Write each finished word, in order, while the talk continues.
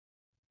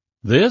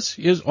This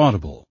is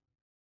Audible.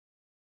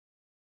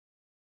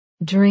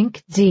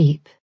 Drink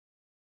Deep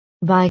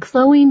by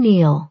Chloe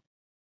Neill.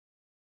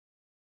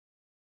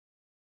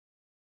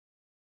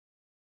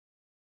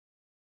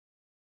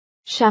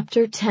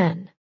 Chapter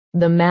 10.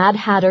 The Mad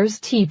Hatter's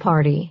Tea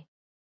Party.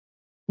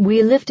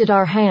 We lifted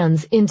our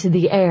hands into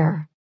the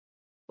air.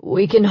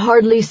 "We can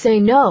hardly say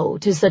no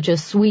to such a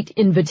sweet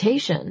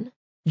invitation,"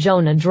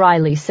 Jonah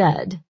dryly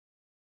said.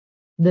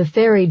 The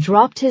fairy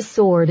dropped his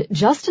sword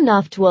just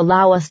enough to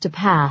allow us to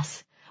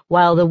pass,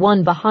 while the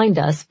one behind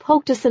us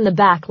poked us in the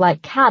back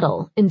like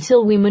cattle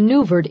until we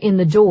maneuvered in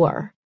the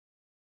door.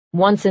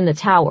 Once in the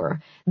tower,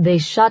 they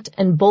shut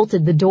and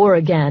bolted the door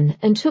again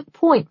and took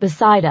point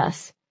beside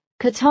us,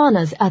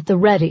 katanas at the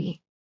ready.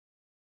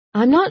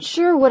 I'm not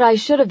sure what I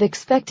should have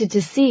expected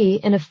to see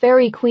in a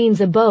fairy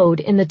queen's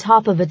abode in the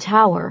top of a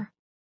tower.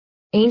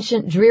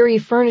 Ancient dreary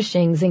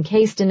furnishings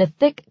encased in a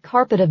thick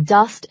carpet of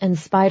dust and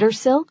spider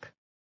silk?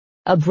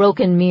 A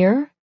broken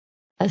mirror?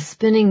 A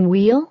spinning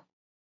wheel?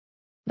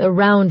 The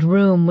round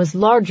room was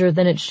larger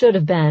than it should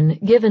have been,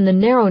 given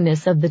the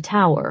narrowness of the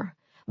tower,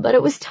 but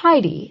it was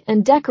tidy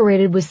and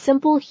decorated with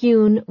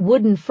simple-hewn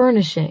wooden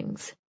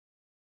furnishings.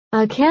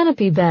 A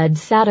canopy bed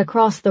sat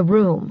across the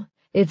room,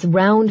 its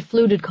round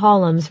fluted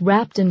columns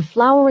wrapped in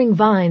flowering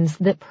vines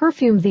that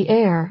perfumed the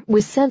air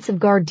with scents of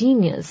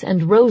gardenias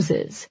and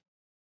roses.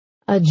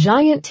 A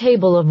giant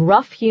table of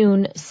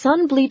rough-hewn,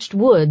 sun-bleached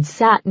wood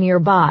sat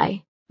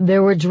nearby.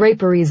 There were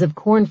draperies of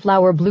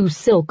cornflower blue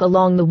silk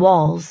along the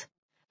walls,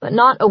 but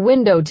not a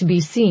window to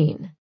be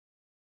seen.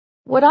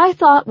 What I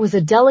thought was a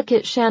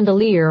delicate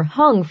chandelier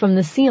hung from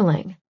the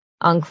ceiling.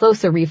 On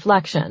closer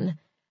reflection,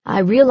 I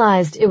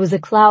realized it was a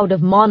cloud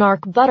of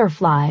monarch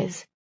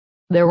butterflies.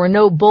 There were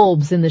no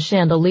bulbs in the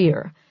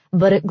chandelier,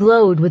 but it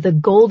glowed with a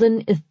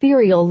golden,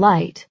 ethereal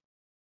light.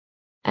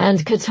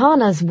 And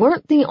katanas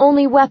weren't the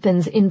only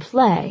weapons in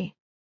play.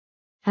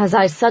 As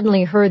I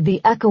suddenly heard the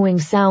echoing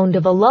sound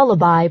of a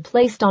lullaby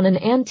placed on an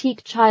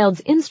antique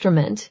child's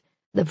instrument,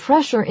 the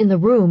pressure in the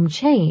room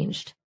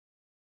changed.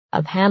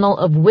 A panel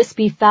of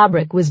wispy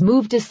fabric was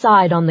moved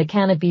aside on the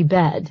canopy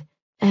bed,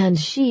 and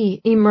she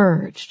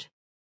emerged.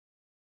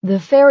 The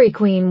fairy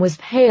queen was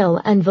pale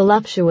and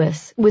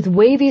voluptuous, with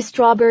wavy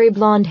strawberry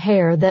blonde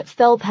hair that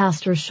fell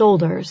past her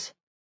shoulders.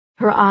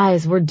 Her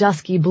eyes were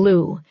dusky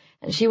blue,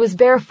 and she was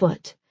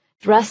barefoot,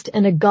 dressed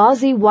in a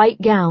gauzy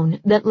white gown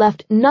that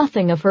left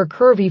nothing of her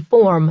curvy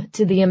form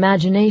to the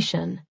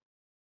imagination.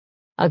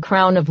 A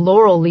crown of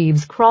laurel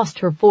leaves crossed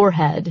her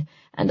forehead,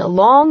 and a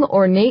long,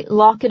 ornate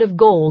locket of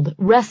gold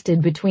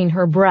rested between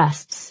her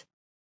breasts.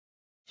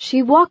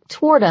 She walked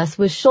toward us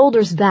with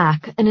shoulders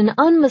back and an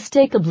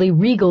unmistakably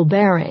regal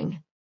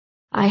bearing.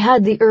 I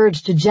had the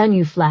urge to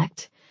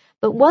genuflect,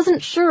 but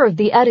wasn't sure of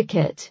the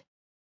etiquette.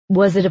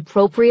 Was it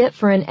appropriate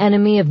for an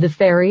enemy of the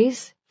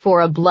fairies,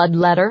 for a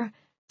bloodletter,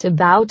 to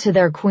bow to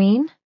their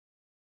queen?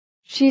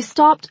 She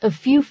stopped a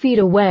few feet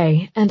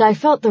away, and I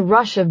felt the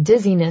rush of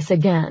dizziness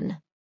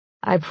again.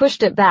 I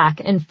pushed it back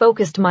and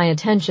focused my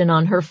attention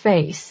on her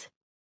face.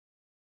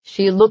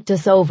 She looked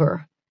us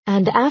over,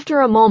 and after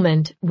a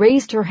moment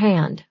raised her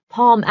hand,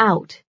 palm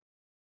out.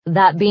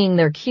 That being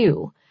their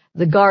cue,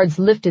 the guards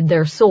lifted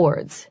their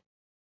swords.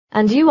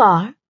 "And you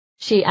are?"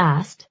 she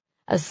asked,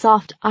 a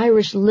soft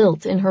Irish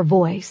lilt in her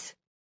voice.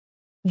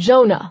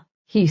 "Jonah,"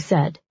 he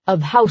said,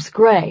 "of House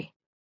Grey,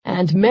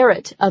 and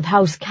Merritt of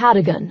House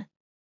Cadogan."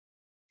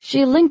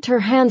 She linked her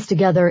hands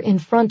together in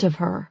front of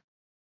her.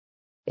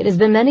 "It has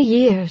been many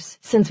years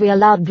since we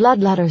allowed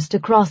bloodletters to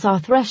cross our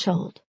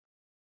threshold.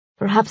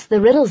 Perhaps the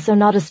riddles are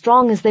not as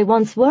strong as they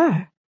once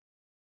were,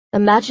 the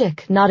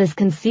magic not as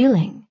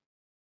concealing,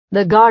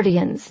 the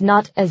guardians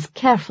not as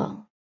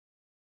careful."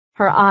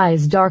 Her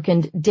eyes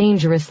darkened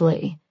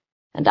dangerously,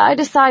 and I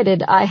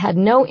decided I had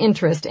no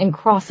interest in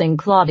crossing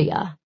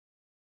Claudia.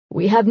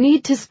 "We have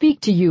need to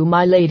speak to you,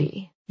 my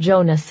lady,"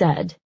 Jonah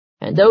said,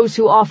 "and those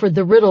who offered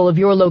the riddle of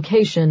your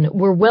location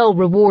were well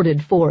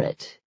rewarded for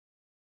it."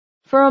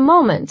 For a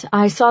moment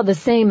I saw the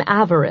same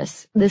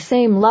avarice, the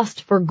same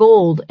lust for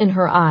gold in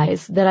her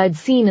eyes that I'd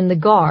seen in the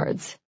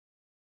guards.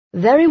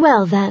 "Very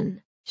well,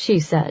 then," she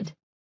said.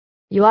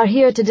 "You are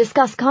here to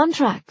discuss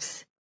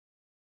contracts.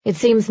 It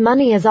seems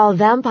money is all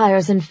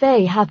vampires and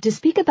fae have to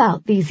speak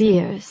about these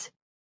years."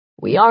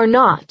 "We are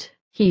not,"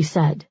 he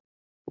said.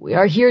 "We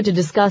are here to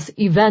discuss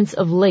events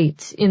of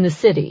late in the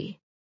city."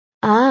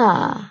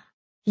 "Ah,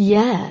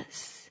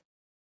 yes,"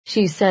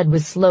 she said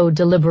with slow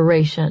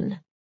deliberation.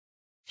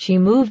 She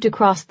moved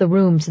across the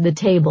room to the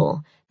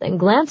table, then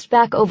glanced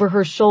back over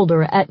her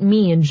shoulder at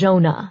me and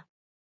Jonah.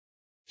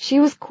 She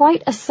was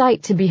quite a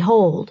sight to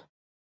behold,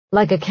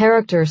 like a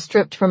character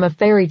stripped from a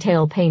fairy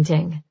tale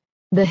painting,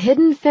 the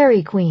hidden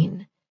fairy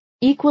queen,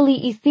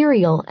 equally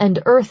ethereal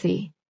and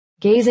earthy,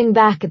 gazing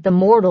back at the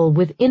mortal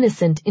with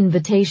innocent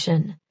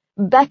invitation,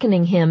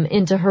 beckoning him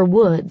into her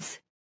woods.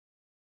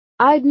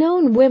 I'd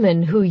known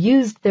women who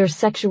used their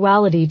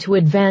sexuality to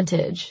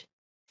advantage.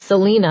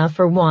 Selena,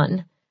 for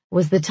one,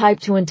 was the type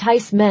to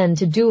entice men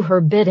to do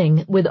her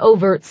bidding with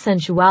overt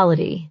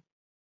sensuality.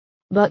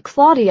 But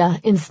Claudia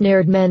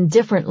ensnared men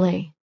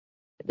differently.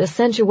 The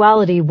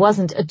sensuality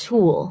wasn't a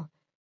tool.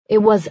 It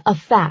was a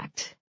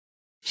fact.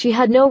 She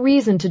had no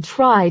reason to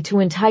try to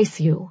entice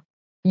you.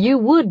 You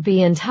would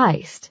be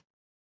enticed.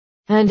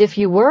 And if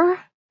you were,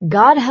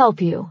 God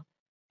help you.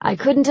 I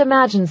couldn't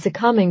imagine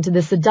succumbing to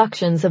the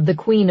seductions of the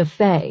Queen of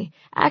Fae,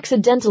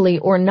 accidentally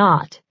or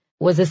not,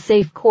 was a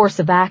safe course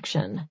of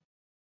action.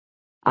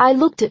 I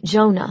looked at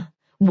Jonah,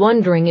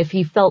 wondering if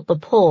he felt the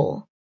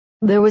pull.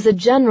 There was a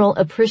general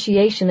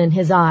appreciation in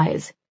his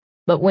eyes,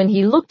 but when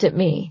he looked at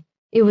me,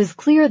 it was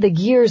clear the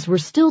gears were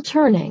still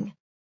turning.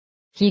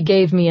 He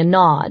gave me a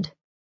nod.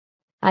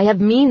 "I have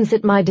means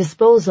at my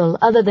disposal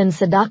other than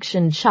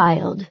seduction,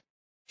 child,"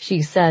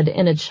 she said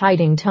in a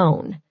chiding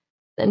tone,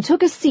 then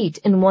took a seat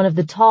in one of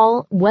the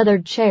tall,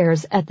 weathered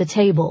chairs at the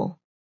table.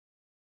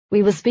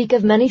 "We will speak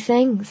of many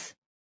things,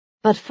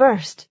 but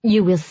first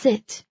you will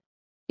sit.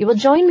 You will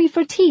join me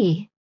for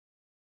tea."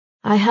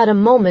 I had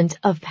a moment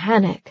of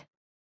panic.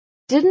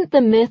 Didn't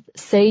the myth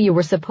say you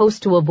were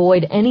supposed to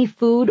avoid any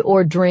food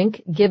or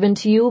drink given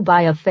to you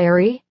by a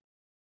fairy?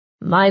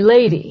 "My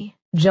lady,"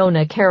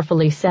 Jonah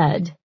carefully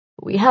said,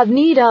 "we have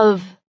need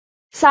of—"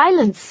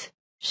 "Silence,"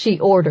 she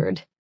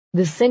ordered,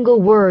 the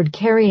single word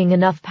carrying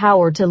enough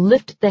power to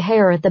lift the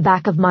hair at the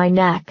back of my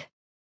neck.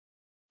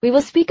 "We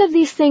will speak of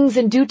these things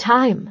in due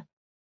time.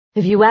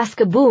 If you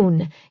ask a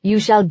boon, you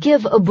shall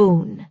give a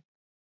boon.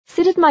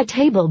 Sit at my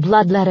table,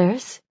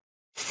 bloodletters.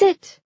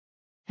 Sit,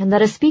 and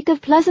let us speak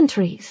of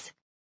pleasantries.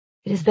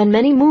 It has been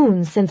many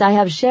moons since I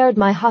have shared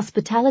my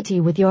hospitality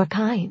with your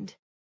kind."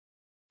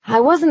 I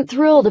wasn't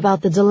thrilled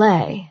about the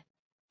delay,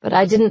 but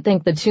I didn't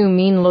think the two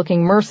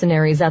mean-looking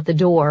mercenaries at the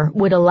door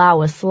would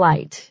allow a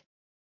slight.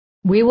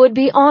 "We would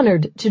be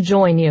honored to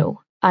join you,"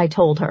 I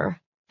told her,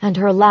 and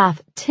her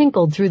laugh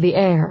tinkled through the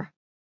air.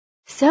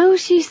 "So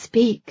she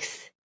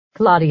speaks,"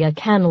 Claudia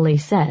cannily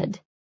said.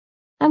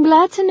 "I'm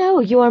glad to know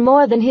you are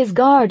more than his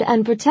guard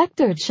and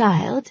protector,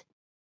 child."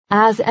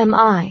 "As am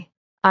I,"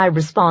 I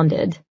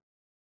responded.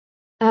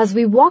 As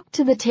we walked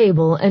to the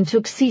table and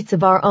took seats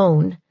of our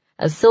own,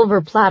 a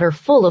silver platter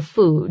full of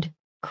food,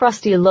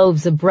 crusty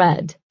loaves of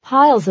bread,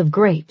 piles of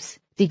grapes,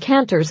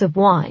 decanters of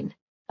wine,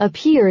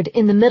 appeared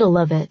in the middle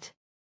of it.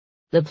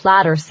 The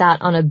platter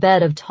sat on a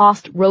bed of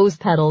tossed rose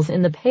petals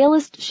in the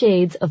palest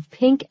shades of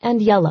pink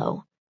and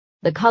yellow,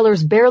 the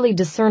colors barely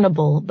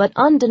discernible but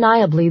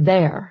undeniably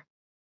there.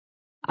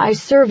 I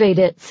surveyed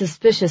it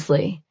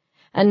suspiciously,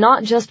 and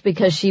not just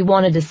because she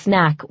wanted a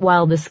snack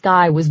while the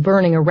sky was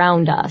burning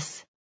around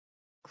us.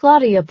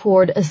 Claudia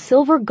poured a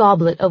silver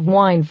goblet of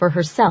wine for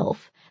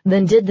herself,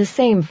 then did the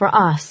same for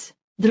us.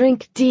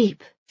 "Drink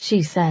deep,"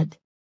 she said,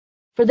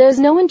 "for there's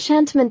no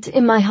enchantment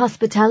in my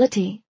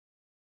hospitality.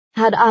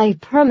 Had I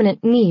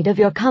permanent need of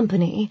your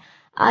company,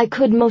 I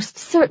could most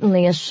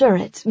certainly assure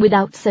it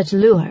without such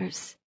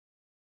lures."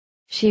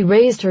 She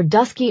raised her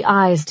dusky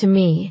eyes to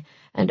me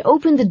and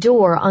opened the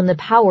door on the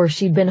power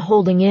she'd been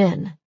holding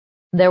in.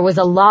 There was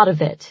a lot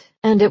of it,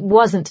 and it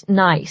wasn't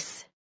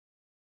nice.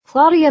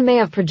 Claudia may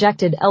have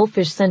projected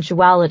elfish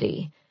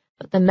sensuality,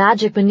 but the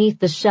magic beneath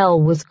the shell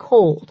was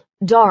cold,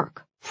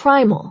 dark,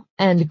 primal,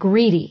 and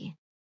greedy.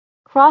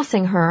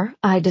 Crossing her,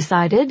 I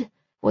decided,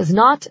 was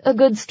not a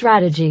good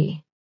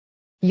strategy.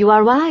 "You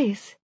are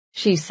wise,"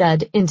 she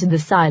said into the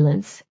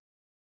silence.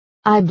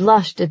 I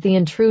blushed at the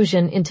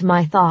intrusion into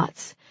my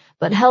thoughts,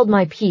 but held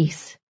my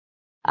peace.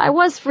 I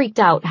was freaked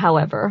out,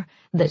 however,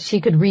 that she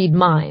could read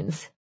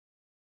minds.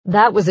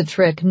 That was a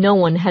trick no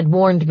one had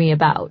warned me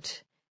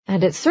about,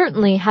 and it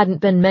certainly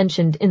hadn't been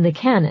mentioned in the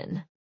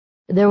canon.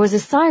 There was a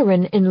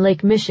siren in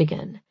Lake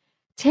Michigan.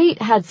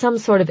 Tate had some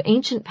sort of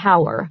ancient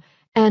power,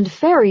 and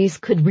fairies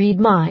could read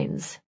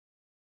minds.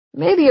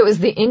 Maybe it was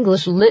the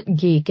English lit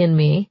geek in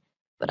me,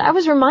 but I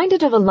was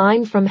reminded of a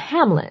line from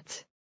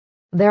Hamlet.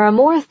 "There are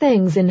more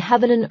things in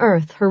heaven and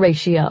earth,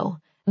 Horatio,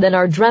 than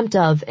are dreamt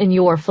of in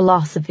your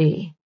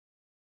philosophy."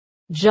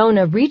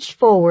 Jonah reached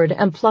forward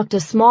and plucked a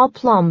small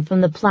plum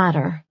from the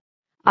platter.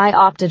 I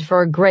opted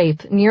for a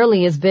grape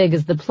nearly as big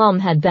as the plum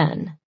had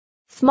been.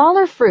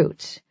 Smaller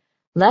fruit,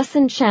 less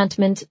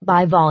enchantment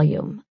by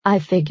volume, I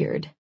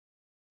figured.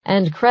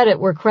 And credit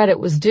where credit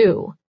was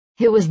due,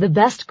 it was the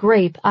best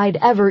grape I'd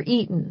ever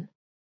eaten.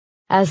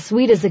 As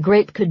sweet as a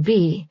grape could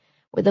be,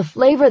 with a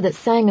flavor that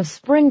sang of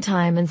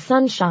springtime and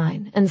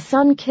sunshine and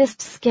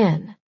sun-kissed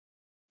skin.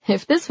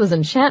 If this was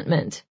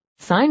enchantment,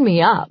 sign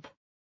me up.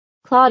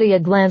 Claudia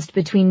glanced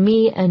between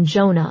me and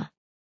Jonah.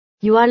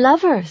 "You are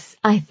lovers,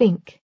 I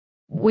think."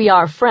 "We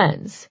are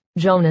friends,"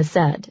 Jonah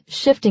said,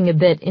 shifting a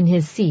bit in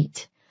his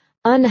seat,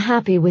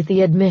 unhappy with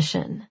the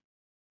admission.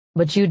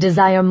 "But you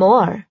desire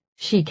more,"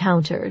 she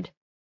countered.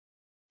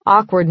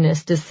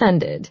 Awkwardness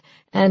descended,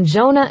 and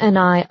Jonah and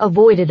I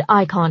avoided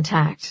eye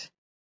contact.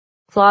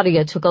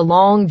 Claudia took a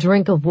long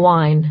drink of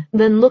wine,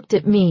 then looked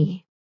at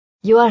me.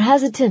 "You are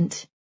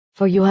hesitant,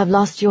 for you have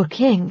lost your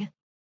king."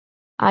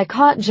 I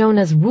caught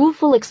Jonah's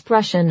rueful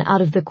expression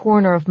out of the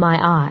corner of my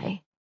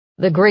eye.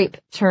 The grape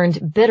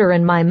turned bitter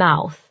in my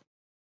mouth.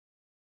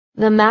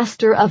 "The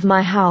master of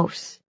my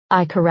house,"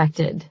 I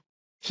corrected.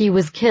 "He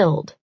was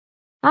killed."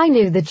 "I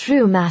knew the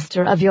true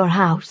master of your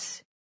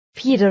house,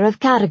 Peter of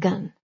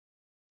Carrigan."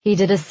 He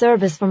did a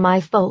service for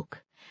my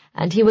folk,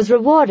 and he was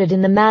rewarded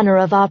in the manner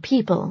of our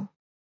people.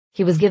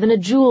 He was given a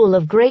jewel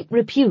of great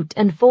repute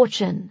and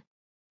fortune.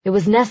 It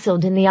was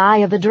nestled in the eye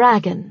of a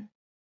dragon.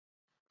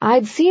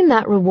 I'd seen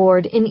that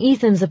reward in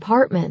Ethan's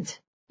apartment.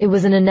 It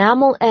was an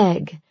enamel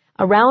egg,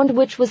 around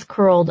which was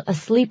curled a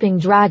sleeping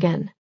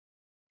dragon.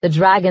 The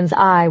dragon's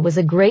eye was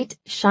a great,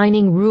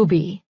 shining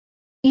ruby.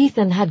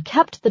 Ethan had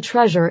kept the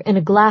treasure in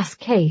a glass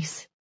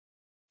case.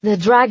 The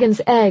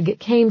dragon's egg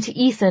came to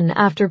Ethan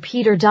after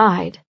Peter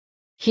died.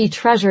 He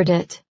treasured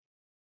it.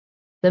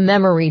 The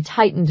memory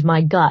tightened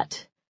my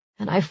gut,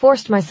 and I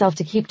forced myself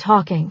to keep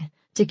talking,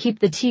 to keep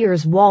the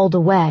tears walled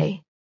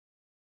away.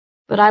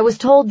 But I was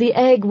told the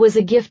egg was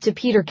a gift to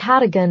Peter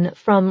Cadogan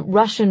from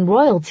Russian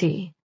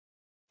royalty.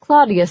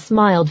 Claudia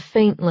smiled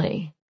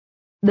faintly.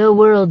 The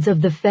worlds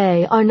of the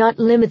Fae are not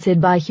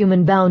limited by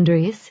human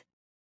boundaries.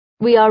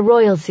 We are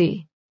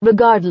royalty,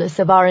 regardless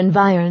of our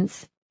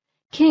environs.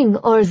 King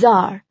or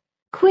Tsar,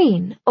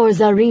 Queen or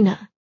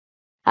Tsarina.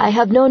 I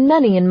have known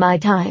many in my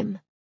time.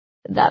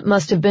 That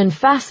must have been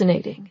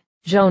fascinating,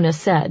 Jonah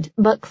said,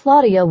 but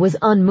Claudia was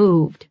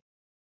unmoved.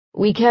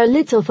 We care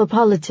little for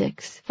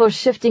politics, for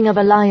shifting of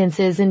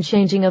alliances and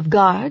changing of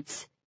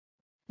guards.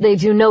 They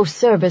do no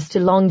service to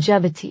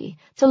longevity,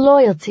 to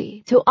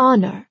loyalty, to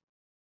honor.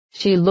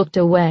 She looked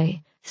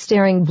away,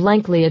 staring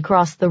blankly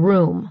across the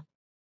room.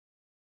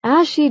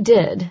 As she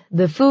did,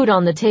 the food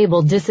on the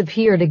table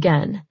disappeared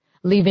again,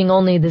 leaving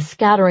only the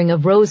scattering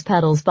of rose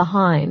petals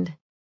behind.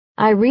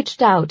 I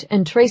reached out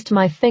and traced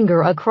my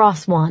finger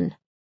across one.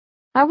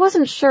 I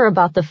wasn't sure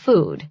about the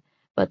food,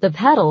 but the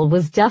petal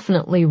was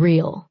definitely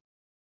real.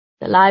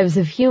 The lives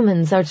of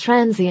humans are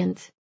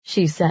transient,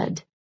 she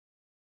said.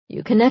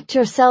 You connect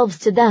yourselves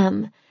to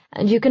them,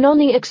 and you can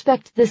only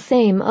expect the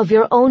same of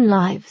your own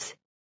lives.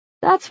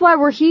 That's why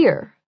we're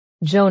here,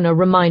 Jonah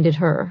reminded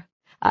her.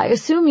 I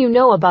assume you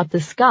know about the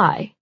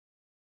sky.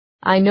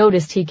 I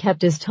noticed he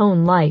kept his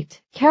tone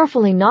light,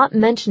 carefully not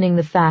mentioning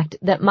the fact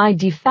that my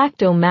de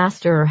facto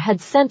master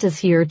had sent us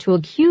here to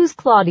accuse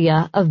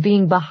Claudia of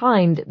being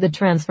behind the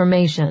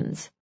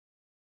transformations.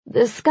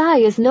 The sky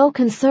is no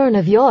concern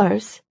of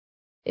yours.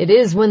 It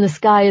is when the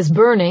sky is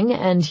burning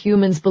and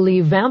humans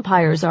believe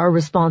vampires are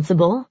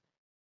responsible.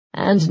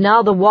 And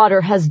now the water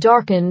has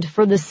darkened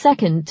for the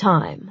second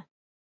time.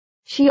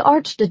 She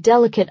arched a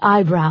delicate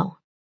eyebrow.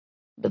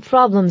 The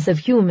problems of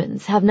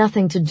humans have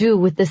nothing to do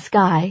with the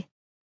sky,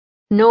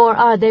 nor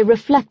are they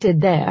reflected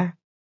there.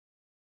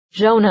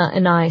 Jonah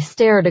and I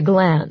stared a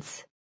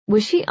glance.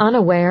 Was she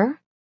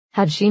unaware?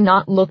 Had she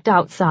not looked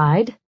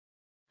outside?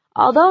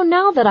 Although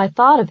now that I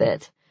thought of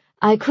it,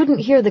 I couldn't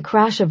hear the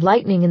crash of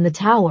lightning in the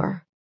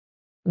tower.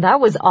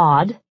 That was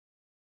odd.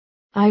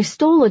 I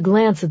stole a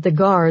glance at the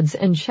guards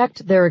and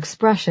checked their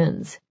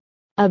expressions.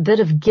 A bit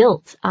of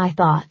guilt, I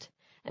thought.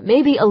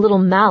 Maybe a little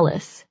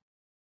malice.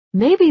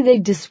 Maybe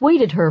they'd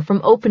dissuaded her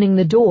from opening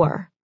the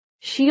door,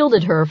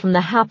 shielded her from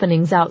the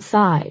happenings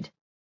outside,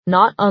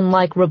 not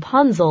unlike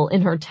Rapunzel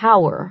in her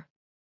tower.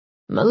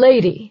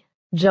 "Milady,"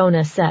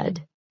 Jonah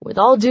said, "with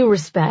all due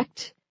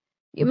respect,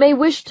 you may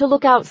wish to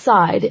look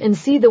outside and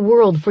see the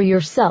world for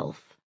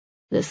yourself.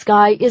 The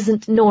sky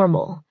isn't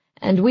normal,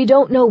 and we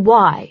don't know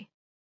why."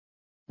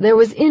 There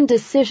was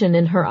indecision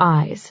in her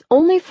eyes,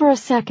 only for a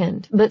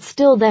second, but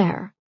still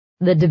there.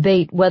 The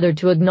debate whether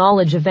to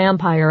acknowledge a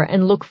vampire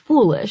and look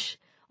foolish,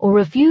 or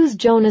refuse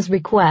Jonah's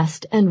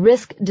request and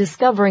risk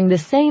discovering the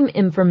same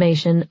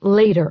information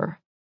later.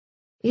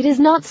 "It is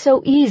not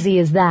so easy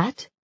as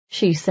that,"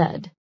 she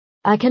said.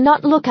 "I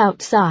cannot look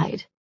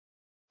outside.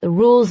 The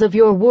rules of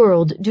your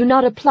world do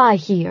not apply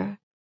here.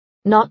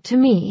 Not to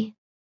me."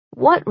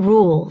 What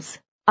rules?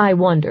 I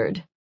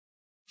wondered.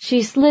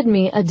 She slid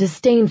me a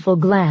disdainful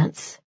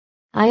glance.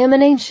 "I am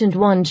an ancient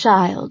one,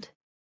 child.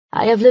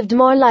 I have lived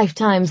more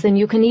lifetimes than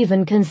you can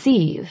even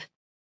conceive.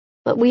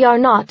 But we are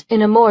not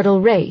an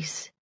immortal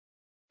race.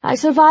 I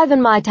survive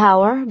in my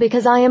tower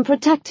because I am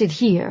protected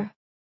here."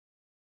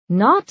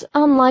 Not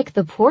unlike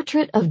the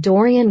portrait of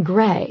Dorian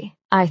Gray,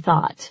 I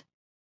thought.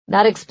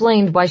 That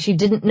explained why she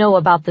didn't know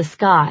about the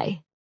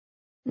sky.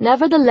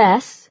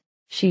 "Nevertheless,"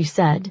 she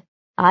said,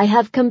 "I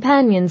have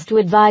companions to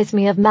advise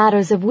me of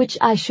matters of which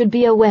I should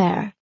be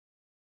aware."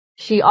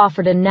 She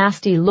offered a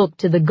nasty look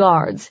to the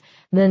guards,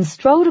 then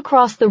strode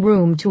across the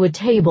room to a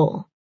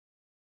table.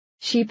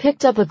 She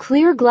picked up a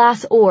clear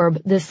glass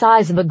orb the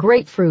size of a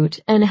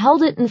grapefruit and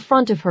held it in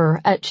front of her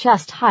at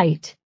chest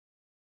height.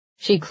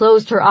 She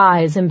closed her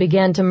eyes and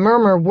began to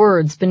murmur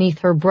words beneath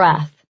her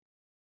breath.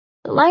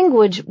 The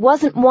language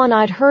wasn't one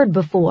I'd heard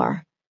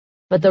before,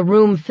 but the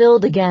room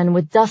filled again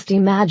with dusty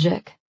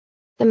magic,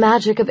 the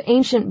magic of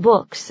ancient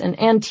books and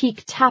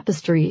antique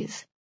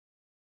tapestries.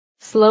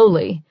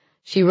 Slowly,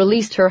 she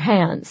released her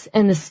hands,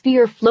 and the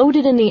sphere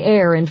floated in the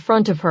air in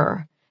front of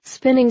her,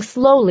 spinning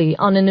slowly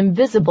on an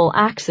invisible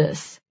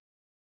axis.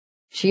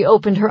 She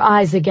opened her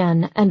eyes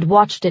again and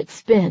watched it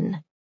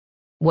spin.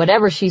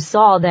 Whatever she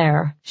saw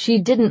there, she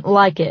didn't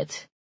like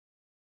it.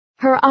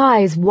 Her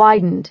eyes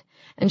widened,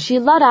 and she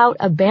let out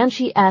a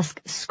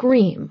banshee-esque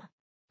scream.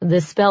 The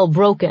spell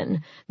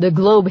broken, the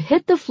globe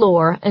hit the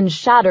floor and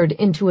shattered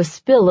into a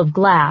spill of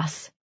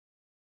glass.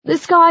 "The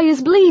sky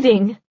is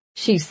bleeding,"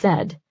 she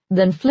said,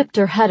 then flipped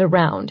her head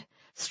around,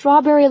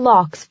 strawberry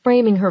locks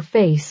framing her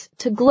face,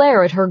 to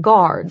glare at her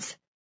guards.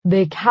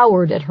 They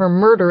cowered at her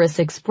murderous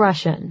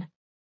expression.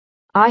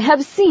 "I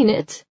have seen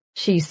it,"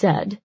 she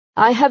said.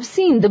 "I have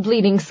seen the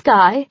bleeding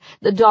sky,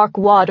 the dark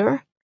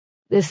water.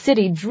 The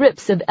city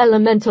drips of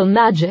elemental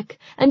magic,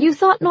 and you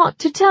thought not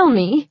to tell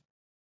me?"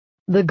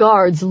 The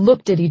guards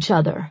looked at each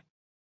other.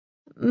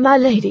 "My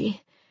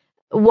lady,"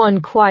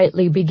 one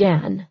quietly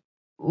began,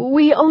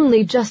 "we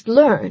only just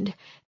learned,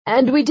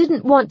 and we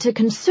didn't want to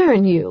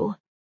concern you."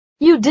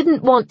 "You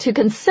didn't want to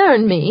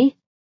concern me?"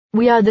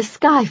 "We are the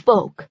sky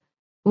folk.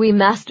 We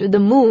master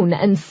the moon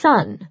and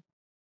sun."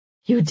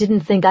 "You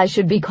didn't think I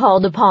should be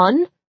called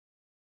upon?"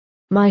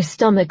 My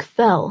stomach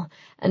fell,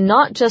 and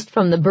not just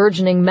from the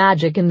burgeoning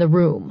magic in the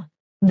room.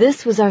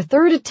 This was our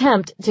third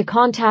attempt to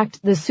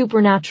contact the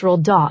supernatural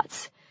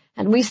dots,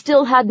 and we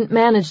still hadn't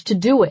managed to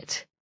do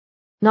it.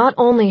 Not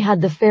only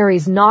had the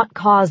fairies not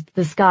caused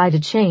the sky to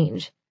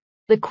change,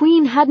 the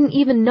Queen hadn't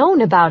even known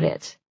about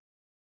it.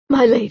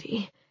 "My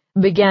lady,"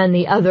 began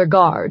the other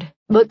guard,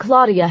 but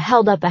Claudia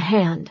held up a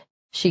hand.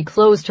 She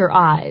closed her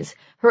eyes,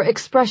 her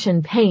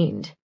expression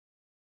pained.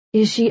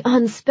 "Is she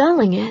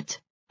unspelling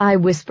it?" I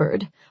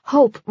whispered,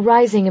 hope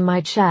rising in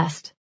my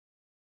chest.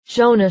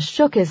 Jonah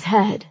shook his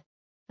head.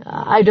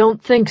 "I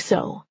don't think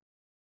so."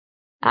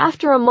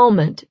 After a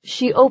moment,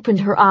 she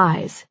opened her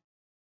eyes.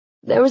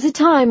 "There was a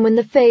time when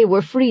the Fae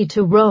were free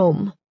to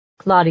roam,"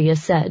 Claudia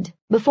said,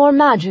 "before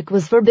magic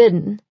was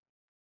forbidden.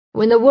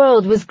 When the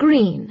world was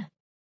green.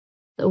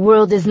 The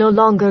world is no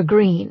longer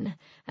green,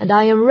 and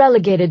I am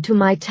relegated to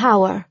my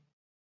tower.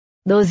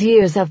 Those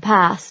years have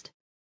passed,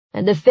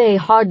 and the Fae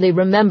hardly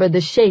remember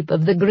the shape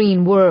of the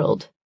green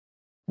world.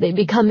 They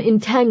become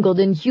entangled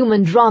in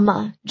human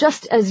drama,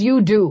 just as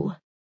you do.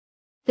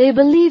 They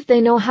believe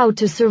they know how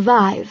to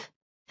survive.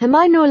 Am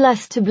I no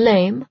less to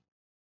blame?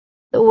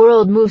 The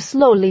world moves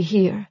slowly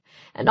here,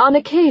 and on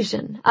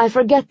occasion I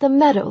forget the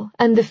meadow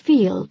and the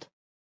field."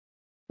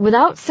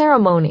 Without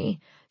ceremony,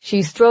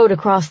 she strode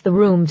across the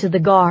room to the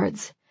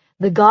guards,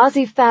 the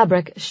gauzy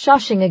fabric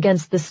shushing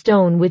against the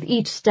stone with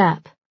each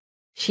step.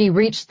 She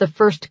reached the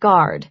first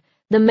guard,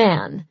 the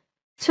man,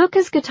 took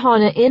his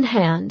katana in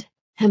hand,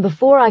 and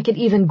before I could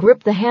even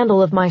grip the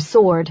handle of my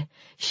sword,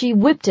 she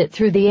whipped it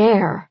through the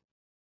air.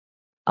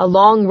 A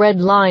long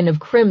red line of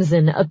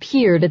crimson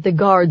appeared at the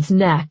guard's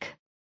neck.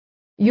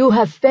 "You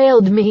have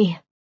failed me,"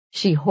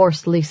 she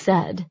hoarsely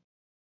said.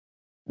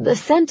 The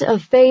scent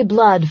of Fae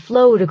blood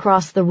flowed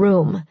across the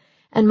room,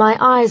 and my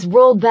eyes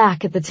rolled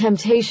back at the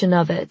temptation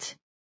of it.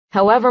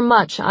 However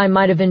much I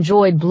might have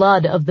enjoyed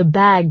blood of the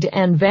bagged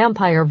and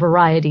vampire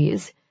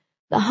varieties,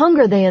 the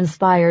hunger they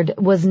inspired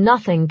was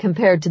nothing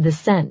compared to the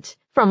scent,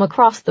 from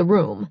across the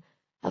room,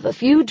 of a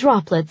few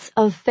droplets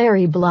of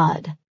fairy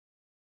blood.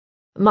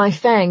 My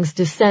fangs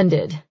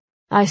descended.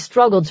 I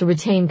struggled to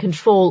retain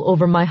control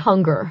over my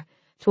hunger,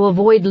 to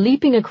avoid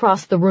leaping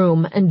across the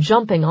room and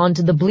jumping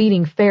onto the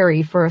bleeding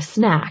fairy for a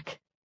snack.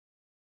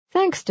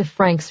 Thanks to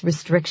Frank's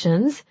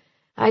restrictions,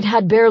 I'd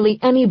had barely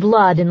any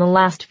blood in the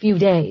last few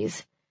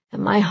days,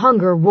 and my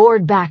hunger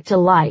roared back to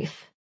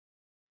life.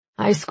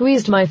 I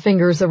squeezed my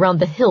fingers around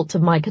the hilt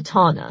of my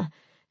katana,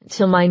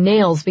 until my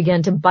nails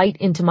began to bite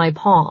into my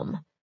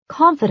palm,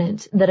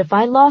 confident that if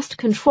I lost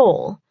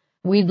control,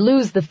 we'd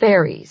lose the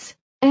fairies,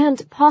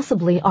 and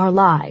possibly our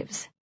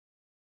lives.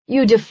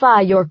 "You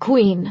defy your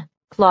queen,"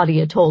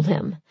 Claudia told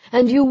him,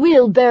 "and you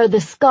will bear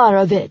the scar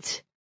of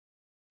it."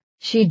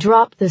 She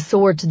dropped the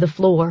sword to the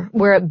floor,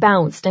 where it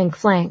bounced and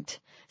clanked,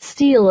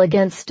 steel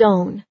against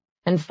stone,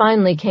 and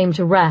finally came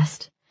to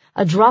rest,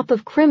 a drop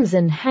of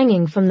crimson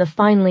hanging from the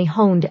finely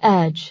honed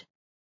edge.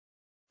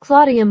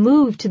 Claudia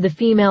moved to the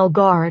female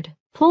guard,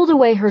 pulled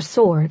away her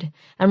sword,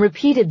 and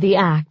repeated the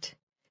act,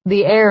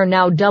 the air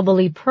now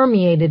doubly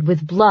permeated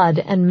with blood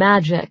and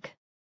magic.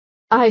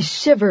 I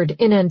shivered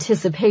in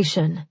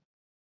anticipation.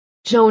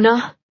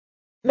 "Jonah,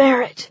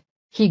 Merritt,"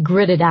 he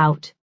gritted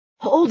out,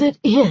 "hold it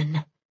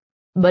in."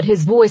 But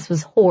his voice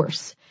was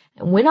hoarse,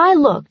 and when I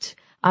looked,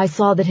 I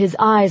saw that his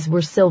eyes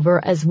were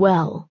silver as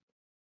well.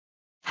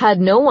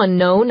 Had no one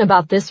known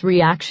about this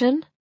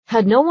reaction?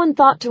 Had no one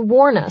thought to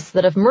warn us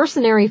that if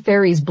mercenary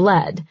fairies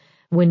bled,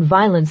 when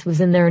violence was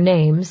in their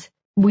names,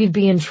 we'd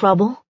be in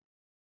trouble?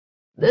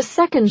 The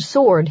second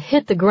sword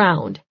hit the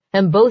ground,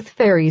 and both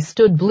fairies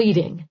stood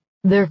bleeding,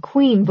 their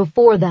queen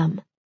before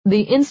them,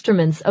 the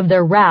instruments of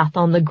their wrath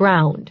on the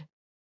ground.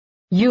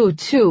 "You,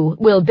 too,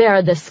 will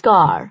bear the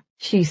scar,"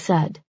 she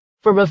said,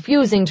 "for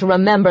refusing to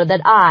remember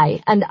that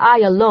I, and I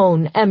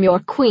alone, am your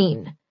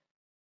queen,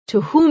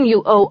 to whom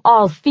you owe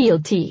all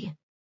fealty.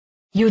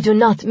 You do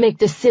not make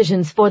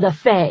decisions for the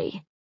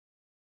Fae."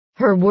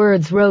 Her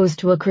words rose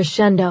to a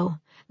crescendo.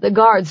 The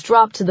guards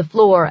dropped to the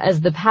floor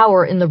as the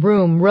power in the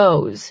room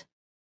rose.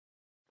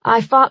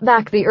 I fought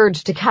back the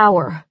urge to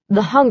cower,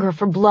 the hunger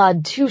for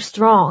blood too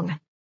strong.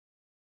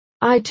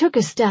 I took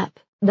a step.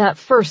 That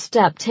first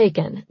step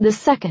taken, the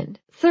second,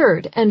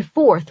 third, and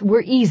fourth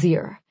were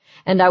easier,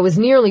 and I was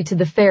nearly to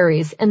the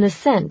fairies, and the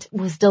scent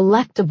was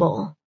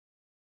delectable.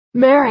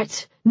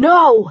 "Merritt,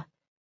 no!"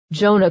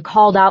 Jonah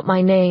called out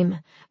my name,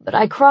 but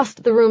I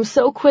crossed the room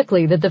so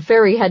quickly that the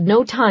fairy had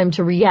no time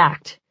to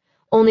react,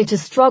 only to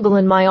struggle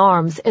in my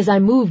arms as I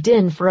moved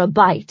in for a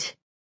bite.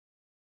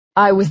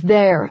 I was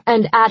there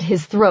and at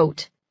his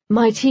throat,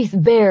 my teeth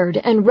bared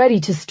and ready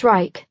to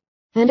strike,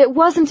 and it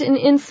wasn't an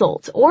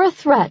insult or a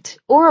threat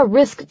or a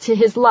risk to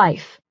his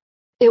life.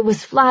 It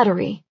was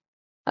flattery,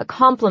 a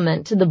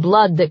compliment to the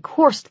blood that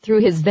coursed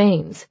through his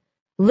veins,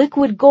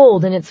 liquid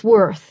gold in its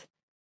worth,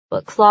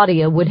 but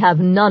Claudia would have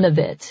none of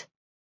it.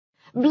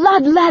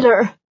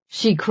 "Bloodletter!"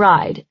 she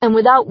cried, and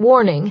without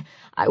warning,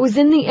 I was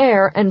in the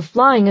air and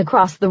flying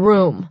across the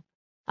room.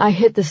 I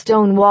hit the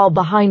stone wall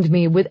behind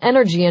me with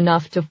energy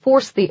enough to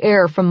force the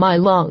air from my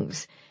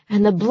lungs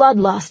and the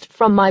bloodlust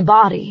from my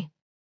body.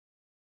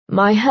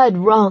 My head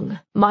rung,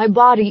 my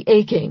body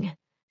aching,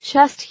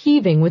 chest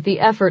heaving with the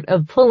effort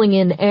of pulling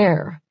in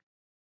air.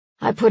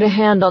 I put a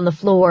hand on the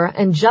floor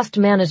and just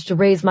managed to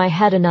raise my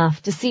head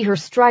enough to see her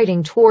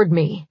striding toward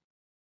me.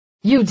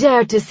 "You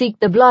dare to seek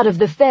the blood of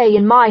the Fae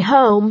in my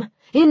home,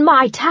 in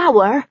my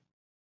tower?"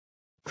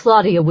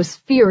 Claudia was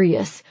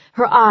furious,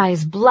 her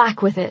eyes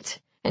black with it,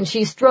 and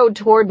she strode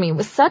toward me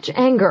with such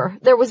anger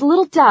there was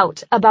little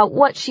doubt about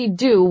what she'd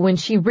do when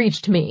she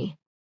reached me.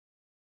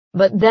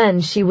 But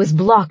then she was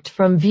blocked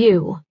from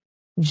view.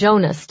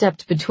 Jonah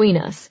stepped between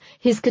us,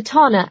 his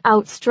katana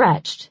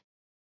outstretched.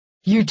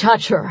 "You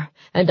touch her,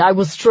 and I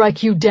will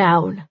strike you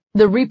down.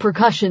 The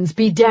repercussions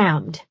be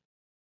damned."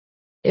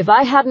 If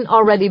I hadn't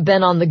already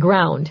been on the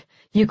ground,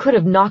 you could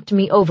have knocked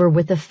me over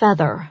with a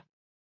feather.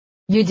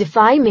 "You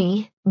defy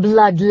me,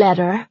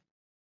 bloodletter?"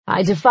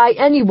 "I defy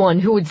anyone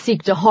who would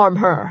seek to harm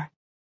her.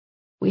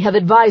 We have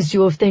advised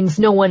you of things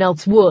no one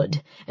else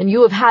would, and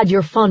you have had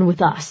your fun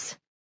with us.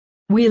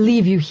 We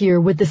leave you here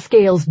with the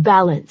scales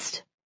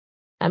balanced.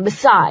 And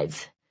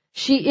besides,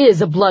 she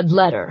is a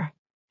bloodletter,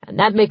 and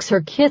that makes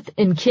her kith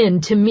and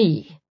kin to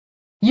me.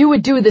 You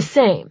would do the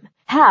same,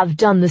 have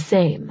done the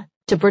same,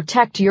 to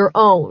protect your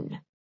own."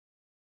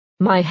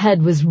 My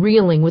head was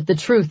reeling with the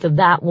truth of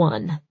that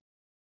one.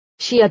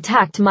 "She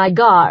attacked my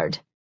guard,"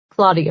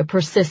 Claudia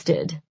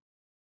persisted.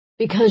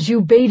 "Because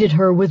you baited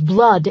her with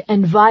blood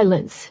and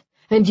violence,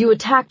 and you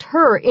attacked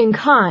her in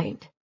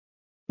kind.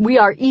 We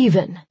are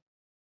even.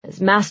 As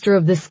master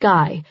of the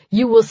sky,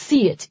 you will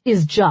see it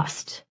is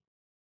just."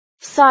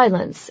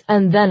 Silence,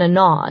 and then a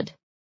nod.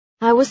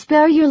 "I will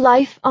spare your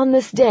life on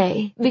this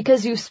day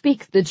because you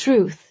speak the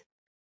truth.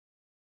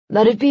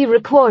 Let it be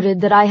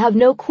recorded that I have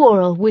no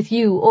quarrel with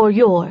you or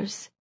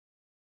yours."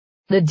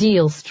 The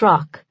deal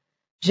struck.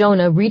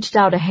 Jonah reached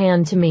out a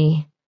hand to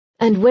me,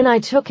 and when I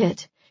took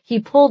it, he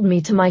pulled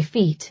me to my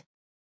feet.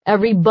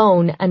 Every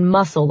bone and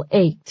muscle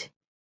ached,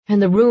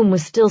 and the room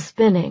was still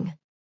spinning,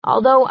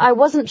 although I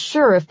wasn't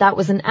sure if that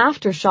was an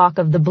aftershock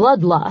of the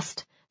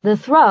bloodlust, the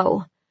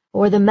throw,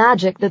 or the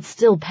magic that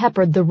still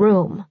peppered the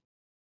room.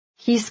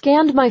 He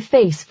scanned my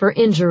face for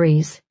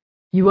injuries.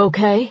 "You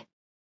okay?"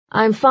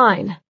 "I'm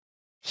fine."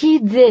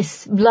 "Heed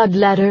this,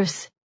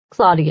 bloodletters,"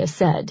 Claudia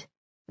said.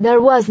 "There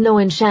was no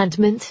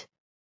enchantment.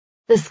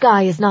 The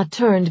sky is not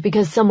turned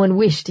because someone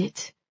wished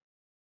it,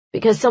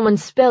 because someone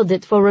spelled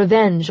it for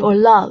revenge or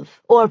love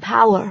or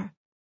power.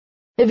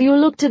 If you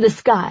look to the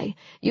sky,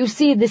 you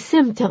see the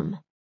symptom,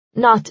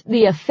 not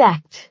the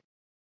effect."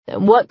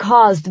 "Then what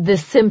caused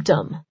this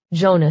symptom?"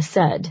 Jonah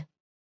said.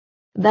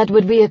 "That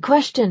would be a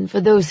question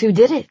for those who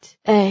did it,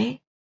 eh?"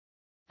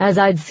 As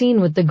I'd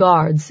seen with the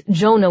guards,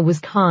 Jonah was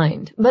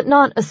kind, but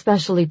not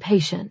especially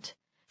patient,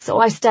 so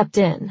I stepped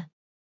in.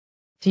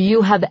 "Do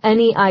you have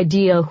any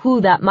idea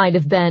who that might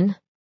have been?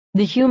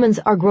 The humans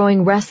are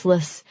growing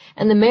restless,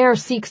 and the mayor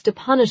seeks to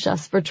punish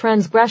us for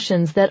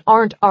transgressions that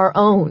aren't our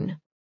own."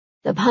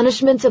 "The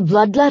punishment of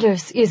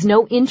bloodletters is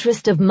no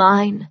interest of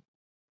mine."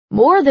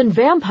 "More than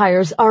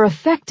vampires are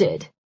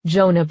affected,"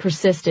 Jonah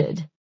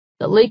persisted.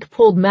 "The lake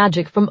pulled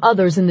magic from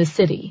others in the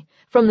city,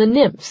 from the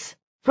nymphs,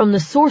 from the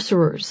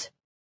sorcerers.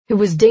 It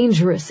was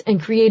dangerous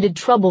and created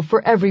trouble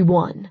for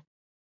everyone.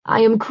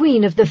 I am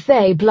queen of the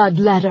Fae,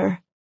 bloodletter,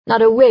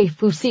 not a waif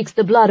who seeks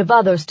the blood of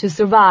others to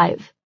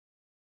survive.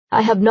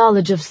 I have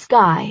knowledge of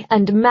sky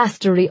and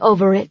mastery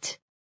over it.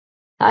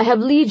 I have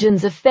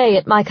legions of Fae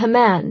at my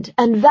command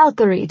and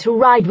Valkyrie to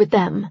ride with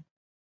them.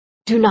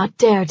 Do not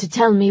dare to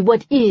tell me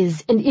what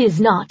is and is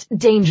not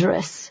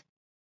dangerous."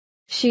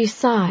 She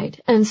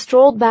sighed and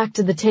strolled back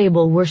to the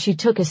table where she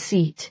took a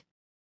seat.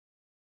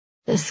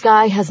 "The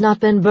sky has not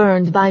been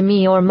burned by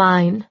me or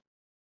mine.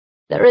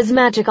 There is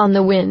magic on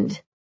the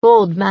wind,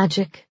 old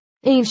magic,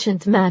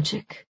 ancient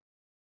magic,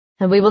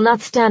 and we will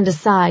not stand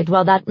aside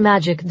while that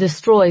magic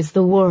destroys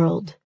the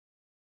world."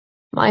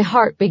 My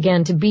heart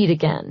began to beat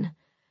again.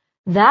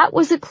 That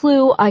was a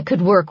clue I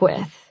could work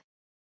with.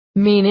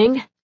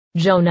 "Meaning?"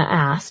 Jonah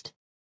asked.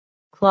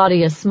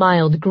 Claudia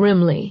smiled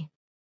grimly.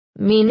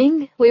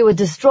 "Meaning we would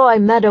destroy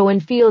meadow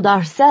and field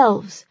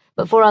ourselves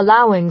before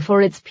allowing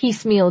for its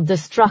piecemeal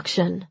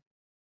destruction.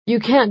 You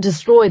can't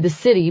destroy the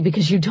city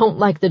because you don't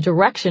like the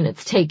direction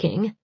it's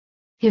taking.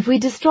 If we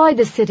destroy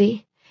the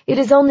city, It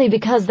is only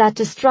because that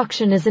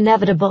destruction is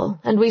inevitable,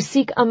 and we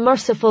seek a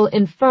merciful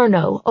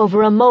inferno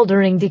over a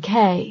moldering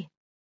decay.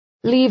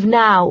 Leave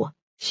now,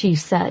 she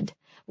said,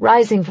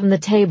 rising from the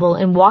table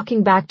and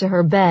walking back to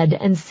her bed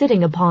and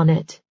sitting upon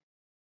it.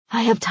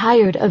 I have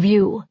tired of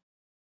you.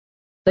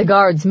 The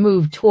guards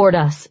moved toward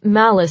us,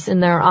 malice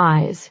in their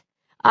eyes.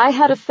 I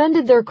had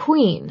offended their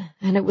queen,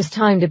 and it was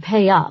time to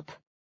pay up.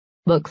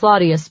 But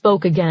Claudia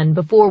spoke again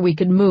before we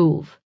could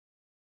move.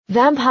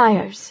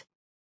 Vampires.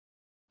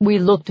 We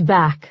looked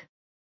back.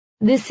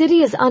 The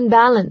city is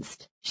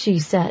unbalanced, she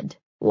said.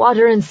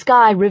 Water and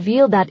sky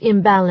reveal that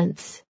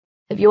imbalance.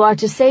 If you are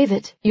to save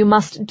it, you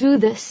must do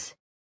this.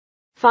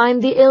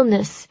 Find the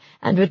illness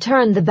and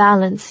return the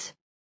balance.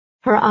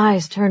 Her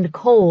eyes turned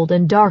cold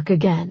and dark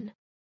again.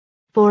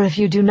 For if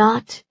you do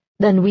not,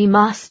 then we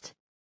must,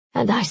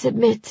 and I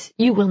submit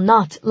you will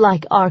not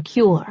like our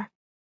cure.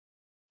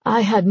 I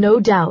had no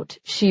doubt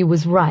she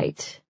was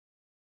right.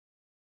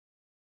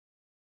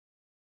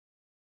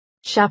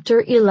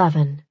 Chapter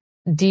 11.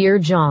 Dear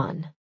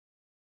John.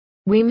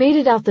 We made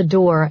it out the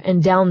door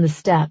and down the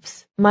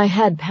steps, my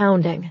head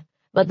pounding,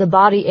 but the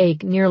body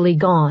ache nearly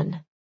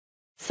gone.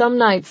 Some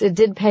nights it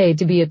did pay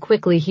to be a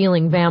quickly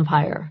healing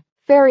vampire,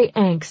 fairy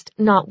angst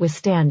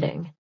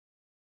notwithstanding.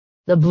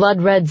 The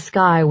blood-red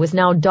sky was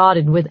now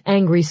dotted with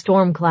angry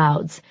storm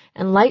clouds,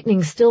 and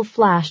lightning still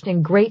flashed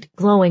in great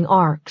glowing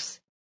arcs.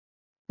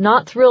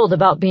 Not thrilled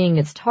about being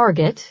its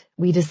target,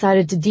 we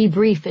decided to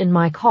debrief in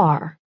my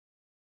car.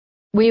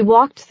 We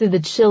walked through the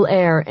chill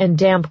air and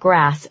damp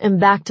grass and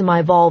back to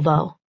my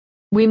Volvo.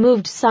 We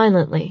moved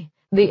silently,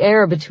 the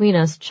air between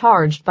us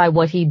charged by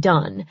what he'd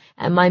done,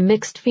 and my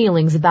mixed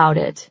feelings about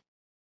it.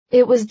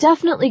 It was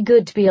definitely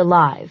good to be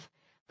alive,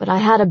 but I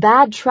had a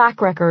bad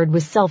track record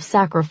with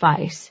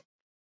self-sacrifice.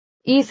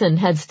 Ethan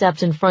had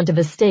stepped in front of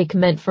a stake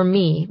meant for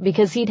me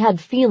because he'd had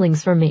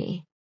feelings for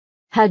me.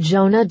 Had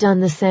Jonah done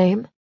the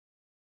same?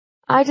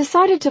 I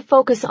decided to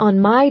focus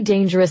on my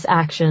dangerous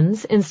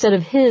actions instead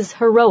of his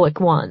heroic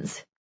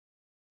ones.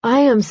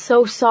 I am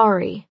so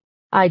sorry,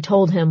 I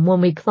told him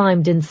when we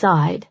climbed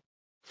inside.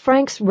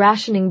 Frank's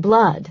rationing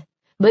blood,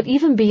 but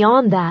even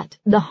beyond that,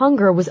 the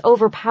hunger was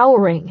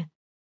overpowering.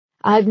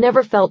 I've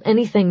never felt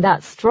anything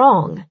that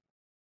strong.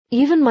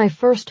 Even my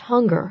first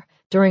hunger,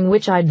 during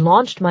which I'd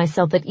launched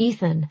myself at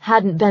Ethan,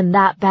 hadn't been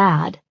that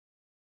bad.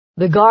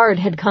 The guard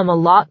had come a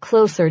lot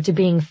closer to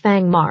being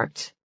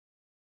fang-marked.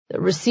 The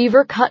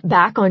receiver cut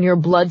back on your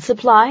blood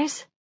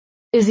supplies?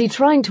 Is he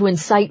trying to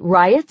incite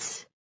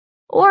riots?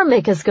 Or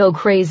make us go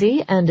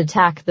crazy and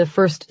attack the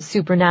first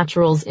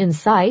supernaturals in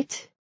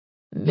sight?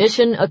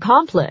 Mission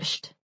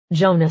accomplished,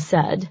 Jonah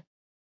said.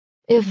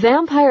 If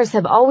vampires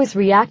have always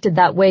reacted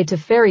that way to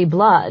fairy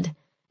blood,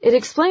 it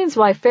explains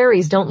why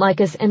fairies don't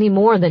like us any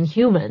more than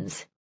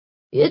humans.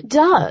 It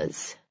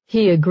does,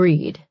 he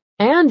agreed,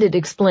 and it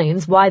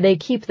explains why they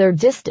keep their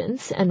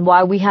distance and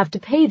why we have to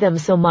pay them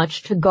so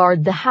much to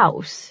guard the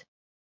house.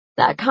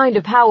 That kind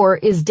of power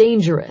is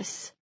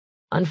dangerous.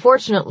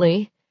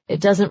 Unfortunately, it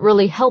doesn't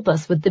really help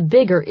us with the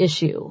bigger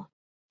issue.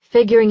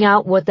 Figuring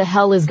out what the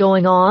hell is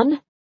going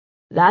on?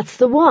 That's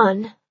the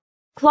one.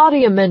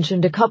 Claudia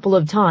mentioned a couple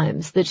of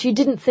times that she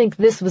didn't think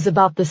this was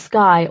about the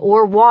sky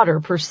or water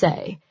per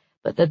se,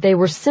 but that they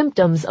were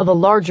symptoms of a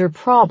larger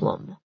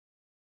problem.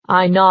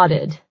 I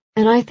nodded,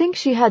 and I think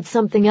she had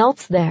something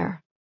else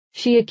there.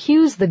 She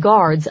accused the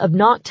guards of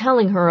not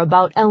telling her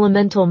about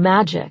elemental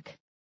magic.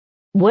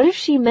 What if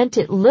she meant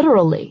it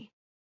literally?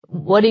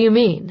 What do you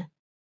mean?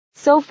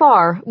 So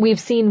far, we've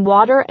seen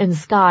water and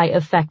sky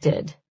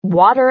affected.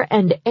 Water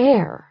and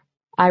air,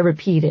 I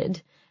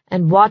repeated,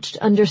 and watched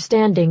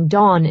understanding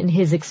dawn in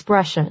his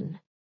expression.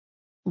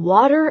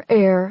 Water,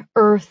 air,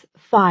 earth,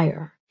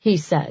 fire, he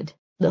said.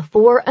 The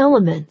 4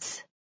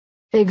 elements.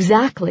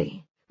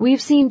 Exactly.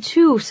 We've seen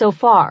 2 so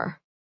far.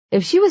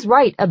 If she was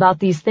right about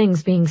these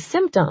things being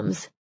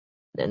symptoms,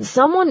 then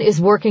someone is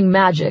working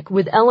magic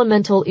with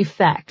elemental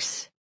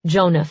effects,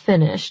 Jonah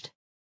finished.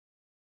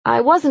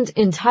 I wasn't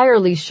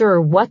entirely sure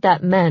what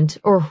that meant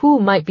or who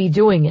might be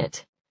doing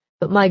it,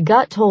 but my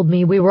gut told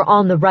me we were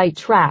on the right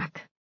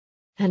track.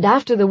 And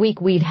after the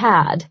week we'd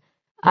had,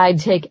 I'd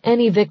take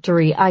any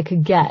victory I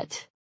could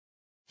get.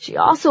 She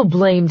also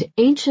blamed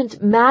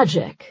ancient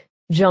magic,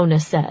 Jonah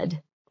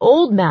said.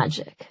 Old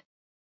magic.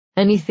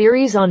 Any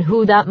theories on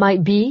who that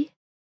might be?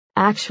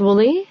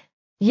 Actually,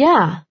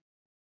 yeah.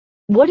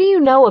 What do you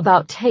know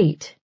about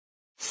Tate?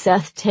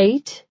 Seth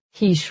Tate?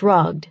 He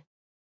shrugged.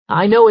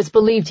 I know it's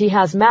believed he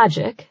has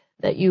magic,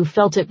 that you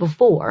felt it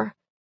before,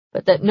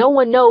 but that no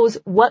one knows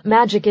what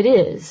magic it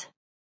is.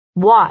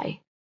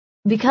 Why?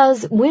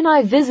 Because when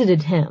I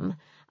visited him,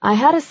 I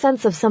had a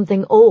sense of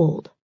something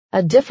old,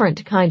 a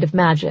different kind of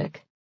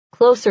magic,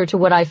 closer to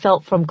what I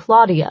felt from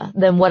Claudia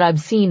than what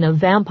I've seen of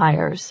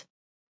vampires.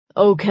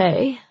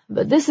 Okay,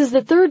 but this is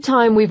the 3rd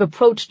time we've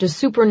approached a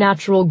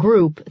supernatural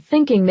group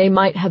thinking they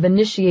might have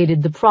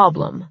initiated the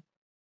problem.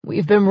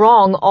 We've been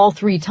wrong all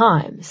 3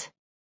 times.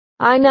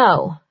 I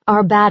know,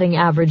 our batting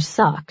average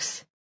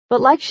sucks.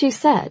 But like she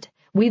said,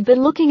 we've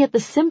been looking at the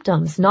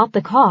symptoms, not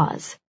the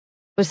cause.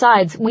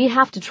 Besides, we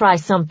have to try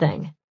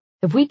something.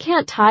 If we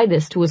can't tie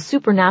this to a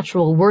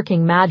supernatural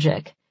working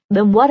magic,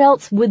 then what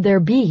else would there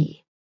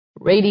be?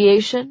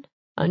 Radiation?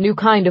 A new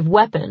kind of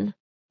weapon?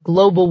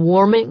 Global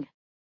warming?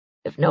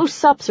 If no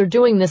sups are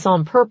doing this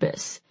on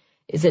purpose,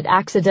 is it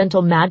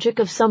accidental magic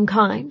of some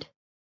kind?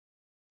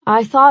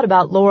 I thought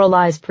about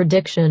Lorelei's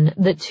prediction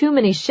that too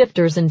many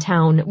shifters in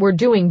town were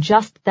doing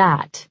just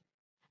that,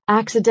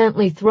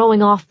 accidentally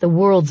throwing off the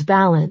world's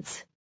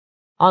balance.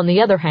 On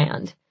the other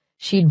hand,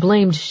 she'd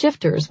blamed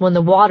shifters when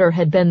the water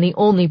had been the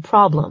only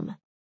problem.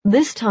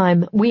 This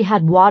time we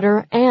had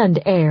water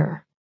and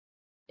air.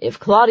 If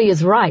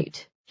Claudia's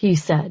right, he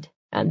said,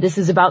 and this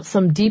is about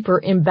some deeper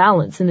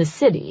imbalance in the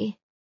city,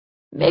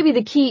 maybe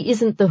the key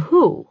isn't the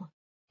who,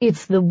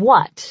 it's the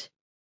what.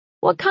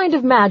 What kind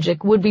of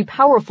magic would be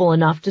powerful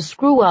enough to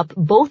screw up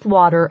both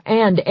water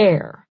and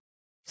air?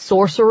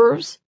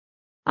 Sorcerers?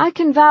 I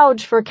can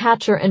vouch for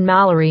Catcher and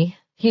Mallory.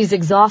 He's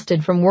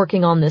exhausted from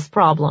working on this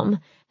problem,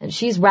 and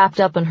she's wrapped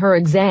up in her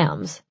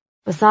exams.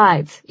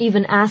 Besides,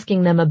 even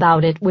asking them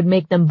about it would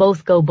make them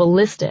both go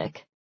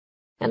ballistic.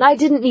 And I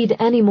didn't need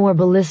any more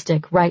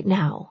ballistic right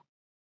now.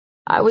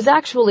 I was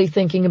actually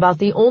thinking about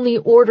the only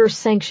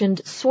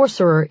order-sanctioned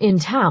sorcerer in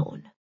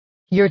town.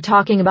 You're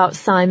talking about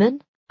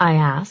Simon? I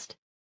asked.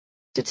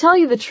 To tell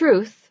you the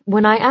truth,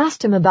 when I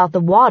asked him about the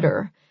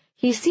water,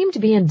 he seemed to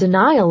be in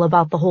denial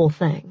about the whole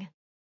thing.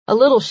 A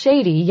little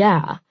shady,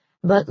 yeah,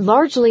 but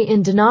largely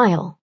in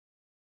denial.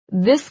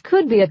 This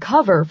could be a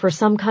cover for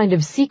some kind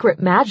of secret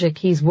magic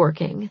he's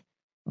working,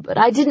 but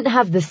I didn't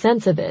have the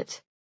sense of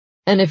it.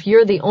 And if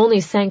you're the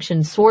only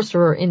sanctioned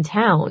sorcerer in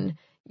town,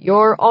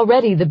 you're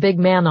already the big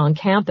man on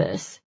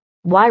campus.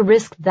 Why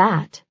risk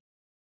that?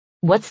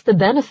 What's the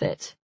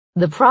benefit?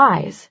 The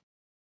prize?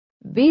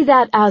 Be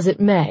that as it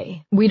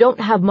may, we don't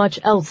have much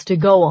else to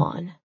go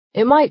on.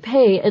 It might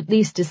pay at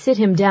least to sit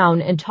him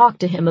down and talk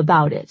to him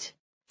about it.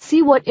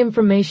 See what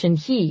information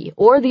he,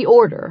 or the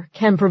Order,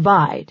 can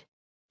provide.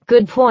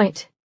 Good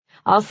point.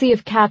 I'll see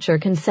if Catcher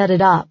can set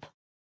it up.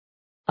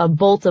 A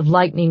bolt of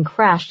lightning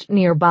crashed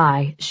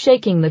nearby,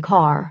 shaking the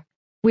car.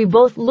 We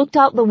both looked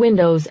out the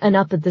windows and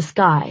up at the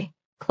sky,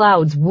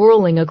 clouds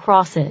whirling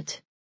across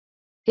it.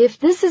 If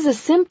this is a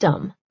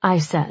symptom, I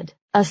said,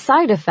 a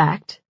side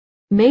effect,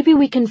 maybe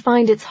we can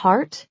find its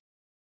heart?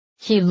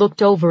 He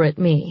looked over at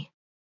me.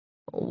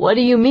 What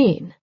do you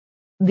mean?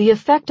 The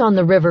effect on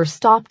the river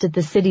stopped at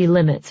the city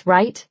limits,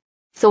 right?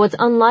 So it's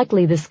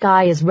unlikely the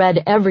sky is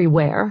red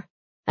everywhere.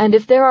 And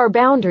if there are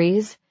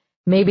boundaries,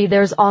 maybe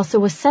there's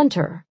also a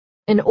center,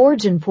 an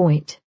origin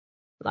point.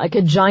 Like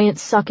a giant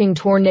sucking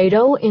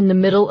tornado in the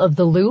middle of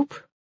the loop?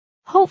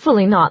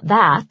 Hopefully not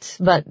that,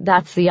 but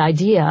that's the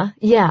idea,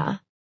 yeah.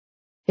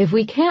 If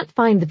we can't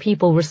find the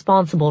people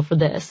responsible for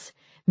this,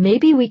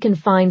 maybe we can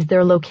find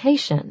their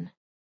location.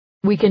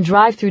 We can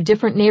drive through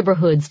different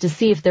neighborhoods to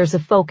see if there's a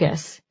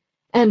focus,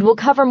 and we'll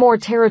cover more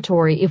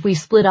territory if we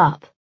split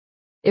up.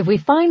 If we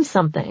find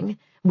something,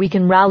 we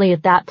can rally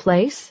at that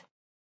place.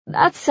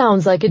 That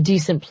sounds like a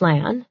decent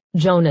plan,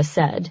 Jonah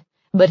said,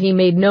 but he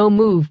made no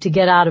move to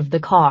get out of the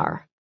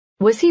car.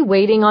 Was he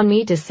waiting on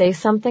me to say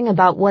something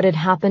about what had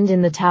happened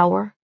in the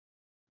tower?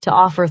 To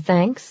offer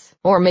thanks,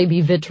 or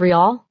maybe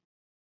vitriol?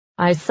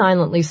 I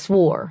silently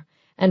swore,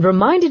 and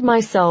reminded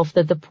myself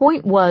that the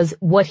point was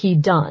what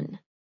he'd done,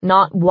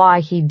 not why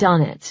he'd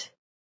done it.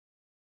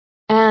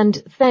 And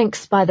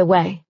thanks, by the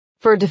way,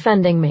 for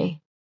defending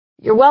me.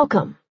 You're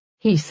welcome,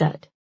 he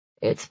said.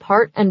 It's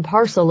part and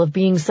parcel of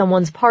being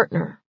someone's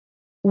partner.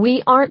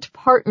 We aren't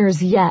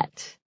partners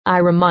yet, I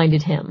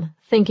reminded him,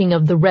 thinking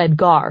of the Red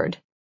Guard.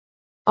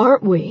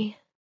 Aren't we?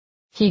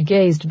 He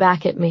gazed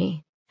back at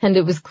me, and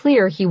it was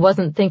clear he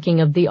wasn't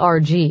thinking of the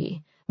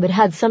RG, but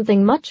had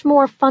something much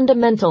more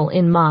fundamental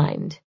in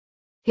mind.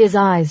 His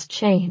eyes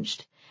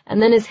changed,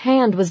 and then his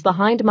hand was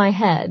behind my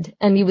head,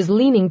 and he was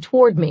leaning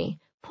toward me,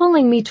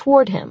 pulling me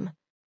toward him,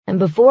 and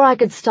before I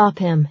could stop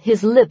him,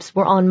 his lips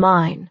were on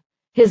mine,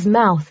 his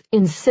mouth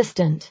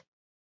insistent.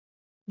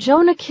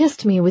 Jonah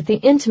kissed me with the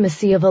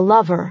intimacy of a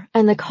lover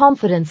and the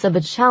confidence of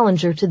a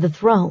challenger to the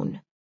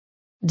throne,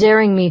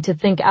 daring me to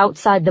think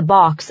outside the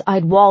box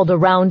I'd walled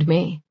around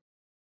me.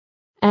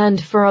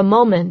 And for a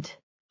moment,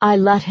 I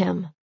let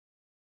him.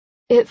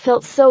 It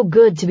felt so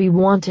good to be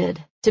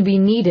wanted, to be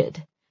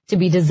needed, to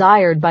be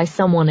desired by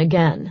someone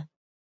again.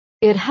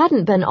 It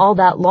hadn't been all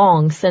that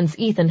long since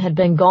Ethan had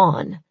been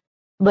gone,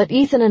 but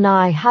Ethan and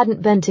I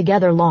hadn't been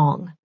together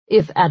long,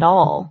 if at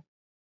all.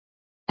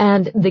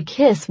 And the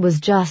kiss was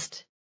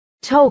just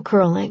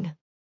toe-curling.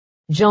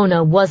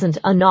 Jonah wasn't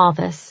a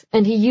novice,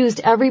 and he used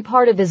every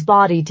part of his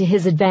body to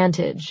his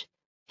advantage.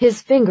 His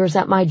fingers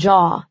at my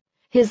jaw,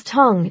 his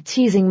tongue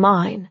teasing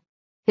mine,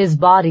 his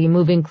body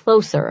moving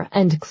closer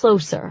and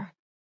closer.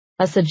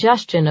 A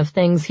suggestion of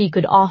things he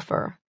could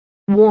offer.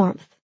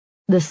 Warmth,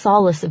 the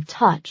solace of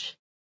touch,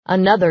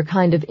 another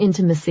kind of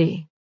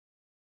intimacy.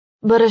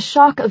 But a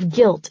shock of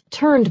guilt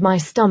turned my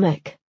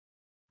stomach.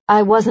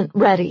 I wasn't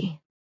ready.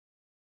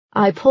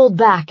 I pulled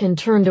back and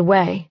turned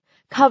away,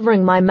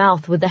 covering my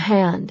mouth with a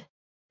hand.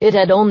 It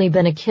had only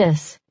been a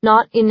kiss,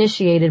 not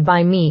initiated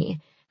by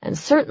me, and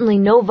certainly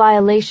no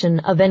violation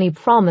of any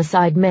promise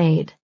I'd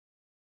made.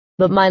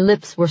 But my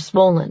lips were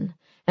swollen,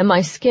 and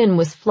my skin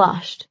was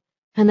flushed,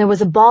 and there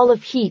was a ball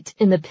of heat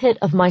in the pit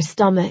of my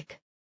stomach.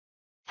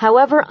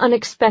 However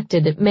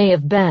unexpected it may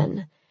have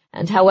been,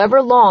 and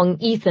however long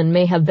Ethan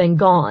may have been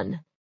gone,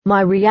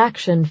 my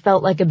reaction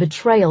felt like a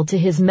betrayal to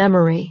his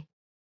memory.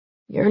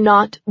 "You're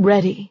not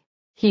ready,"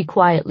 he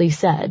quietly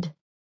said.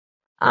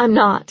 "I'm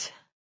not.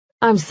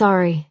 I'm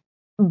sorry,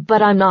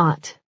 but I'm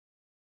not."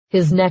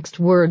 His next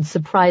words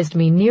surprised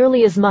me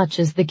nearly as much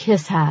as the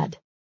kiss had.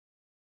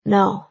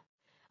 "No,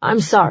 I'm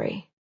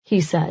sorry,"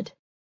 he said.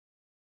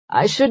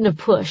 "I shouldn't have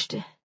pushed.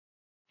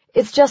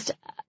 It's just,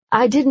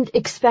 I didn't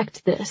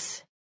expect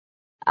this.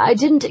 I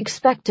didn't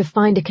expect to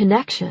find a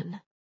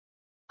connection."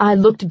 I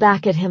looked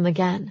back at him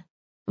again,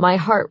 my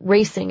heart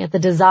racing at the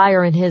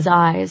desire in his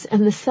eyes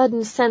and the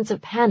sudden sense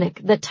of panic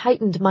that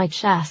tightened my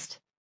chest.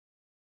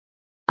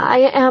 "I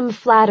am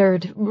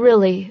flattered,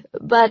 really,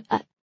 but—"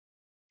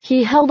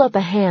 He held up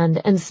a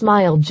hand and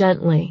smiled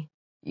gently.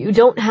 "You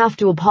don't have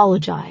to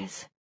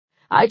apologize.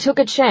 I took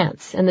a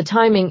chance, and the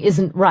timing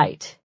isn't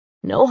right.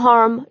 No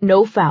harm,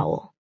 no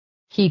foul."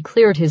 He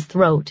cleared his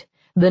throat,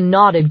 then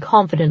nodded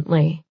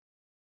confidently.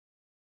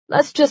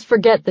 "Let's just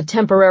forget the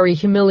temporary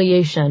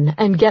humiliation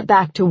and get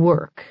back to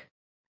work."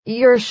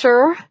 "You're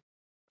sure?"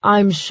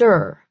 "I'm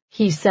sure,"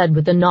 he said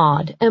with a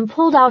nod, and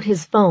pulled out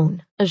his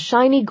phone, a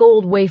shiny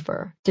gold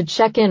wafer, to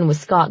check in with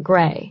Scott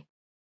Gray.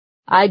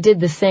 I did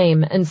the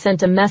same and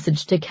sent a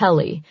message to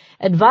Kelly,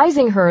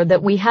 advising her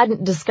that we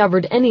hadn't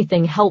discovered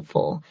anything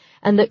helpful,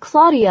 and that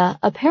Claudia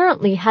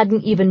apparently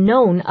hadn't even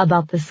known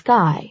about the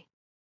sky.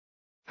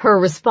 Her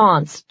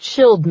response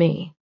chilled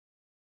me.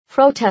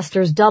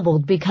 Protesters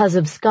doubled because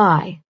of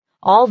sky,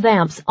 all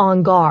vamps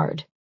on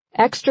guard,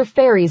 extra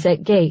ferries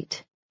at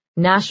gate,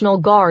 National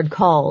Guard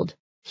called,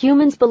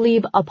 humans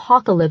believe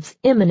apocalypse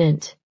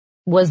imminent,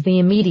 was the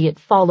immediate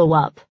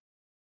follow-up.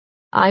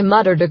 I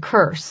muttered a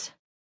curse.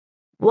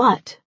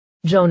 "What?"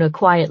 Jonah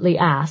quietly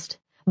asked,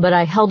 but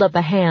I held up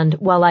a hand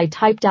while I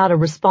typed out a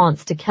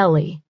response to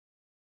Kelly.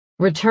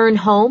 "Return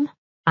home?"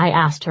 I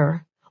asked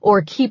her,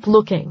 "or keep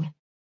looking?"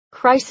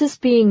 "Crisis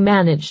being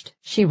managed,"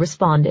 she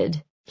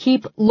responded.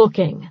 "Keep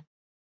looking."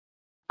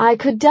 I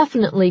could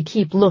definitely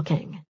keep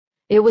looking.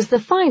 It was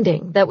the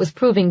finding that was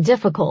proving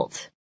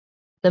difficult.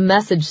 The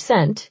message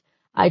sent,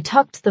 I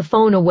tucked the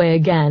phone away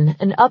again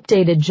and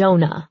updated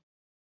Jonah.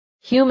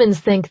 "Humans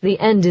think the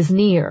end is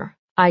near,"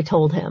 I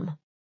told him.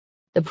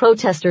 "The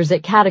protesters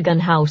at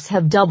Chicagoland House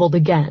have doubled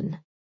again."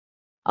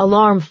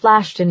 Alarm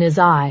flashed in his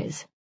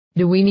eyes.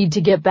 "Do we need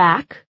to get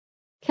back?"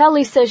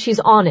 "Kelly says she's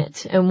on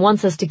it and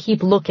wants us to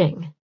keep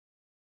looking."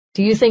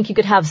 "Do you think you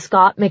could have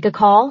Scott make a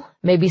call?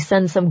 Maybe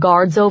send some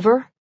guards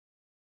over?"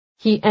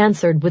 He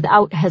answered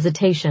without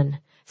hesitation,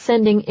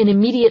 sending an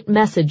immediate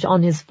message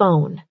on his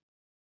phone.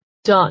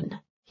 "Done,"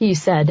 he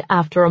said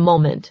after a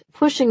moment,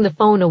 pushing the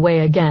phone away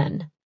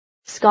again.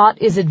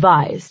 "Scott is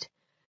advised.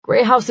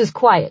 Gray House is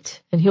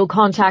quiet, and he'll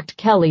contact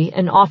Kelly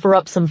and offer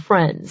up some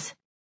friends."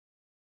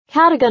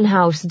 Cadogan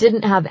House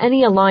didn't have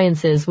any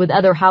alliances with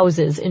other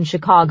houses in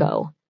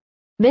Chicago.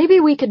 Maybe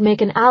we could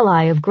make an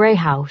ally of Gray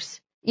House,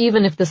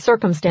 even if the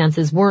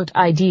circumstances weren't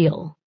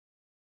ideal.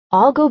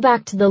 "I'll go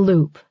back to the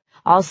Loop.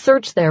 I'll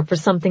search there for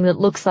something that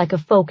looks like a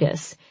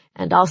focus,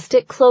 and I'll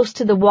stick close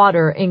to the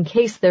water in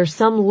case there's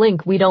some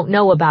link we don't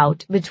know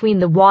about between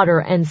the water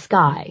and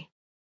sky.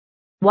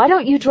 Why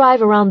don't you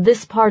drive around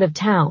this part of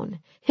town?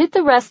 Hit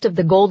the rest of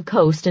the Gold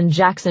Coast and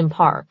Jackson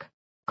Park.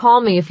 Call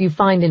me if you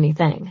find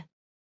anything."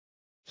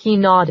 He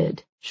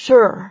nodded.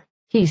 "Sure,"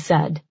 he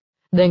said,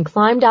 then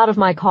climbed out of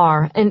my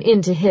car and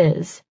into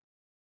his.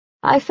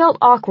 I felt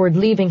awkward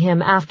leaving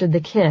him after the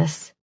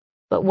kiss,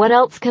 but what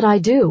else could I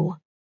do?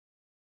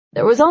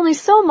 There was only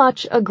so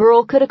much a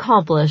girl could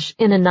accomplish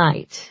in a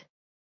night.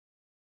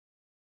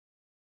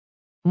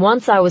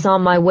 Once I was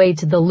on my way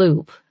to the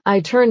Loop, I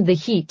turned the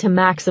heat to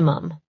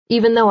maximum.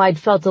 Even though I'd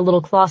felt a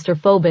little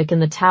claustrophobic in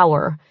the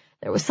tower,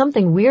 there was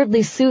something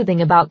weirdly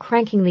soothing about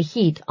cranking the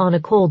heat on a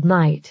cold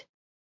night.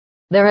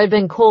 There had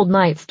been cold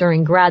nights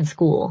during grad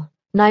school,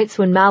 nights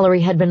when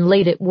Mallory had been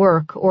late at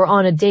work or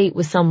on a date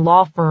with some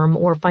law firm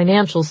or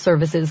financial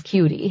services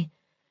cutie,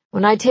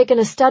 when I'd taken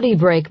a study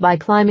break by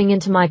climbing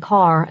into my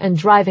car and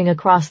driving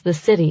across the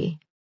city.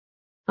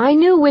 I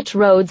knew which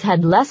roads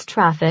had less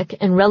traffic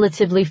and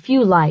relatively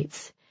few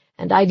lights,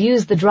 and I'd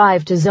use the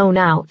drive to zone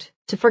out,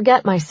 to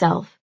forget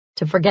myself,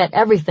 to forget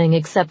everything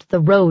except the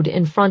road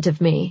in front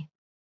of me.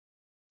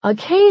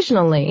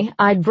 Occasionally,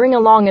 I'd bring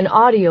along an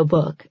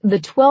audiobook, the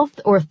 12th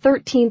or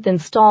 13th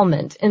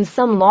installment in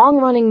some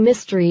long-running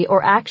mystery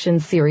or action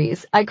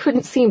series I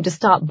couldn't seem to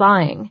stop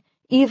buying,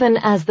 even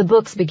as the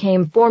books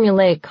became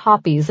formulaic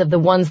copies of the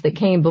ones that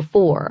came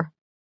before.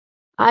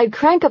 I'd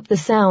crank up the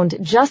sound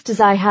just as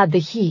I had the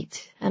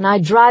heat, and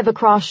I'd drive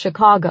across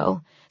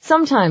Chicago,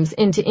 sometimes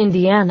into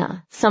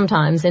Indiana,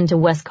 sometimes into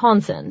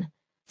Wisconsin,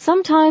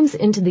 sometimes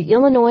into the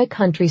Illinois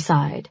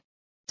countryside,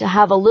 to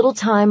have a little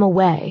time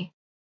away.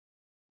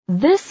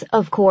 This,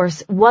 of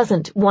course,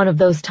 wasn't one of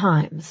those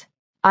times.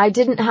 I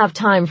didn't have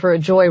time for a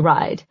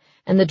joyride,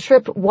 and the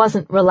trip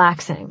wasn't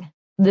relaxing.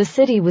 The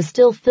city was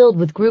still filled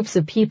with groups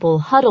of people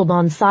huddled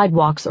on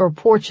sidewalks or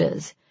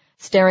porches,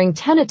 staring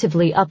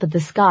tentatively up at the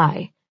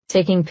sky,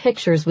 taking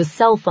pictures with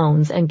cell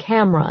phones and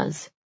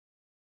cameras.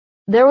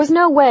 There was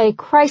no way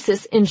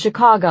Crisis in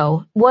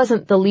Chicago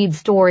wasn't the lead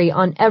story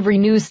on every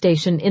news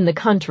station in the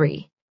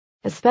country,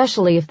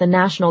 especially if the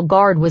National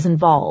Guard was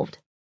involved.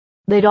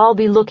 They'd all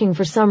be looking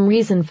for some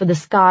reason for the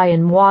sky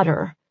and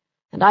water,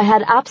 and I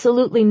had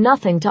absolutely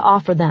nothing to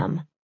offer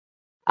them.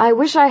 I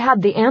wish I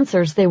had the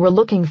answers they were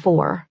looking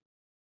for.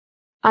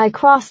 I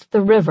crossed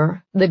the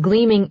river, the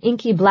gleaming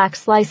inky black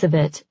slice of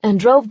it, and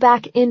drove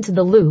back into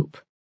the loop.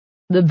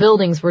 The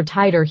buildings were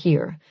tighter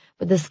here,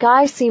 but the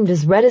sky seemed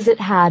as red as it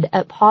had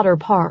at Potter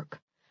Park,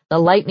 the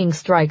lightning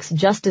strikes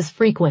just as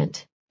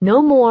frequent,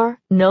 no more,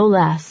 no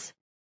less.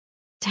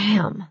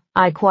 Damn,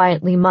 I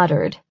quietly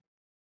muttered.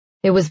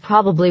 It was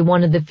probably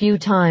one of the few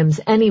times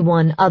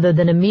anyone other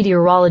than a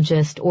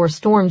meteorologist or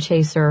storm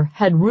chaser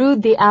had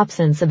rued the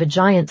absence of a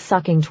giant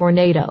sucking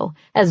tornado,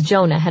 as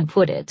Jonah had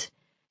put it,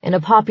 in a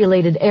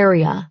populated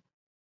area.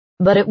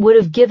 But it would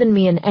have given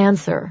me an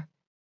answer,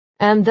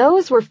 and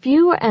those were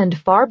few and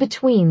far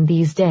between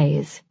these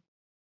days.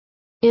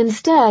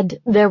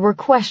 Instead, there were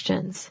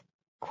questions.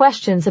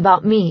 Questions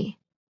about me.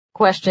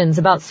 Questions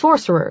about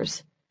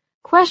sorcerers.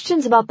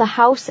 Questions about the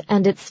house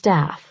and its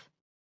staff.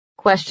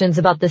 Questions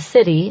about the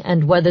city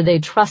and whether they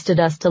trusted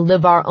us to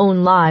live our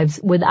own lives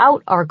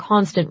without our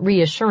constant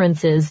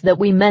reassurances that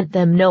we meant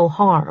them no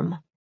harm.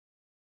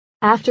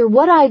 After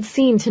what I'd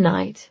seen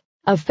tonight,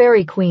 a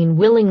fairy queen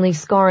willingly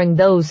scarring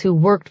those who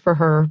worked for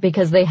her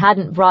because they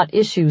hadn't brought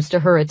issues to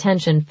her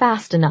attention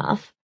fast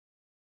enough,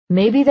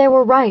 maybe they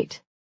were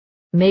right.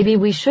 Maybe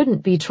we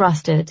shouldn't be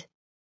trusted.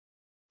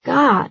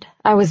 God,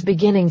 I was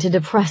beginning to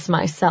depress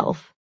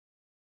myself.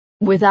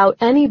 Without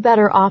any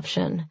better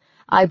option,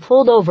 I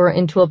pulled over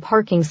into a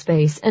parking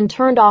space and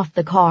turned off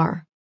the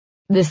car.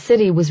 The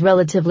city was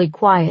relatively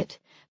quiet,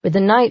 but the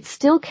night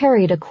still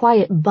carried a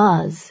quiet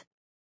buzz.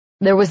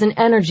 There was an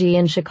energy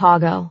in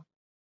Chicago.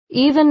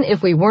 Even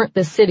if we weren't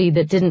the city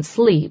that didn't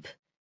sleep,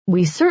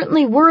 we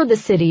certainly were the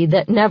city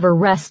that never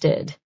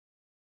rested.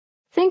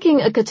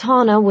 Thinking a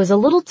katana was a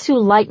little too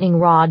lightning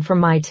rod for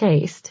my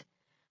taste,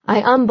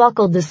 I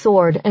unbuckled the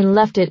sword and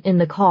left it in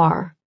the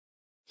car.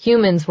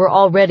 Humans were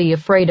already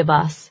afraid of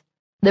us.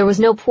 There was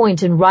no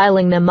point in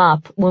riling them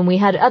up when we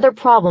had other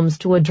problems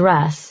to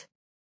address.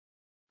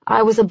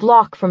 I was a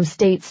block from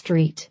State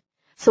Street,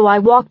 so I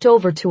walked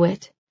over to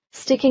it,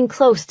 sticking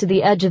close to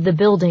the edge of the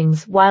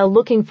buildings while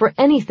looking for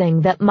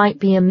anything that might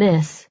be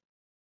amiss.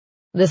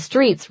 The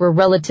streets were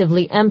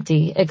relatively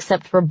empty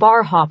except for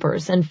bar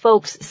hoppers and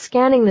folks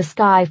scanning the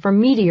sky for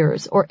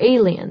meteors or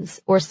aliens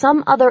or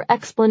some other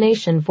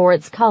explanation for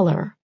its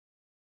color.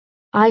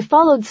 I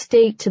followed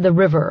State to the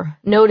river,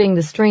 noting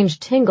the strange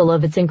tingle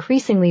of its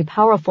increasingly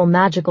powerful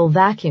magical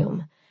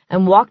vacuum,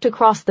 and walked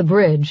across the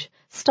bridge,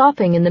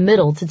 stopping in the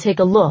middle to take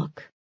a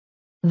look.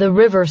 The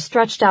river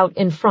stretched out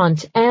in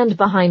front and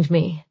behind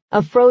me,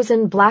 a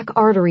frozen black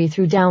artery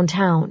through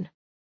downtown.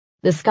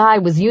 The sky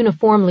was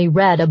uniformly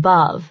red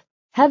above.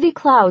 Heavy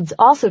clouds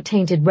also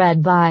tainted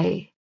red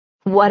by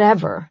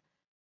whatever.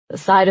 The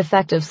side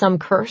effect of some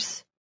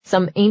curse,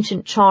 some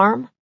ancient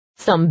charm,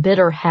 some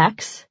bitter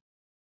hex.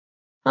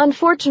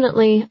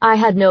 Unfortunately, I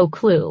had no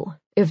clue.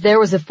 If there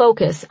was a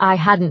focus, I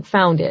hadn't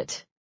found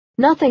it.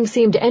 Nothing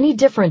seemed any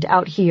different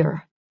out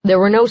here. There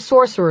were no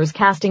sorcerers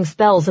casting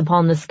spells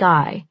upon the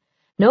sky.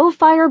 No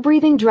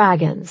fire-breathing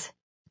dragons.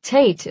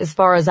 Tate, as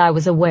far as I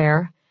was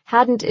aware,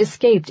 hadn't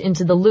escaped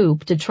into the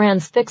loop to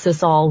transfix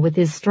us all with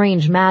his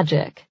strange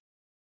magic.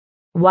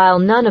 While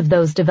none of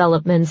those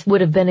developments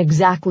would have been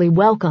exactly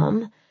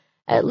welcome,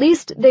 at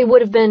least they would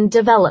have been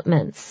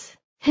developments,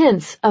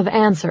 hints of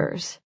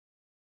answers.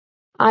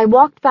 I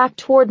walked back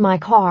toward my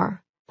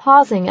car,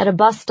 pausing at a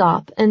bus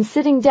stop and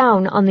sitting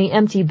down on the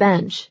empty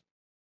bench.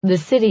 The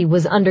city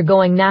was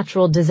undergoing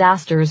natural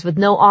disasters with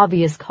no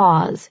obvious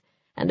cause,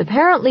 and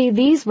apparently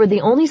these were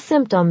the only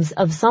symptoms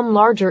of some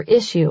larger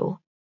issue.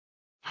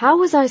 How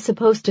was I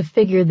supposed to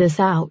figure this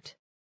out?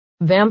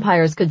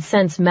 Vampires could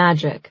sense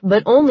magic,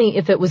 but only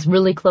if it was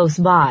really close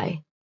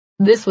by.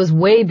 This was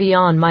way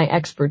beyond my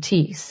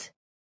expertise.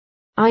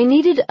 I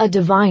needed a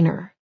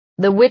diviner,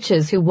 the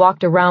witches who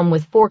walked around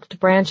with forked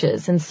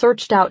branches and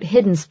searched out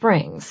hidden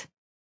springs.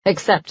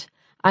 Except,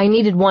 I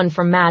needed one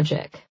for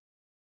magic.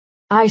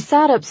 I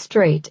sat up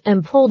straight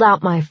and pulled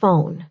out my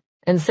phone,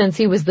 and since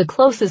he was the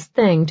closest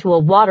thing to a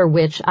water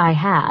witch I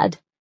had,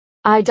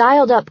 I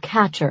dialed up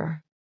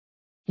Catcher.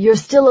 "You're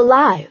still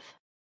alive.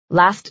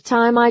 Last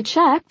time I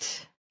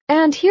checked.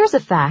 And here's a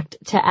fact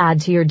to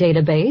add to your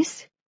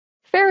database.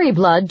 Fairy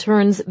blood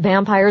turns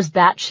vampires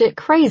batshit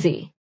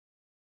crazy."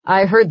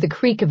 I heard the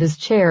creak of his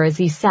chair as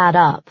he sat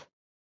up.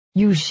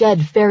 "You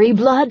shed fairy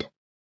blood?"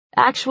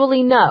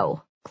 "Actually,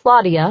 no.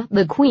 Claudia,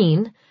 the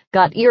queen,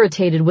 got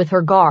irritated with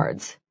her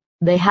guards.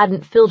 They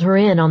hadn't filled her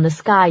in on the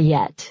sky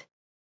yet."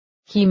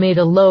 He made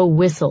a low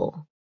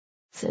whistle.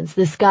 "Since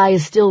the sky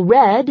is still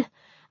red,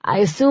 I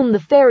assume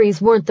the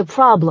fairies weren't the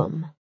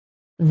problem."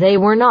 "They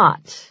were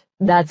not.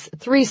 That's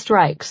 3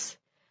 strikes.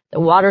 The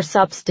water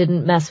sups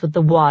didn't mess with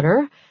the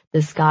water.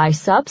 The sky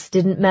sups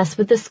didn't mess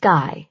with the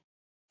sky.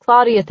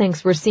 Claudia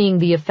thinks we're seeing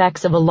the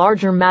effects of a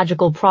larger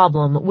magical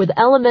problem with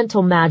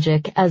elemental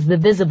magic as the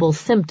visible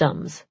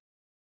symptoms.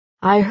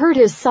 I heard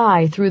his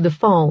sigh through the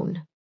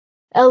phone.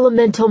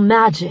 Elemental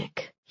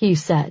magic, he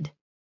said.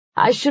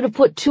 I should have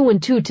put 2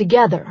 and 2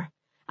 together.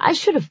 I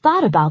should have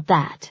thought about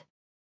that.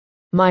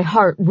 My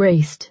heart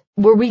raced.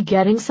 Were we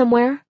getting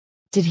somewhere?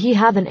 Did he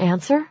have an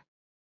answer?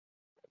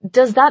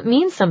 Does that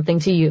mean something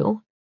to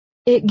you?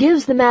 It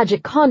gives the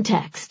magic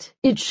context.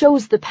 It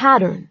shows the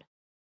pattern.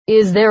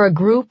 Is there a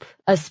group,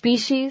 a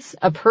species,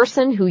 a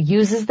person who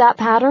uses that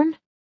pattern?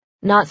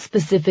 Not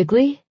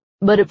specifically,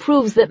 but it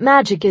proves that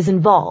magic is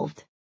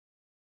involved.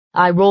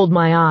 I rolled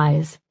my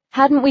eyes.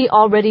 Hadn't we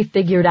already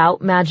figured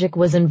out magic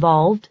was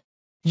involved?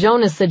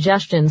 Jonah's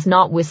suggestions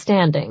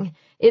notwithstanding,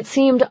 it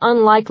seemed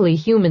unlikely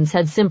humans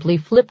had simply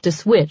flipped a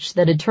switch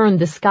that had turned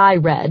the sky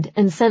red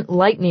and sent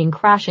lightning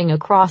crashing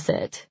across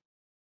it.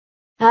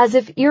 As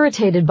if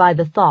irritated by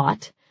the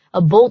thought,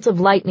 a bolt of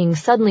lightning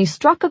suddenly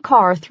struck a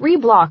car 3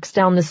 blocks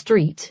down the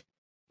street.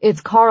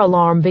 Its car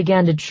alarm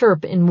began to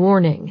chirp in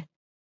warning.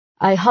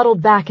 I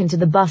huddled back into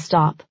the bus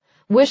stop,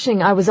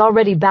 wishing I was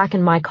already back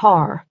in my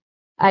car.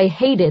 I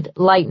hated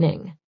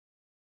lightning.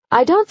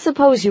 I don't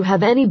suppose you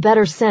have any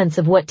better sense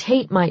of what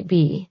Tate might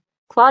be.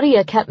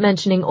 Claudia kept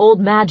mentioning old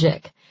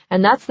magic,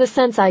 and that's the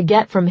sense I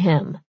get from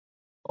him.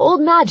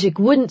 Old magic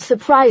wouldn't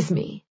surprise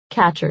me,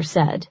 Catcher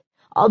said,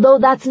 although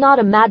that's not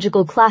a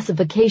magical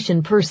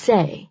classification per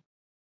se.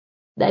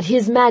 That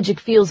his magic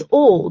feels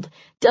old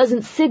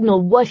doesn't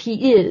signal what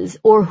he is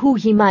or who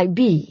he might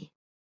be.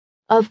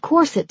 Of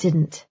course it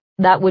didn't.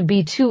 That would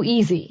be too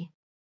easy.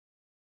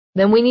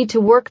 Then we need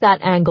to work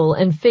that angle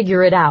and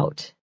figure it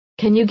out.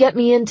 Can you get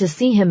me in to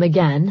see him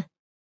again?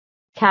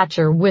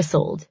 Catcher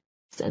whistled.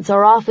 Since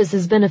our office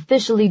has been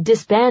officially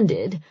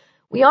disbanded,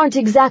 we aren't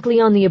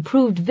exactly on the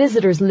approved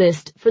visitors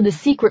list for the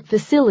secret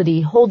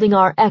facility holding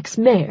our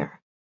ex-mayor.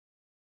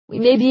 We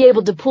may be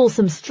able to pull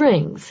some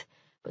strings,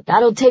 but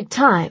that'll take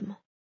time.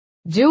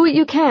 Do what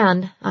you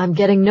can. I'm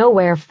getting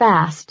nowhere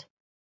fast.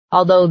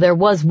 Although there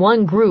was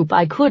one group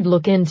I could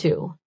look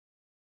into.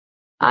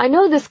 I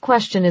know this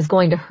question is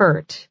going to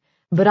hurt,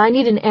 but I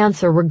need an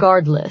answer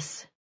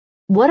regardless.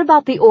 What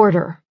about the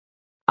order?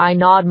 I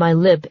gnawed my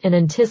lip in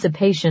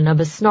anticipation of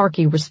a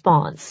snarky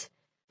response,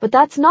 but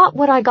that's not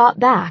what I got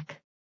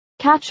back.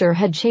 Catcher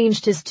had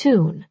changed his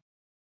tune.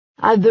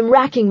 I've been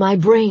racking my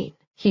brain,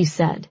 he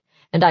said,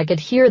 and I could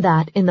hear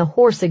that in the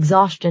hoarse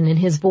exhaustion in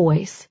his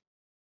voice.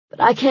 But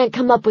I can't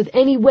come up with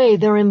any way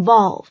they're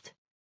involved.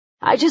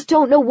 I just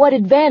don't know what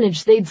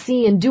advantage they'd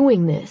see in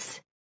doing this.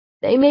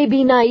 They may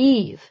be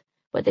naive,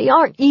 but they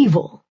aren't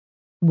evil.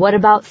 What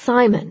about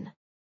Simon?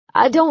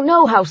 I don't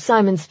know how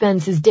Simon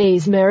spends his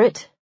days,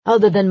 Merritt,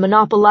 other than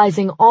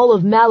monopolizing all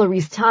of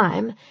Mallory's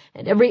time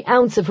and every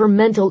ounce of her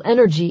mental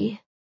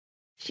energy.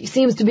 She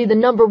seems to be the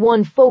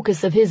 #1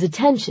 focus of his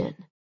attention.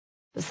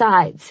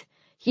 Besides,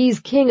 he's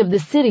king of the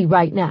city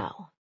right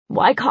now.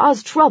 Why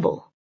cause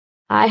trouble?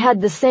 I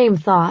had the same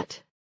thought.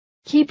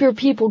 Keep your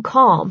people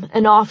calm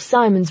and off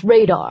Simon's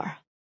radar.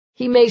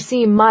 He may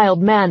seem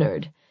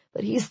mild-mannered,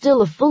 but he's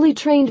still a fully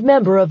trained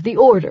member of the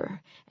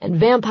Order, and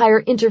vampire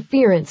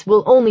interference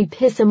will only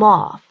piss him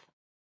off.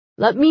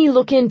 Let me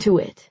look into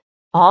it.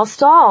 I'll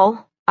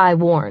stall, I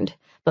warned,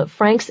 but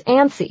Frank's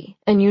antsy,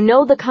 and you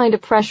know the kind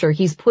of pressure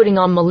he's putting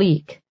on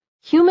Malik.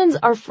 Humans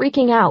are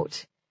freaking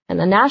out, and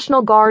the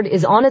National Guard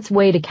is on its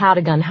way to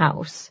Cadogan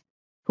House.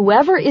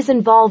 Whoever is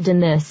involved in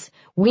this,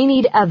 we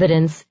need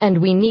evidence, and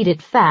we need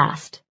it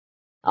fast.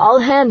 I'll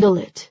handle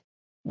it.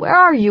 Where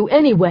are you,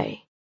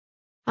 anyway?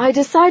 I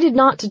decided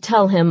not to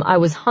tell him I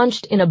was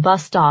hunched in a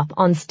bus stop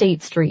on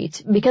State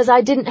Street because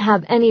I didn't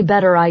have any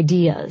better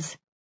ideas.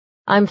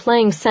 I'm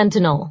playing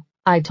Sentinel,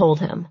 I told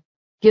him.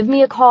 Give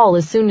me a call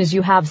as soon as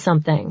you have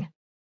something.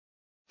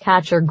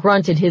 Catcher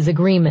grunted his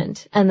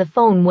agreement, and the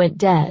phone went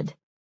dead.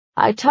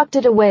 I tucked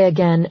it away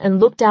again and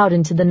looked out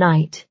into the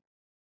night.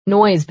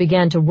 Noise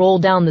began to roll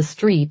down the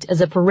street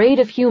as a parade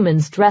of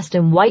humans dressed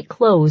in white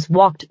clothes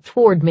walked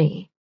toward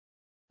me.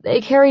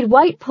 They carried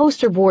white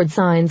poster board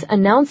signs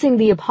announcing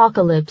the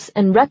apocalypse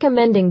and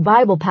recommending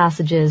Bible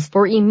passages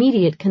for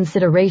immediate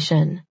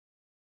consideration.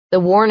 The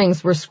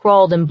warnings were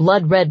scrawled in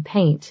blood-red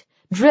paint,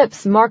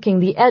 drips marking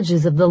the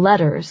edges of the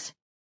letters.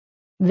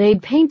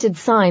 They'd painted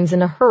signs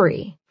in a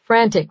hurry,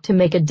 frantic to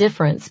make a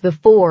difference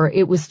before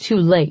it was too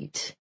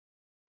late.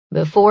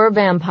 Before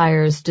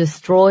vampires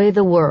destroy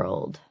the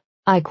world,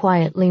 I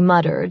quietly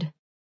muttered.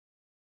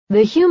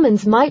 The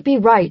humans might be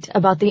right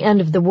about the end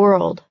of the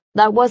world.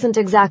 That wasn't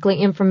exactly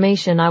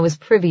information I was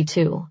privy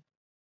to.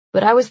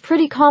 But I was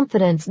pretty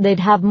confident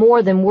they'd have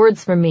more than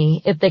words for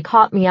me if they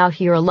caught me out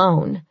here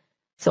alone,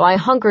 so I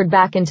hunkered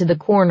back into the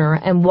corner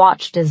and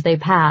watched as they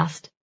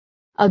passed.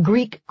 A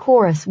Greek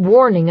chorus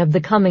warning of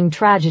the coming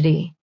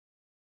tragedy.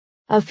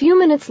 A few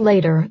minutes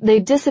later, they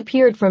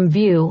disappeared from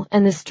view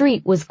and the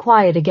street was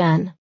quiet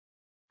again.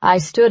 I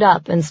stood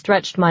up and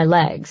stretched my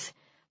legs,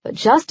 but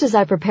just as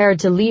I prepared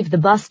to leave the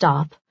bus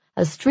stop,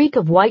 a streak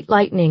of white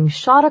lightning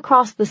shot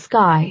across the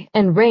sky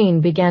and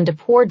rain began to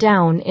pour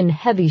down in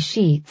heavy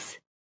sheets.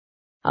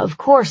 Of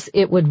course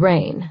it would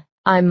rain,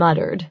 I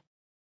muttered.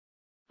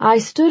 I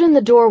stood in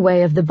the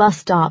doorway of the bus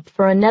stop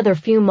for another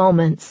few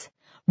moments,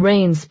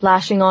 rain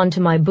splashing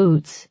onto my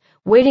boots,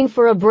 waiting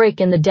for a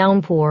break in the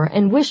downpour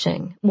and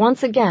wishing,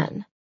 once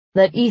again,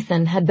 that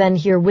Ethan had been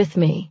here with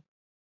me.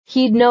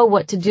 He'd know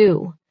what to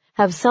do,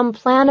 have some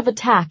plan of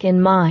attack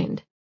in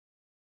mind.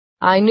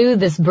 I knew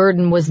this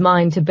burden was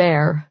mine to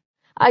bear.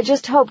 I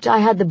just hoped I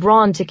had the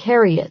brawn to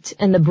carry it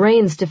and the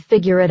brains to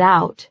figure it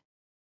out.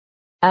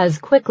 As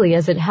quickly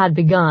as it had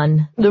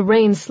begun, the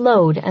rain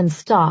slowed and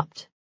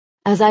stopped.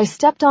 As I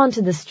stepped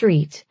onto the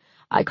street,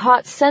 I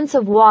caught scents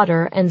of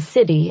water and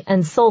city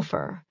and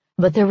sulfur,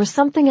 but there was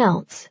something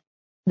else.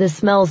 The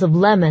smells of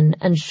lemon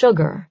and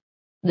sugar,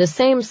 the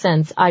same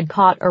scents I'd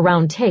caught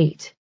around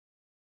Tate.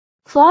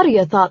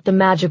 Claudia thought the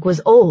magic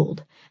was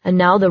old, and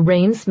now the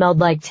rain smelled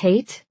like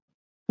Tate?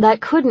 That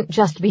couldn't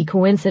just be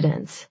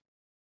coincidence.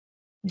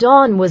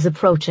 Dawn was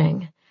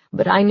approaching,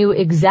 but I knew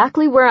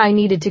exactly where I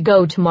needed to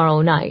go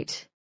tomorrow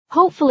night.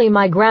 Hopefully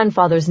my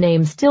grandfather's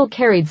name still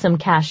carried some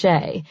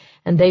cachet,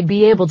 and they'd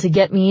be able to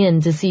get me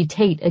in to see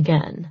Tate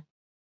again.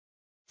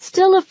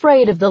 Still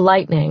afraid of the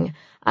lightning,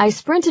 I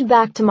sprinted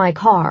back to my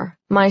car,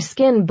 my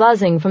skin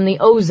buzzing from the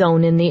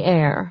ozone in the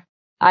air.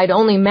 I'd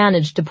only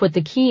managed to put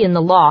the key in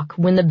the lock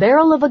when the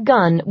barrel of a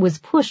gun was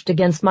pushed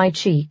against my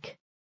cheek.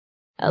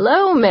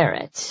 "Hello,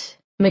 Merritt,"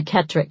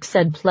 McKettrick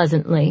said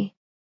pleasantly.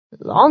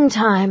 "Long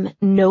time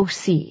no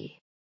see."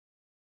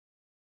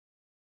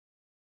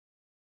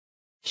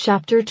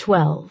 Chapter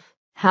 12.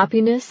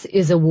 Happiness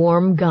is a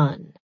Warm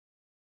Gun.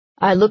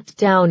 I looked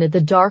down at the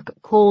dark,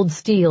 cold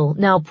steel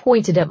now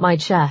pointed at my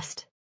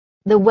chest.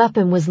 The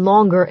weapon was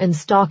longer and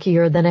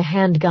stockier than a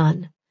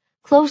handgun,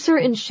 closer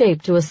in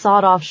shape to a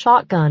sawed-off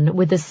shotgun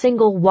with a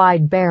single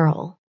wide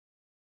barrel.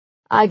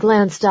 I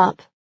glanced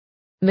up.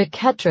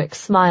 McKettrick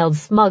smiled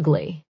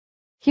smugly.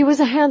 He was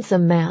a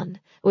handsome man,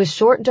 with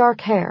short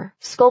dark hair,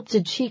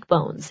 sculpted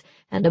cheekbones,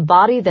 and a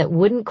body that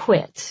wouldn't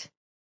quit.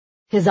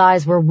 His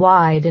eyes were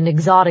wide and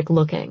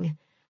exotic-looking,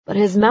 but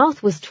his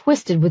mouth was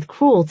twisted with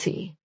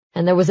cruelty,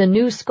 and there was a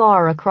new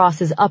scar across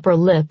his upper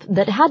lip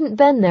that hadn't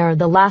been there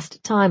the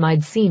last time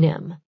I'd seen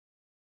him.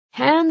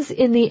 "Hands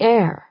in the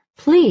air,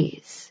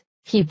 please,"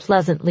 he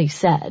pleasantly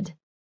said.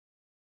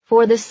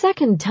 For the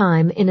second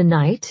time in a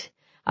night,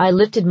 I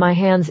lifted my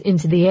hands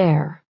into the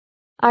air.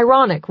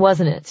 Ironic,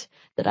 wasn't it,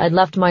 that I'd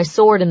left my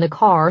sword in the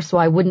car so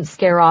I wouldn't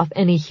scare off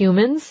any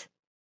humans?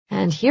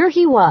 And here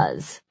he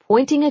was,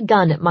 pointing a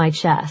gun at my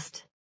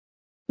chest.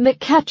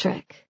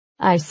 "McKettrick,"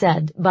 I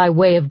said by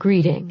way of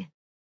greeting.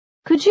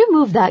 "Could you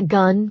move that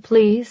gun,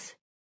 please?"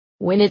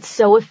 "When it's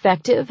so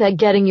effective at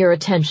getting your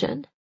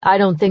attention, I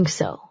don't think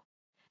so.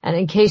 And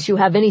in case you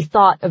have any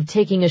thought of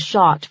taking a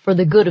shot for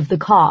the good of the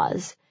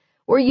cause,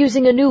 we're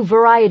using a new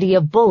variety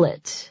of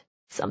bullet,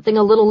 something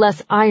a little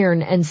less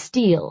iron and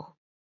steel,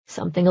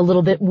 something a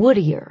little bit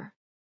woodier.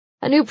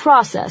 A new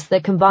process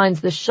that combines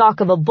the shock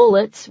of a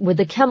bullet with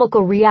the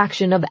chemical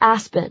reaction of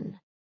aspen.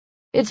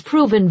 It's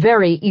proven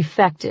very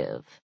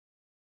effective."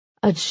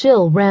 A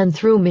chill ran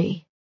through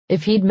me.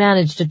 If he'd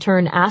managed to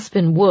turn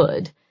aspen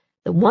wood,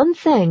 the one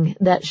thing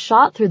that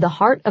shot through the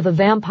heart of a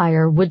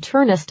vampire would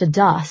turn us to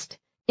dust,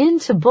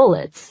 into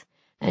bullets,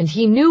 and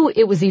he knew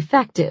it was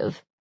effective.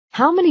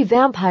 How many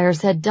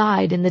vampires had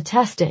died in the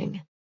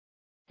testing?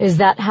 "Is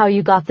that how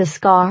you got the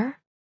scar?"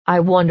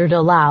 I wondered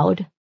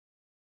aloud.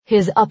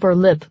 His upper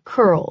lip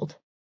curled.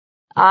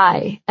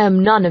 "I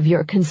am none of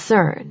your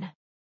concern."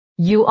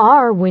 "You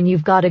are when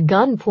you've got a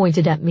gun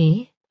pointed at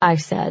me," I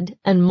said,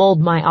 and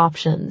mulled my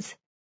options.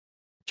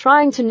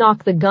 Trying to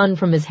knock the gun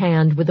from his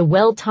hand with a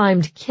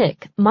well-timed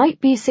kick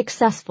might be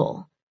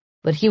successful,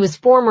 but he was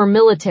former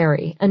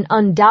military and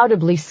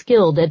undoubtedly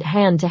skilled at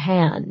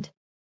hand-to-hand.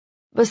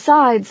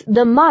 Besides,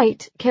 the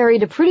might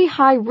carried a pretty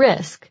high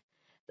risk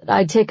that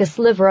I'd take a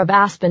sliver of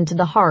aspen to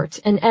the heart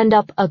and end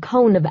up a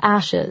cone of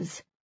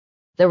ashes.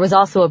 There was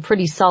also a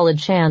pretty solid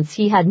chance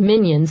he had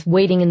minions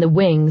waiting in the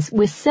wings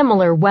with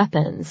similar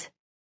weapons.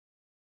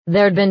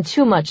 There'd been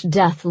too much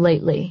death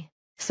lately,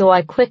 so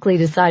I quickly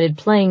decided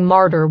playing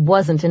martyr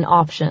wasn't an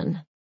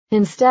option.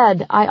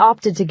 Instead, I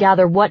opted to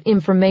gather what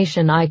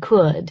information I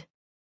could.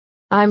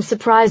 "I'm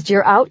surprised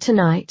you're out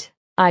tonight,"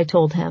 I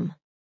told him.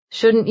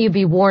 "Shouldn't you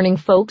be warning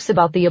folks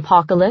about the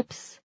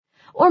apocalypse?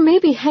 Or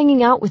maybe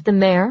hanging out with the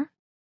mayor?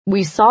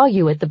 We saw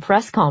you at the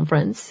press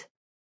conference.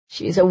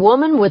 She's a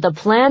woman with a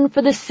plan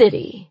for the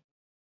city.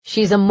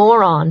 She's a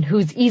moron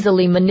who's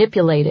easily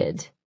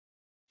manipulated."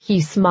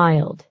 He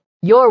smiled.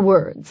 "Your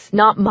words,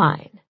 not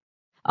mine.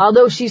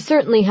 Although she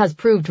certainly has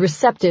proved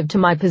receptive to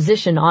my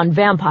position on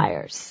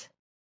vampires."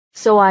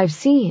 "So I've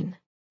seen.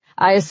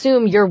 I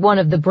assume you're one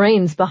of the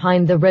brains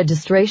behind the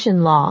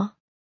registration law."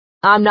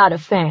 "I'm not a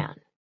fan,"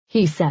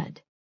 he said.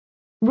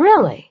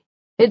 "Really?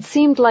 It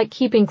seemed like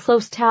keeping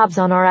close tabs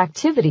on our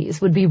activities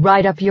would be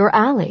right up your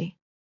alley."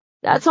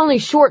 "That's only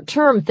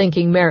short-term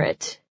thinking,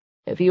 Merritt.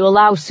 If you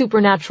allow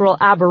supernatural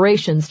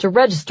aberrations to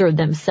register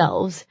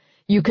themselves,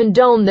 you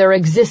condone their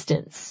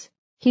existence,"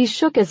 He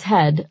shook his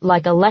head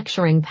like a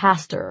lecturing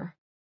pastor.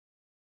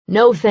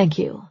 No, thank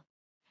you.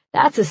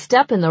 That's a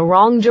step in the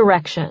wrong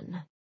direction.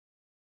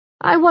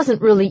 I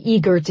wasn't really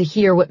eager to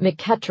hear what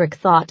McKettrick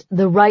thought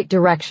the right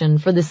direction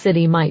for the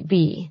city might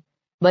be,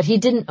 but he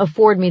didn't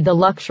afford me the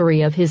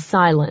luxury of his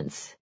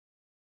silence.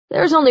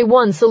 There's only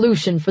one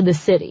solution for the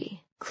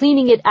city,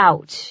 cleaning it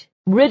out,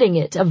 ridding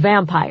it of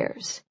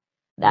vampires.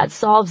 That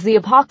solves the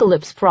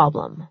apocalypse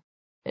problem.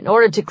 In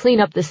order to clean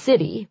up the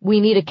city,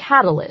 we need a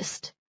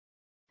catalyst.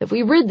 If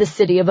we rid the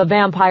city of a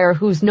vampire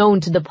who's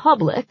known to the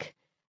public,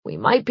 we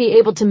might be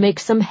able to make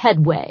some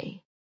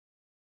headway.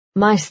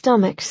 My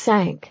stomach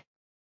sank.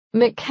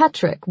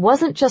 McKettrick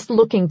wasn't just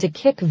looking to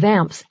kick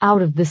vamps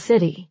out of the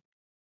city.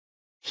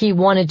 He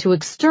wanted to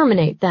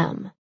exterminate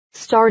them,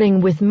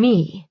 starting with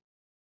me.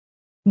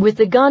 With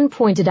the gun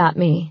pointed at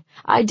me,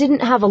 I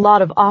didn't have a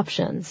lot of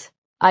options.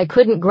 I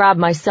couldn't grab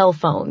my cell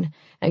phone,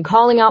 and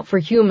calling out for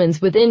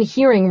humans within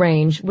hearing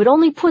range would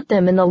only put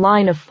them in the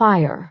line of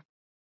fire.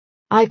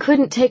 I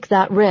couldn't take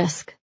that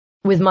risk.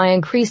 With my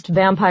increased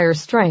vampire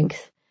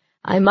strength,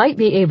 I might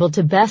be able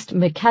to best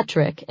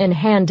McKettrick in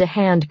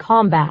hand-to-hand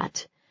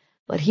combat,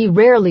 but he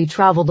rarely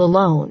traveled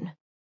alone.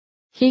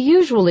 He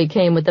usually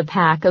came with a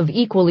pack of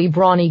equally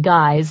brawny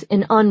guys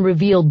in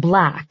unrevealed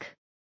black,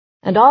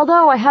 and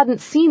although I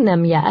hadn't seen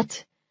them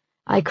yet,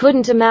 I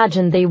couldn't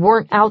imagine they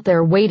weren't out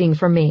there waiting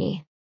for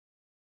me.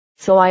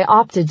 So I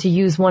opted to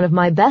use one of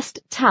my best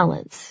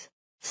talents,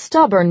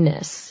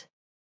 stubbornness.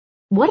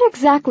 What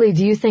exactly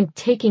do you think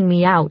taking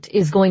me out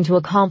is going to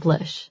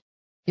accomplish?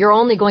 You're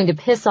only going to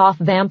piss off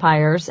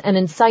vampires and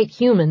incite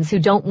humans who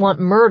don't want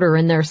murder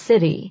in their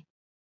city.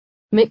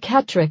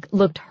 McKettrick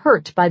looked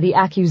hurt by the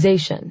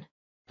accusation.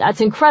 That's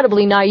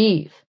incredibly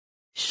naive.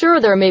 Sure,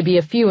 there may be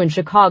a few in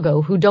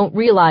Chicago who don't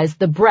realize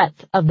the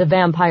breadth of the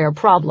vampire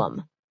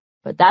problem,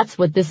 but that's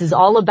what this is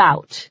all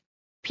about.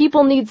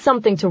 People need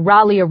something to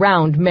rally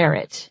around,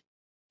 Merritt.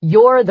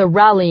 You're the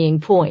rallying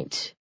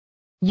point.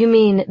 You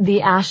mean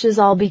the ashes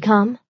all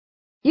become?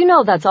 You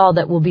know that's all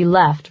that will be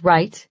left,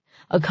 right?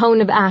 A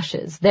cone of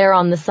ashes there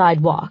on the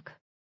sidewalk.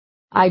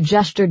 I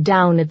gestured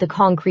down at the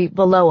concrete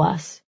below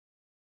us.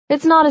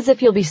 It's not as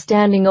if you'll be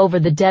standing over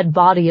the dead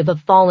body of a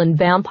fallen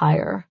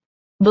vampire.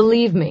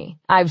 Believe me,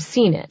 I've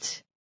seen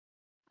it.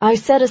 I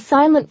said a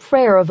silent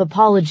prayer of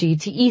apology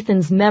to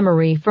Ethan's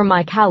memory for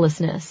my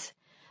callousness,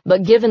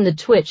 but given the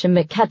twitch in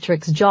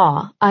McKettrick's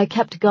jaw, I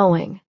kept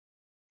going.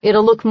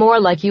 It'll look more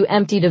like you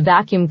emptied a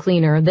vacuum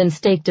cleaner than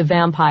staked a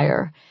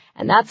vampire,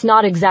 and that's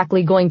not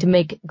exactly going to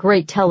make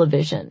great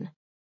television.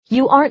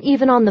 You aren't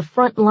even on the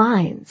front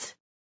lines.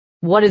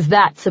 What is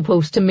that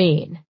supposed to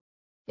mean?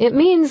 It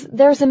means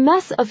there's a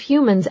mess of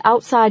humans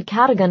outside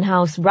Chicagoland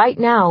House right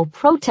now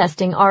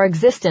protesting our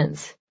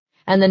existence,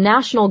 and the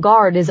National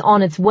Guard is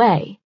on its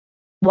way.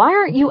 Why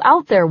aren't you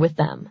out there with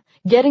them,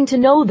 getting to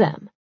know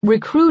them,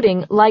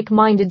 recruiting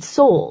like-minded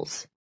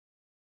souls?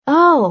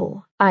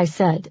 Oh, I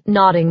said,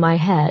 nodding my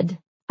head.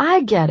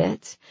 I get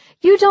it.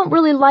 You don't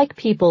really like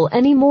people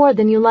any more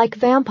than you like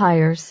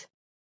vampires.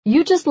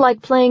 You just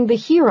like playing the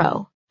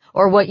hero,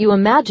 or what you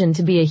imagine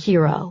to be a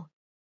hero.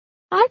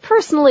 I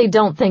personally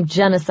don't think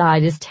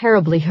genocide is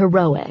terribly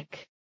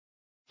heroic.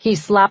 He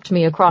slapped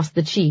me across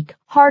the cheek,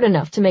 hard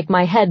enough to make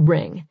my head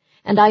ring,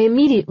 and I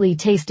immediately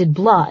tasted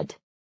blood.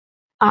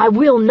 I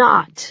will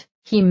not,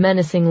 he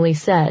menacingly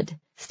said,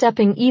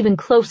 stepping even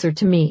closer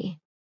to me.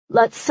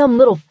 Let some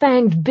little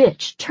fanged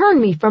bitch turn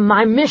me from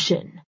my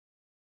mission.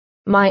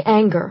 My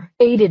anger,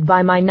 aided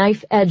by my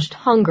knife-edged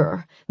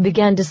hunger,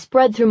 began to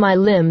spread through my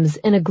limbs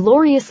in a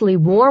gloriously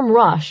warm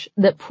rush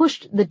that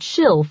pushed the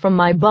chill from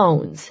my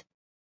bones.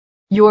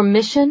 Your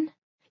mission?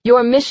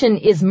 Your mission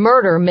is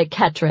murder,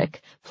 McKettrick,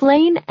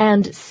 plain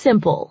and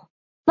simple.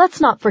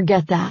 Let's not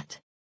forget that.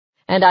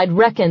 And I'd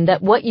reckon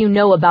that what you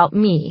know about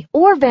me,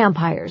 or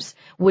vampires,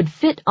 would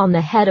fit on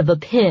the head of a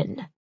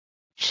pin.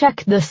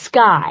 Check the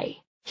sky,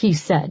 he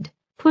said,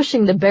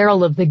 pushing the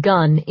barrel of the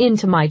gun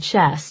into my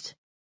chest.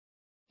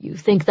 You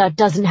think that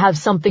doesn't have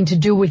something to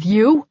do with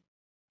you?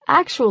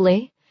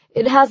 Actually,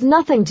 it has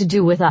nothing to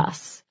do with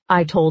us,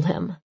 I told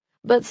him,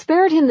 but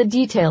spared him the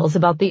details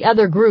about the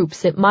other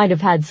groups it might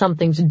have had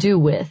something to do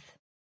with.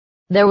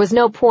 There was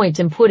no point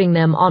in putting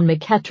them on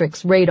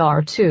McKettrick's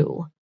radar,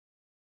 too.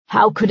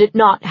 How could it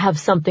not have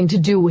something to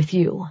do with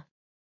you?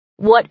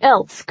 What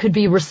else could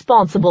be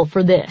responsible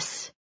for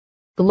this?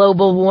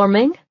 Global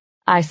warming?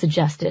 I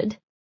suggested.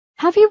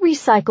 Have you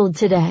recycled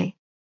today?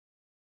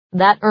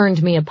 That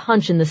earned me a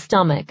punch in the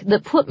stomach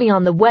that put me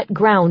on the wet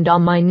ground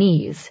on my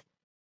knees.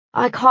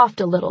 I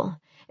coughed a little,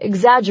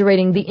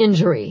 exaggerating the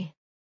injury.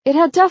 It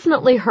had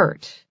definitely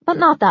hurt, but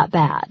not that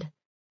bad.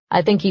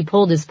 I think he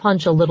pulled his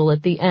punch a little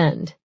at the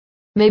end.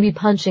 Maybe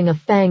punching a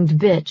fanged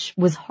bitch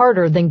was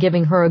harder than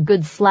giving her a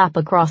good slap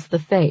across the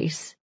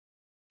face.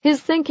 His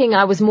thinking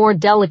I was more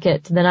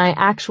delicate than I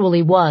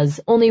actually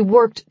was only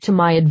worked to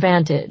my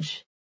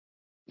advantage.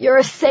 You're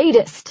a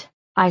sadist,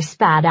 I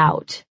spat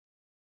out.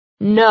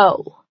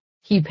 No,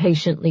 he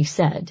patiently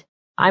said.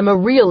 I'm a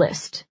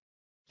realist.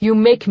 You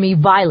make me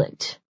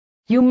violent.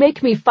 You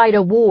make me fight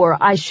a war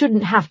I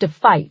shouldn't have to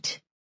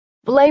fight.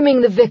 Blaming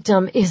the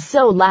victim is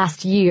so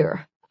last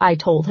year, I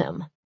told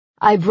him.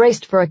 I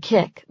braced for a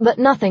kick, but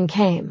nothing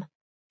came.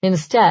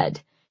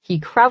 Instead, he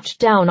crouched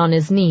down on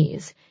his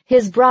knees,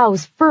 his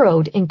brows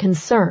furrowed in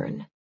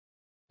concern.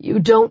 You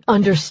don't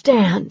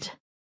understand.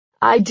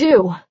 I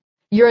do.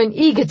 You're an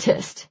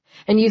egotist,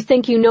 and you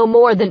think you know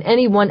more than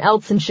anyone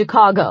else in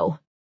Chicago.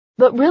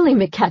 But really,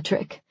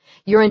 McKettrick,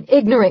 you're an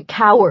ignorant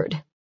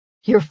coward.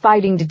 You're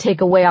fighting to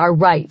take away our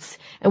rights,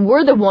 and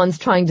we're the ones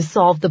trying to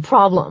solve the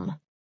problem.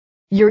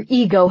 Your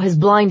ego has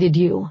blinded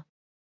you.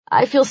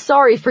 I feel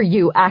sorry for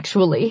you,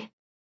 actually.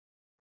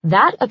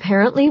 That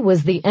apparently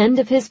was the end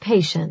of his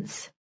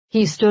patience.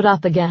 He stood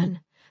up again,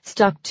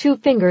 stuck 2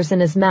 fingers in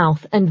his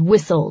mouth, and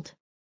whistled.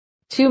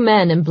 2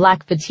 men in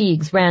black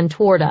fatigues ran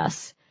toward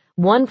us.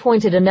 One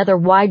pointed another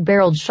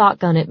wide-barreled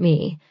shotgun at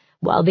me,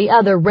 while the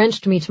other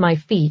wrenched me to my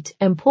feet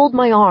and pulled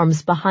my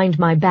arms behind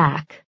my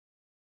back.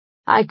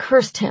 I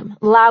cursed him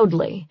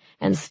loudly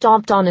and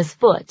stomped on his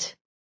foot,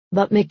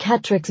 but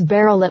McKettrick's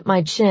barrel at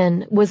my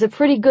chin was a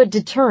pretty good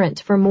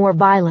deterrent for more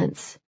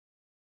violence.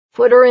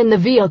 Put her in the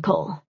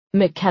vehicle,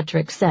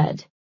 McKettrick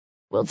said.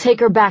 We'll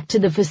take her back to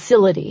the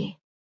facility.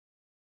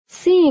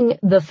 Seeing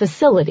the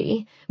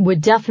facility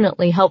would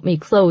definitely help me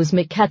close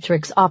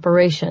McKettrick's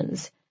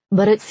operations,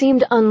 but it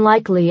seemed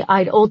unlikely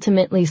I'd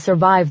ultimately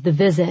survive the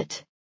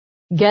visit.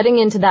 Getting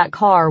into that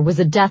car was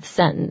a death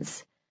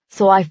sentence,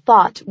 so I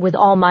fought with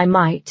all my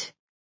might.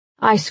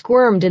 I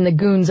squirmed in the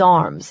goon's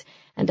arms,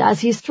 and as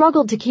he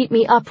struggled to keep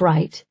me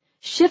upright,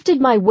 shifted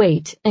my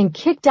weight and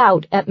kicked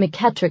out at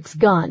McKettrick's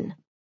gun.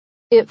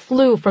 It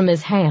flew from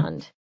his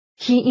hand.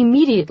 He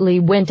immediately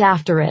went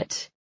after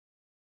it.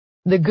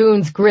 The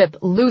goon's grip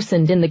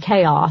loosened in the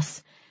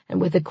chaos,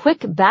 and with a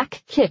quick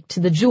back kick to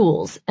the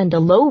jewels and a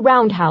low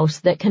roundhouse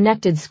that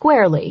connected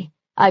squarely,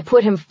 I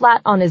put him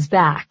flat on his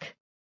back.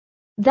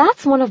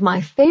 That's one of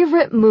my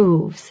favorite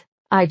moves,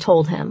 I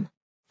told him,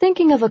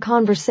 thinking of a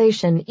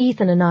conversation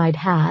Ethan and I'd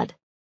had.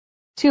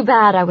 Too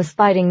bad I was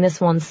fighting this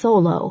one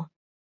solo.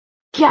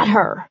 Get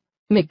her,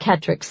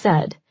 McKettrick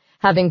said,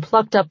 having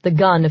plucked up the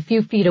gun a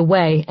few feet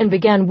away and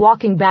began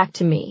walking back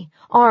to me,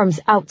 arms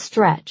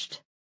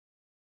outstretched.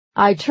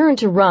 I turned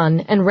to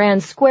run and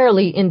ran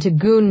squarely into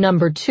goon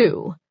number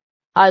 2.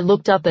 I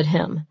looked up at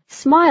him,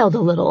 smiled a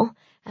little,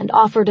 and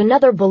offered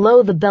another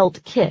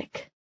below-the-belt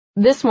kick.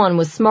 This one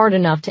was smart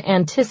enough to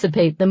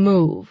anticipate the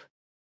move.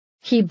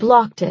 He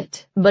blocked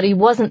it, but he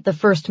wasn't the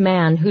first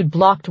man who'd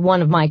blocked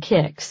one of my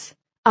kicks.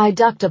 I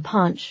ducked a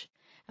punch,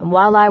 and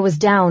while I was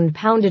down,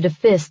 pounded a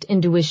fist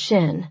into his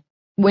shin.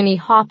 When he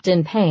hopped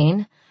in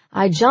pain,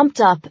 I jumped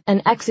up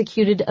and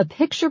executed a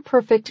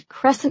picture-perfect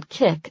crescent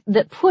kick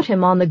that put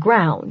him on the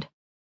ground.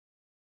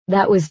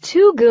 That was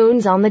 2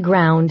 goons on the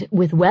ground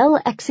with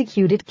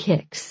well-executed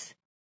kicks.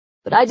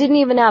 But I didn't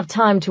even have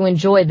time to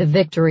enjoy the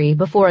victory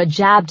before a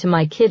jab to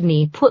my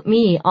kidney put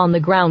me on the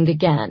ground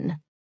again.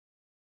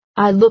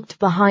 I looked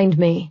behind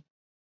me.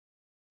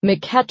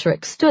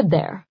 McKettrick stood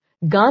there,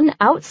 gun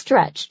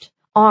outstretched,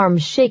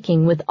 arms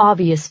shaking with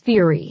obvious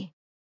fury.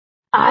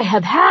 I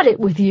have had it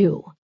with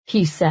you,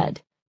 he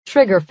said,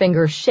 trigger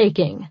finger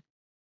shaking.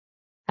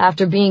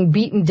 After being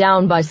beaten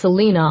down by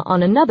Selena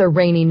on another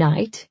rainy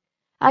night,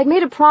 I'd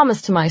made a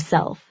promise to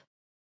myself.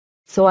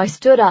 So I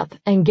stood up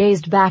and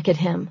gazed back at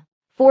him,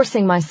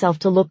 forcing myself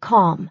to look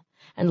calm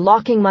and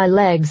locking my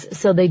legs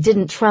so they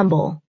didn't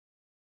tremble.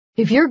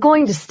 If you're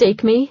going to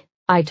stake me,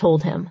 I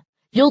told him,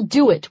 you'll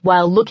do it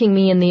while looking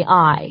me in the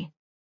eye.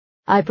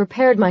 I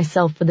prepared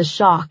myself for the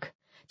shock,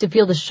 to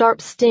feel the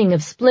sharp sting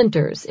of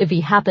splinters if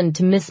he happened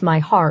to miss my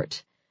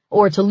heart,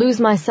 or to lose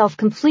myself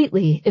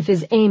completely if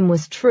his aim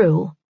was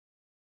true.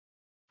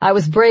 I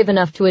was brave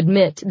enough to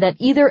admit that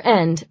either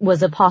end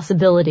was a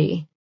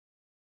possibility.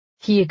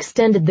 He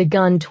extended the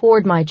gun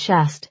toward my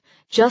chest,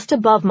 just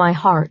above my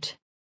heart.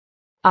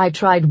 I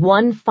tried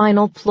one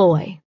final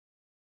ploy.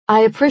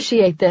 I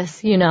appreciate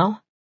this, you know.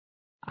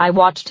 I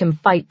watched him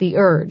fight the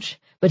urge,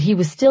 but he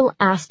was still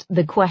asked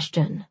the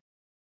question.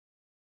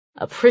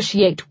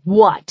 Appreciate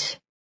what?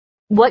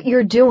 What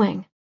you're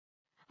doing.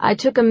 I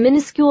took a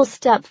minuscule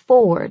step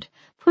forward,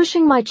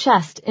 pushing my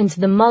chest into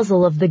the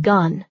muzzle of the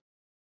gun.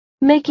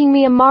 Making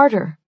me a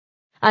martyr.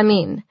 I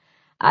mean,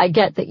 I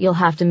get that you'll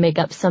have to make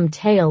up some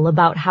tale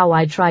about how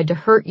I tried to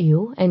hurt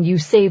you and you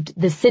saved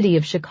the city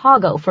of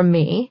Chicago from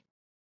me.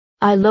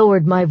 I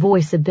lowered my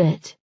voice a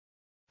bit.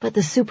 But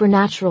the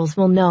supernaturals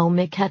will know,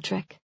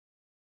 McKettrick.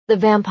 The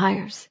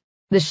vampires,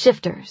 the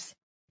shifters,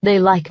 they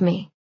like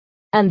me,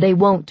 and they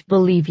won't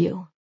believe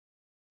you.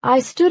 I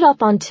stood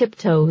up on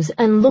tiptoes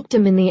and looked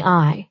him in the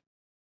eye.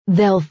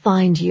 They'll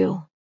find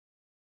you.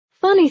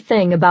 Funny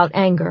thing about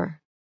anger.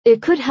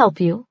 It could help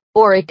you,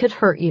 or it could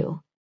hurt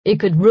you. It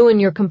could ruin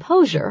your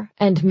composure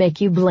and make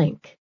you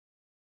blink.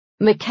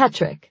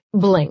 McKettrick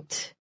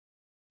blinked.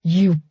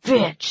 You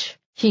bitch,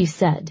 he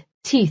said,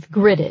 teeth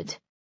gritted.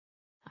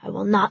 I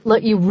will not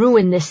let you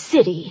ruin this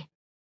city.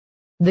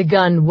 The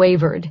gun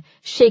wavered,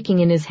 shaking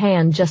in his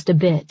hand just a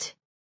bit.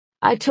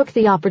 I took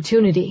the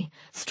opportunity,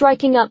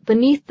 striking up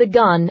beneath the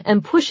gun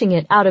and pushing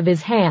it out of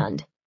his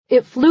hand.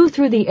 It flew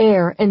through the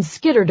air and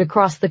skittered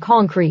across the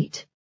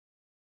concrete.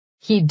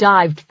 He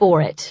dived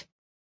for it.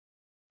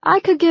 I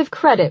could give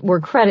credit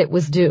where credit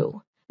was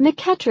due.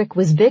 McKettrick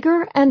was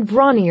bigger and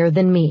brawnier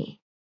than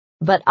me,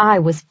 but I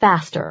was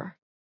faster.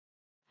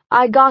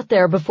 I got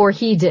there before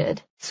he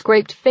did,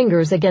 scraped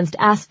fingers against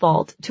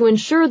asphalt to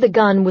ensure the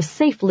gun was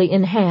safely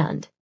in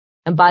hand,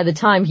 and by the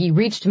time he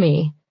reached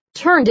me,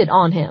 turned it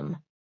on him.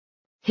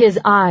 His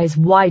eyes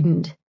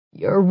widened.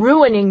 "You're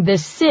ruining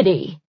this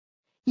city."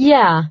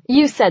 "Yeah,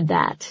 you said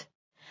that."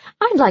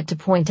 I'd like to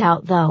point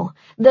out, though,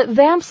 that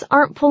vamps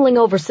aren't pulling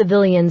over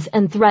civilians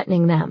and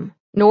threatening them,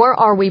 nor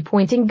are we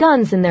pointing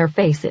guns in their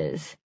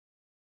faces.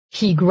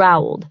 He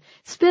growled,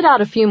 spit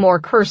out a few more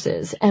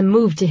curses, and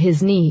moved to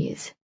his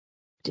knees.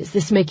 "Does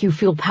this make you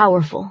feel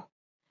powerful?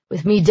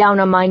 With me down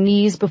on my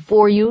knees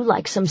before you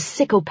like some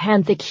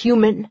psychopathic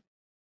human?"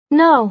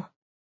 "No."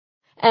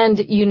 "And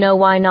you know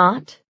why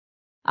not?"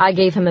 I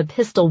gave him a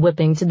pistol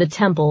whipping to the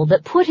temple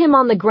that put him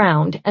on the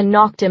ground and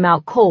knocked him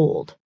out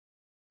cold.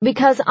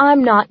 "Because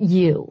I'm not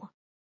you."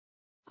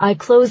 I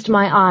closed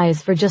my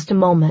eyes for just a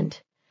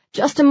moment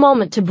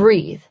to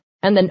breathe,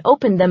 and then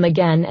opened them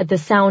again at the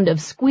sound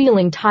of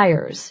squealing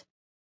tires.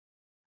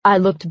 I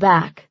looked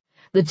back.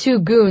 The two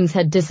goons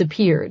had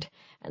disappeared,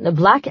 and the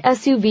black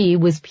SUV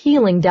was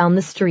peeling down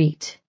the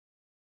street.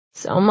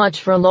 "So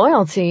much for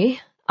loyalty,"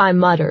 I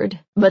muttered,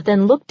 but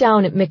then looked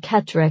down at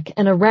McKettrick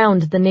and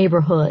around the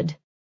neighborhood.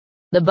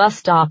 The bus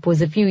stop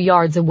was a few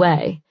yards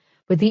away,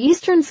 but the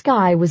eastern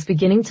sky was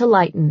beginning to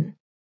lighten.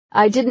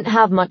 I didn't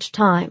have much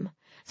time,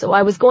 so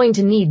I was going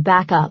to need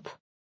backup.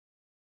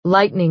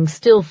 Lightning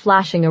still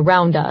flashing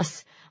around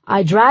us,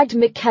 I dragged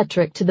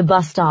McKettrick to the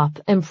bus stop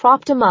and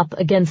propped him up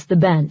against the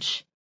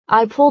bench.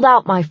 I pulled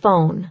out my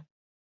phone.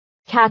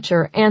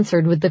 Catcher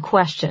answered with the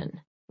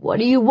question, "What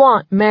do you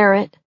want,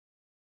 Merritt?"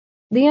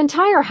 The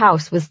entire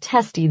house was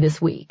testy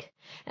this week,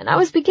 and I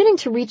was beginning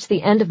to reach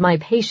the end of my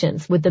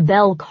patience with the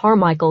Bell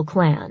Carmichael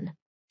clan.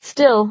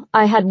 Still,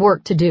 I had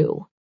work to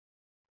do.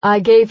 I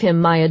gave him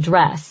my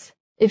address.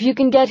 "If you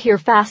can get here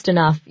fast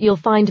enough, you'll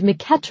find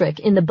McKettrick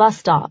in the bus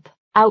stop,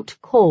 out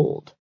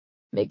cold."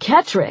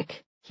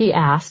 "McKettrick?" he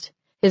asked,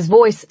 his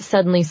voice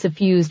suddenly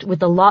suffused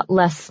with a lot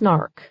less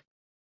snark.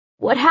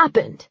 "What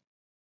happened?"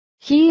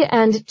 "He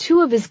and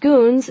two of his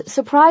goons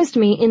surprised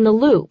me in the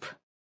Loop.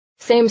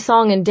 Same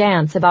song and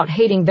dance about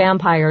hating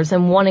vampires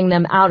and wanting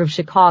them out of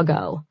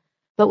Chicago,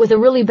 but with a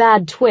really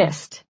bad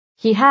twist.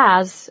 He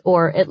has,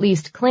 or at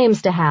least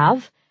claims to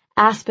have,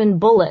 aspen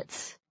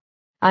bullets.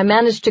 I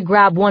managed to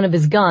grab one of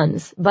his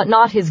guns, but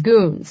not his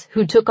goons,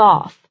 who took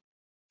off.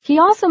 He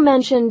also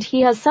mentioned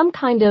he has some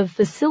kind of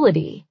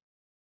facility.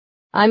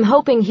 I'm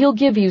hoping he'll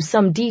give you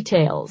some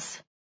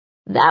details."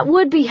 "That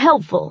would be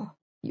helpful.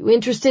 You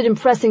interested in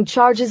pressing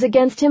charges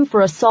against him for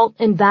assault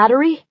and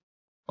battery?"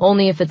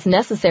 "Only if it's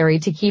necessary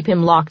to keep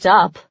him locked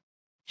up."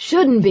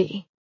 "Shouldn't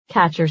be,"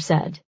 Catcher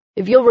said.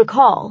 "If you'll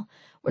recall,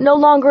 we're no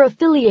longer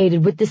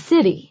affiliated with the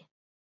city.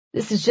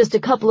 This is just a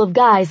couple of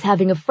guys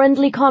having a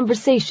friendly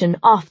conversation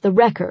off the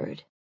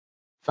record.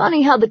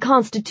 Funny how the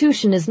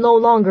Constitution is no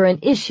longer an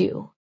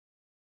issue."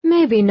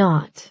 "Maybe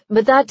not,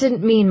 but that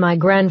didn't mean my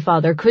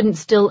grandfather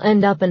couldn't still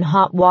end up in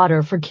hot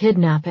water for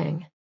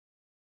kidnapping."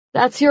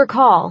 "That's your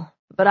call,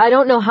 but I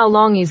don't know how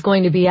long he's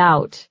going to be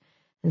out.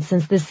 And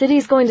since the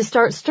city's going to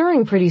start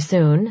stirring pretty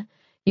soon,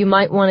 you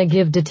might want to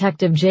give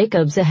Detective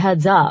Jacobs a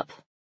heads up.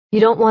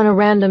 You don't want a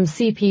random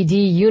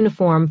CPD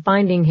uniform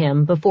finding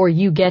him before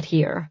you get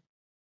here."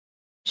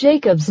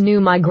 Jacobs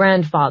knew my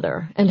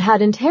grandfather and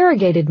had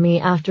interrogated me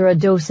after a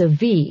dose of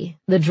V,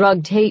 the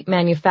drug Tate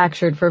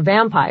manufactured for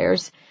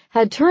vampires,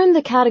 had turned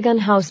the Cadogan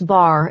House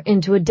bar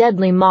into a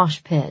deadly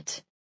mosh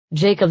pit.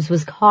 Jacobs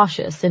was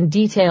cautious and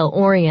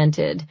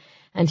detail-oriented,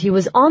 and he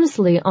was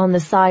honestly on the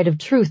side of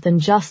truth and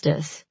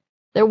justice.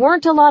 There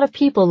weren't a lot of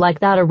people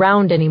like that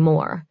around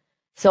anymore,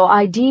 so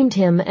I deemed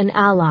him an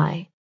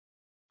ally.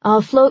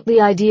 I'll float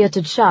the idea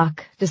to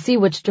Chuck to see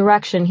which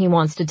direction he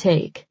wants to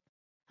take.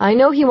 I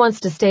know he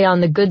wants to stay on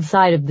the good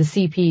side of the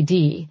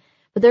CPD,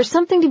 but there's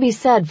something to be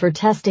said for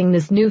testing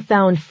this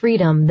newfound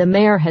freedom the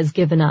mayor has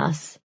given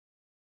us.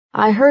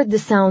 I heard the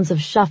sounds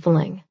of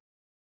shuffling.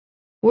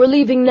 "We're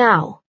leaving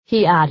now,"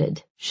 he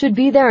added. "Should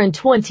be there in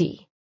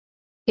 20.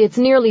 It's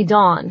nearly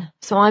dawn,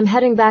 so I'm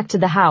heading back to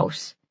the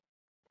house.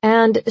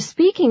 And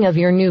speaking of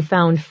your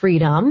newfound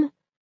freedom,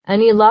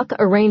 any luck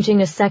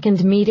arranging a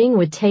second meeting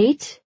with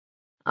Tate?"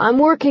 "I'm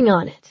working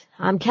on it.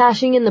 I'm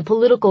cashing in the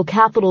political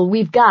capital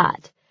we've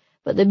got,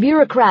 but the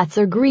bureaucrats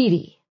are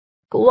greedy.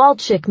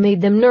 Kowalczyk made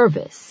them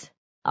nervous.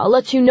 I'll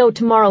let you know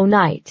tomorrow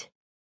night."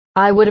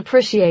 "I would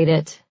appreciate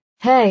it.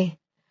 Hey,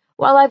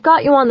 while I've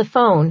got you on the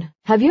phone,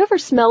 have you ever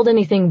smelled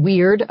anything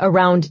weird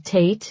around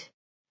Tate?"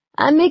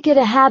 "I make it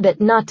a habit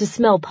not to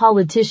smell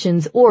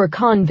politicians or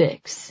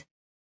convicts."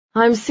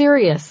 "I'm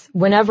serious.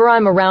 Whenever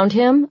I'm around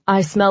him,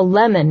 I smell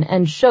lemon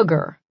and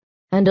sugar.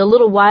 And a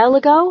little while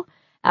ago,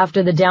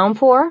 after the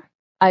downpour,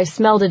 I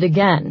smelled it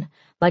again,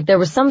 like there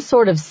was some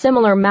sort of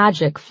similar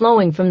magic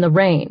flowing from the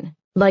rain,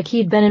 like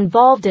he'd been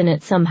involved in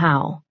it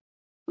somehow.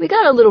 We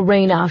got a little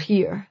rain out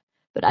here,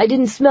 but I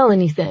didn't smell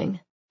anything.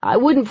 I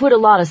wouldn't put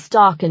a lot of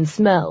stock in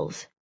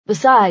smells,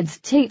 Besides,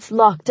 Tate's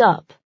locked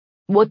up.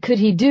 What could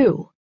he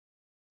do?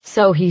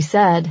 So he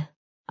said.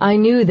 I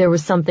knew there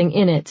was something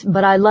in it,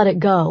 but I let it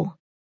go.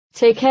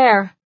 Take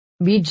care.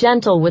 Be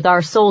gentle with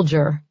our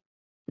soldier.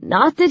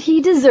 Not that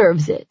he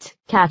deserves it,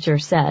 Catcher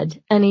said,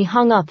 and he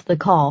hung up the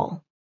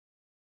call.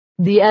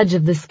 The edge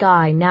of the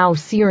sky now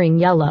searing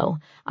yellow,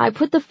 I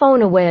put the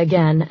phone away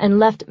again and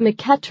left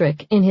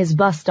McKettrick in his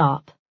bus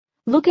stop,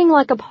 looking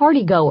like a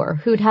partygoer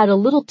who'd had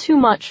a little too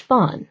much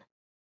fun.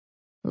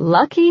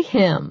 Lucky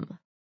him.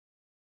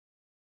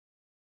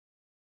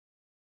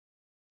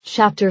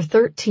 Chapter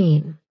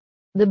 13.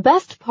 The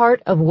best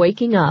part of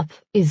waking up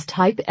is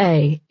type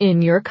A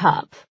in your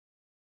cup.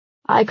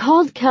 I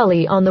called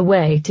Kelly on the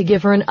way to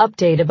give her an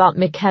update about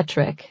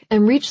McKettrick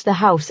and reached the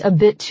house a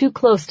bit too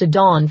close to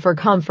dawn for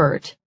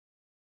comfort.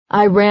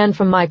 I ran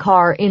from my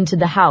car into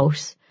the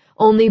house,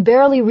 only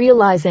barely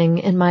realizing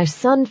in my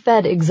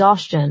sun-fed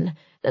exhaustion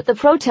that the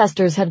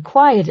protesters had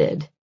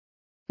quieted.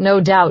 No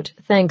doubt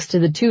thanks to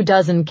the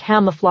 24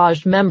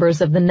 camouflaged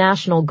members of the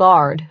National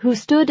Guard who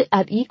stood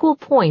at equal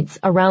points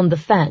around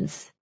the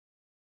fence.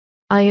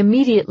 I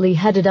immediately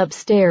headed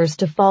upstairs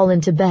to fall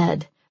into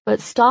bed, but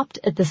stopped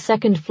at the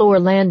second-floor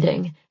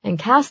landing and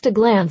cast a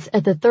glance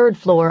at the third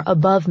floor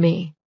above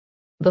me.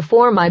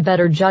 Before my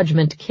better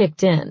judgment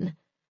kicked in,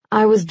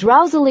 I was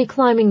drowsily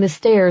climbing the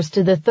stairs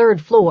to the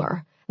third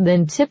floor,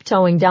 then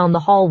tiptoeing down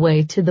the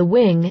hallway to the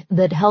wing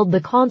that held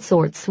the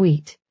consort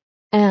suite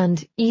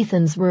and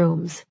Ethan's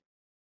rooms.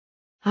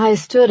 I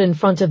stood in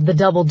front of the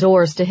double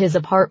doors to his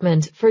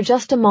apartment for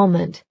just a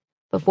moment,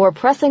 before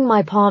pressing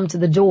my palm to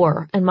the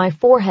door and my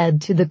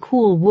forehead to the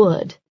cool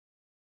wood.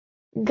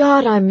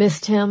 God, I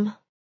missed him.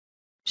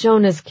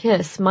 Jonah's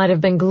kiss might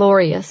have been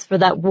glorious for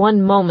that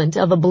one moment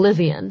of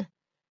oblivion,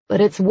 but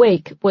its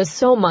wake was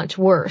so much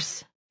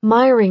worse,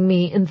 miring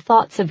me in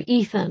thoughts of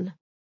Ethan.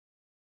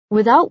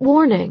 Without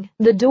warning,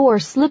 the door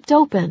slipped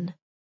open.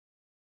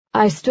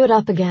 I stood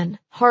up again,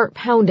 heart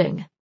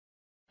pounding.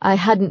 I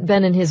hadn't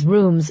been in his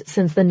rooms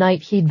since the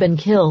night he'd been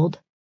killed.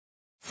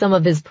 Some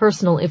of his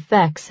personal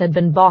effects had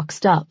been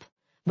boxed up,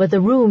 but the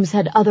rooms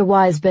had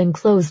otherwise been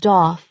closed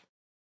off.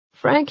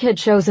 Frank had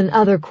chosen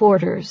other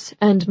quarters,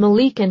 and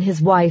Malik and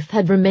his wife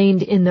had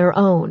remained in their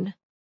own.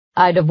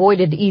 I'd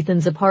avoided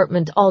Ethan's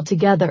apartment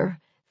altogether,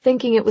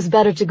 thinking it was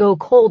better to go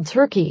cold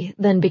turkey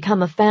than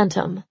become a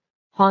phantom,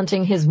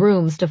 haunting his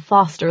rooms to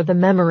foster the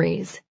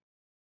memories.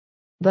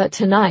 But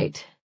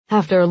tonight,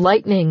 after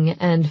lightning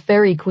and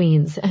fairy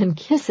queens and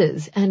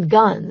kisses and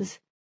guns,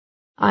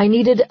 I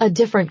needed a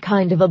different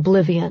kind of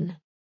oblivion.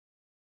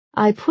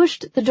 I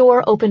pushed the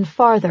door open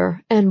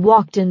farther and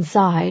walked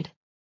inside.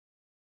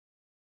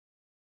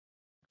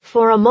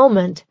 For a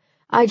moment,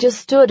 I just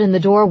stood in the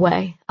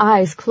doorway,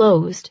 eyes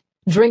closed,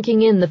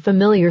 drinking in the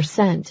familiar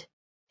scent.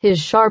 His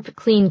sharp,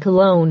 clean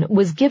cologne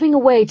was giving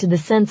away to the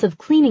sense of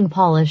cleaning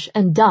polish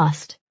and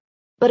dust,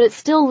 but it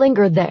still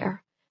lingered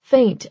there,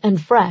 faint and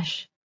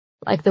fresh,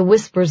 like the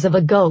whispers of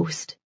a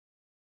ghost.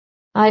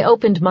 I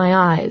opened my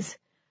eyes,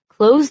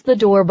 closed the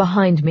door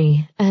behind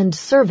me, and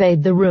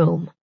surveyed the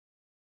room.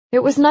 It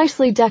was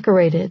nicely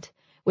decorated,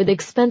 with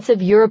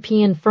expensive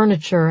European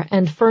furniture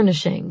and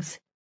furnishings,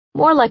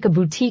 more like a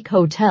boutique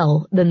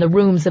hotel than the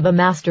rooms of a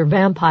master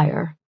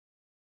vampire.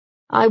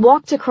 I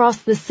walked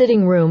across the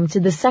sitting room to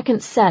the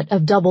second set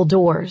of double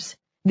doors.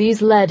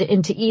 These led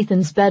into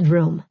Ethan's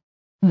bedroom.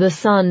 The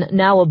sun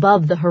now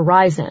above the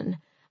horizon,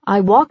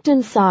 I walked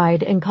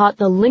inside and caught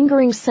the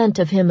lingering scent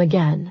of him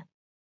again.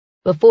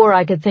 Before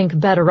I could think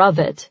better of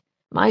it,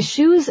 my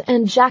shoes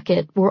and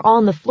jacket were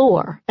on the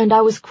floor, and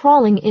I was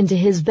crawling into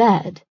his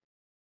bed.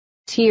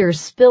 Tears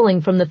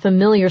spilling from the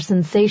familiar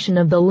sensation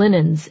of the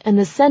linens and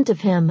the scent of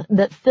him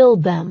that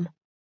filled them.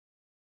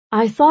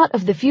 I thought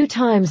of the few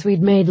times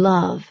we'd made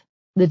love,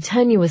 the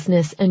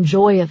tenuousness and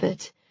joy of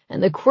it,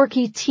 and the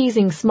quirky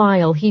teasing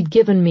smile he'd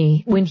given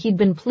me when he'd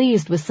been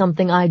pleased with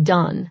something I'd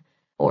done,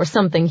 or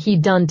something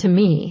he'd done to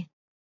me.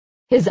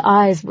 His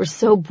eyes were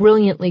so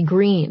brilliantly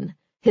green,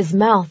 his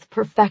mouth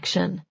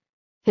perfection,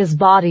 his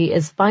body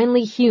as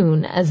finely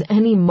hewn as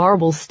any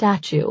marble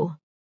statue.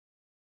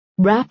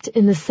 Wrapped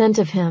in the scent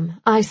of him,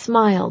 I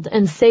smiled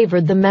and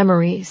savored the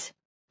memories.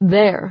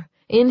 There,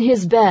 in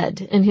his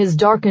bed, in his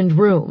darkened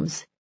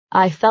rooms,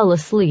 I fell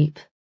asleep.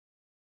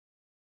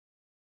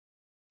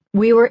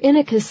 We were in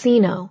a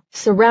casino,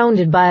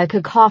 surrounded by a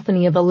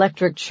cacophony of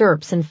electric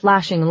chirps and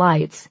flashing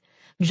lights,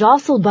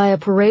 jostled by a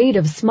parade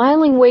of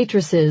smiling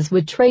waitresses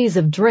with trays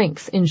of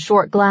drinks in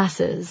short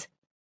glasses.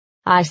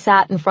 I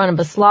sat in front of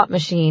a slot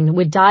machine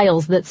with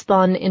dials that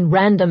spun in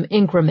random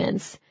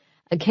increments,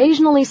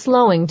 occasionally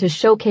slowing to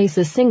showcase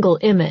a single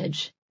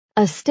image,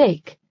 a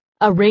stake,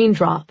 a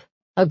raindrop,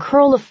 a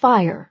curl of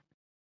fire.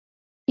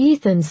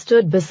 Ethan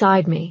stood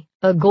beside me,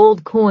 a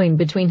gold coin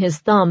between his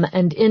thumb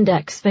and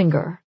index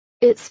finger.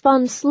 It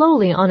spun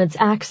slowly on its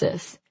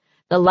axis,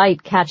 the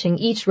light catching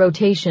each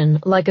rotation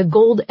like a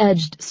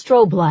gold-edged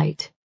strobe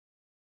light.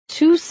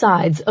 "Two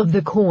sides of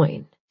the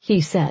coin,"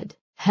 he said,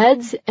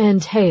 "heads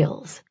and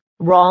tails,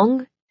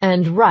 wrong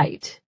and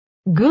right,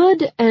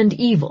 good and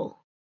evil."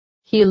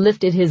 He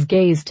lifted his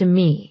gaze to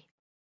me.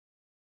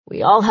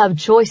 We all have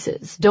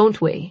choices, don't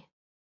we?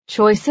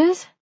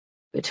 Choices?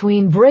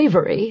 Between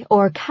bravery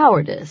or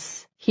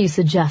cowardice, he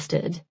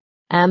suggested.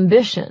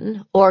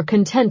 Ambition or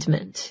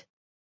contentment.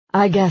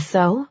 I guess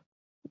so.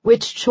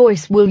 Which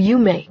choice will you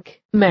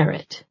make,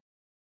 Merritt?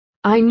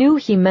 I knew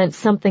he meant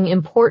something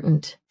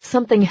important,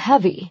 something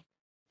heavy,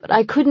 but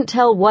I couldn't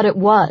tell what it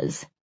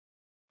was.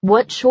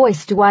 What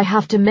choice do I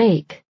have to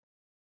make?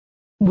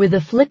 With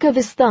a flick of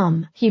his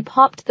thumb, he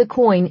popped the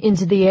coin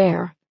into the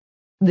air.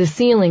 The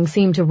ceiling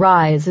seemed to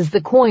rise as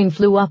the coin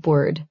flew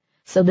upward,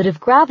 so that if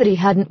gravity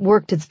hadn't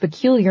worked its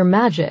peculiar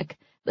magic,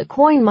 the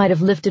coin might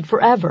have lifted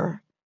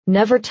forever,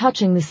 never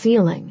touching the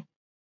ceiling.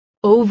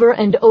 Over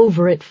and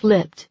over it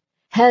flipped,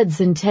 heads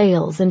and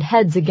tails and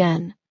heads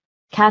again,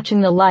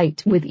 catching the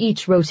light with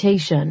each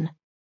rotation.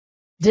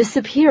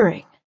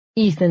 Disappearing,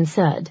 Ethan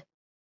said.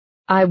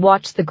 I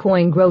watched the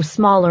coin grow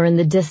smaller in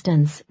the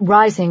distance,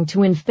 rising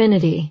to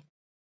infinity.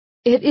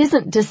 It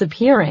isn't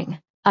disappearing,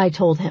 I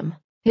told him.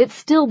 It's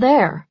still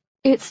there.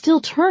 It's still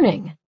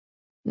turning.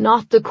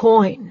 Not the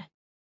coin.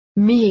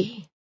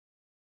 Me.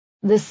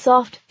 The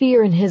soft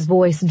fear in his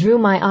voice drew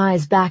my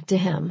eyes back to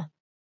him.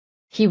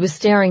 He was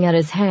staring at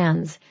his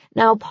hands,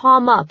 now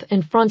palm up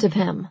in front of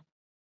him.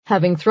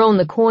 Having thrown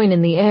the coin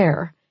in the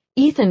air,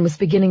 Ethan was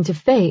beginning to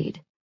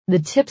fade, the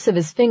tips of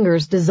his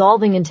fingers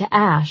dissolving into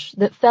ash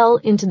that fell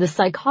into the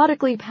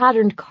psychotically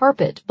patterned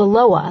carpet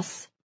below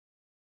us.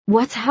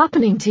 What's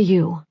happening to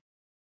you?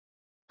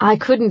 I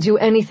couldn't do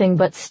anything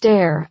but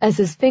stare as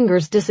his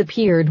fingers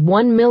disappeared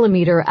 1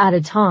 millimeter at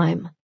a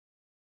time.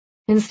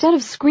 Instead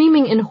of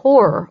screaming in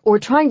horror or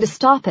trying to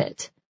stop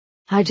it,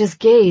 I just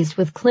gazed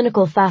with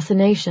clinical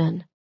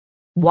fascination,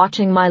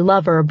 watching my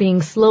lover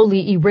being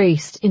slowly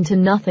erased into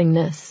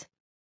nothingness.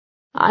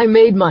 I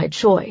made my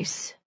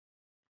choice.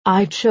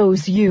 I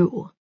chose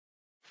you.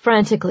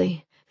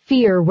 Frantically,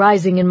 fear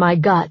rising in my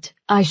gut,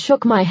 I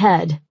shook my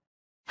head.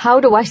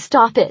 How do I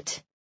stop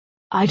it?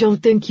 I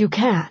don't think you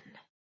can.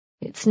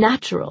 It's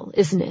natural,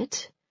 isn't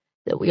it,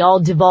 that we all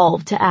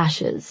devolve to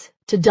ashes,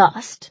 to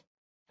dust,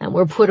 and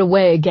we're put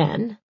away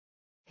again?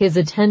 His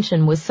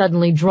attention was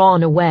suddenly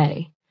drawn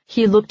away.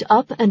 He looked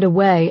up and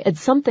away at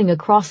something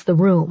across the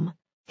room,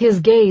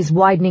 his gaze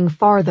widening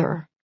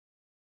farther.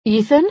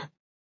 Ethan?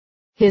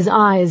 His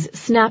eyes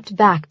snapped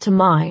back to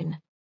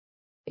mine.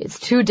 It's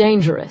too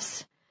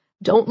dangerous.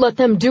 Don't let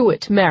them do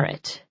it,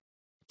 Merritt.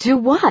 Do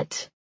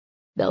what?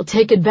 They'll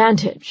take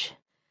advantage.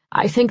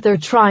 I think they're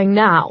trying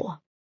now.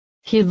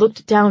 He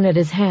looked down at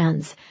his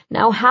hands,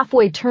 now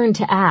halfway turned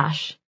to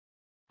ash.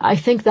 I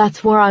think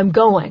that's where I'm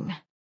going.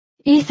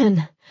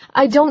 Ethan,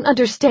 I don't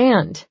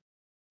understand.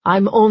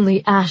 I'm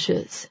only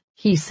ashes,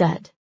 he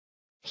said.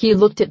 He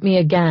looked at me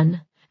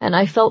again, and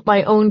I felt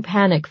my own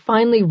panic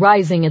finally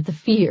rising at the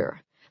fear,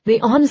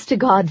 the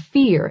honest-to-God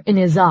fear in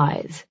his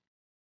eyes.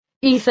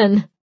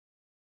 Ethan!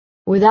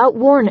 Without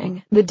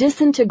warning, the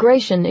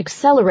disintegration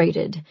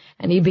accelerated,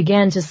 and he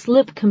began to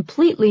slip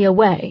completely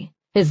away,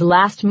 his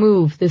last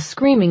move the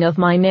screaming of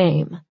my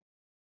name.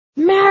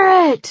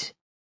 Merritt!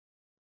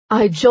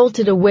 I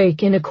jolted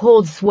awake in a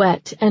cold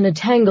sweat and a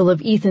tangle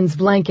of Ethan's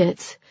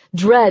blankets,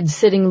 dread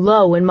sitting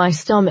low in my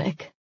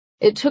stomach.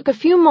 It took a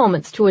few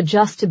moments to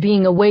adjust to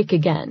being awake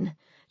again,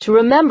 to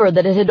remember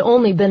that it had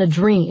only been a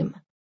dream,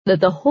 that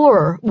the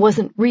horror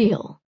wasn't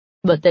real,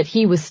 but that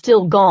he was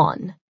still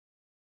gone.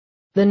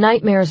 The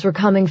nightmares were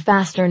coming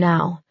faster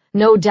now,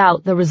 no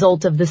doubt the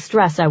result of the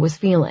stress I was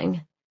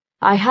feeling.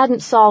 I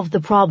hadn't solved the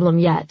problem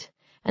yet,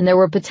 and there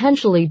were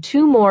potentially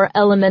 2 more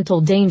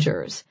elemental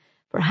dangers,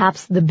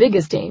 perhaps the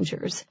biggest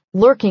dangers,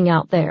 lurking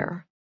out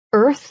there: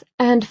 earth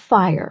and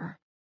fire.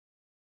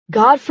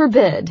 God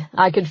forbid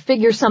I could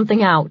figure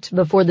something out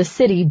before the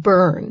city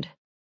burned.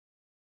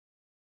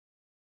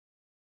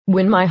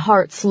 When my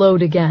heart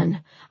slowed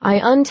again, I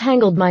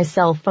untangled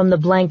myself from the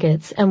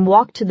blankets and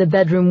walked to the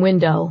bedroom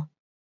window.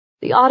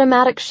 The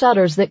automatic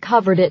shutters that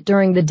covered it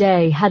during the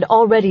day had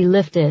already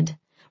lifted,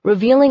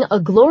 revealing a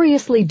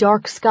gloriously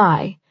dark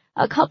sky,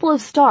 a couple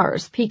of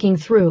stars peeking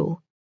through.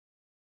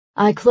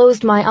 I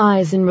closed my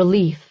eyes in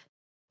relief.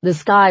 The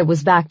sky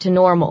was back to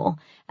normal,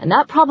 and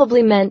that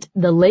probably meant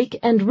the lake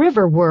and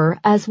river were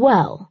as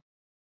well.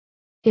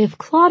 If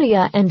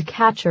Claudia and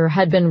Catcher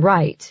had been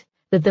right,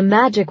 that the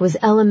magic was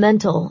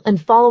elemental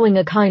and following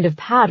a kind of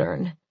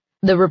pattern,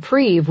 the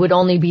reprieve would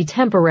only be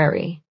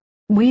temporary.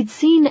 We'd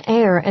seen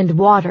air and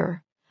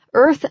water.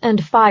 Earth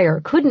and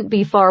fire couldn't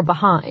be far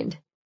behind.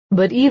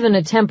 But even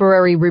a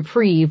temporary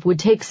reprieve would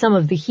take some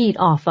of the heat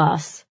off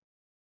us.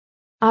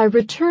 I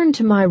returned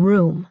to my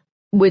room,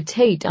 with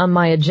Tate on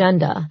my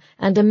agenda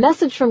and a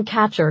message from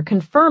Catcher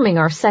confirming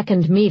our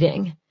second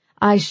meeting.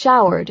 I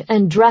showered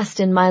and dressed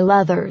in my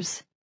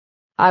leathers.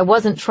 I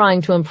wasn't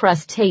trying to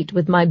impress Tate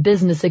with my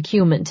business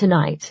acumen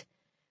tonight.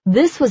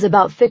 This was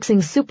about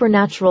fixing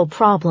supernatural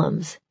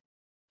problems.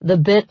 The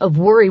bit of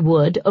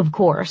worrywood, of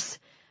course,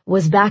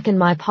 was back in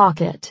my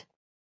pocket.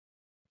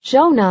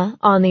 Jonah,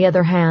 on the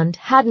other hand,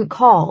 hadn't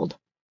called.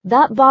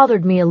 That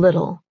bothered me a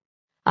little.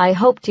 I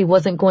hoped he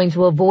wasn't going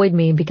to avoid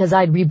me because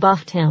I'd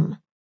rebuffed him.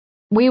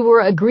 We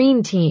were a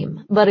green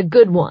team, but a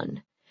good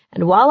one,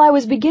 and while I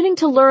was beginning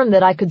to learn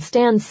that I could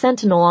stand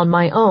sentinel on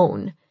my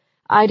own,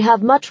 I'd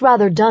have much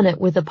rather done it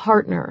with a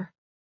partner.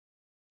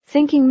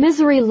 Thinking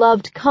misery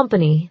loved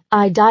company,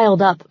 I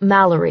dialed up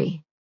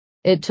Mallory.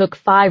 It took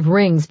 5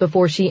 rings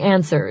before she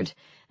answered,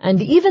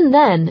 and even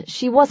then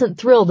she wasn't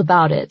thrilled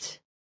about it.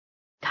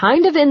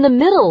 "Kind of in the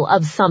middle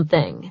of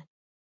something."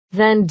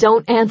 "Then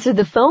don't answer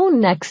the phone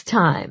next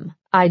time,"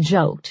 I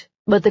joked,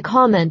 but the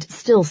comment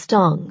still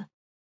stung.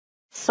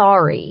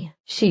 "Sorry,"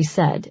 she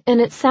said,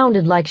 and it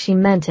sounded like she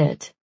meant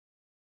it.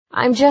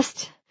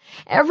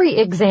 Every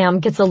exam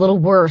gets a little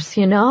worse,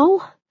 you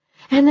know?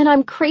 And then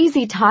I'm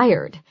crazy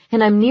tired,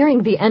 and I'm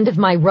nearing the end of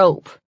my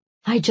rope.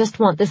 I just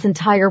want this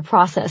entire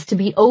process to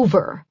be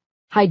over.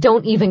 I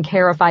don't even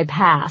care if I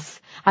pass.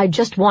 I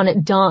just want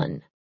it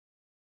done."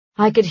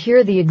 I could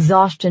hear the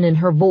exhaustion in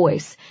her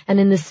voice and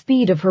in the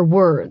speed of her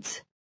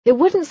words. It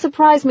wouldn't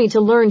surprise me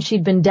to learn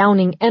she'd been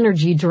downing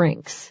energy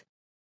drinks.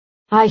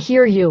 "I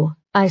hear you,"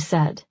 I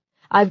said.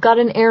 "I've got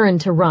an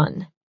errand to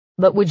run.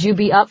 But would you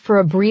be up for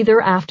a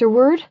breather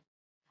afterward?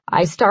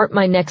 I start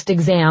my next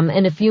exam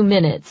in a few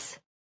minutes."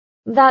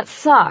 "That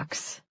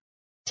sucks."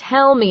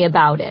 "Tell me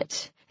about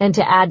it." And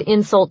to add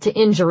insult to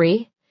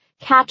injury,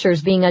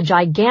 Catcher's being a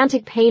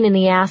gigantic pain in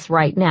the ass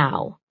right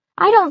now.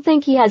 I don't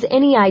think he has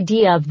any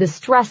idea of the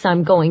stress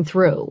I'm going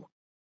through.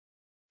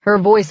 Her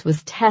voice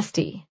was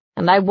testy,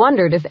 and I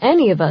wondered if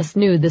any of us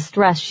knew the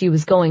stress she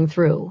was going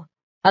through,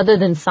 other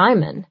than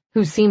Simon,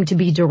 who seemed to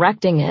be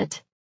directing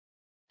it.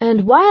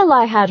 And while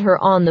I had her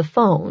on the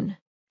phone,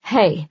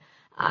 "Hey,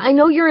 I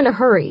know you're in a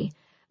hurry,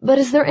 but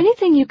is there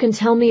anything you can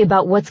tell me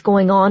about what's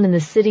going on in the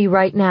city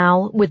right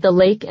now with the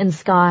lake and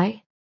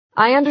sky?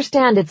 I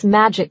understand it's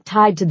magic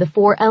tied to the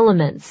 4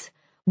 elements,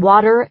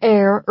 water,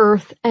 air,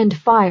 earth, and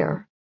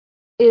fire.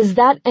 Is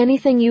that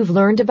anything you've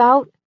learned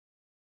about?"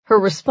 Her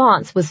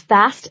response was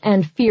fast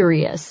and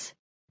furious.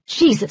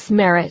 "Jesus,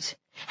 Merritt,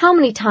 how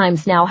many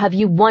times now have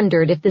you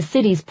wondered if the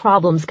city's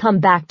problems come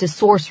back to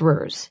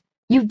sorcerers?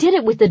 You did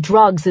it with the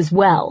drugs as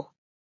well."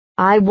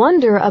 "I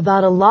wonder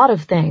about a lot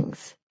of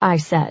things," I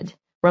said,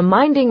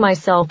 reminding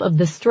myself of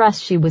the stress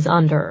she was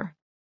under.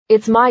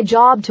 It's my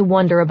job to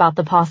wonder about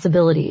the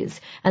possibilities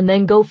and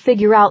then go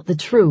figure out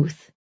the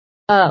truth.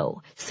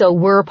 "Oh, so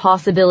we're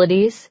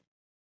possibilities?"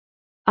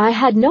 I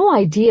had no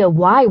idea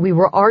why we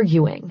were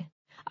arguing.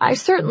 I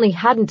certainly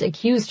hadn't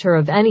accused her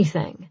of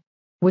anything.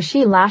 Was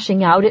she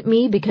lashing out at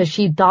me because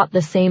she'd thought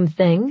the same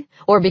thing,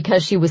 or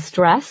because she was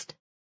stressed?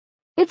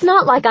 "It's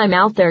not like I'm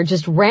out there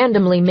just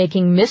randomly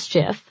making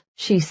mischief,"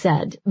 she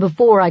said,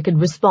 before I could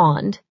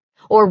respond,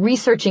 "or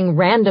researching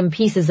random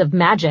pieces of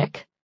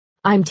magic.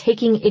 I'm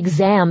taking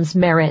exams,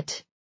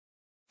 Merritt."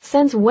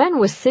 Since when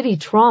was city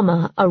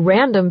trauma a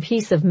random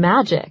piece of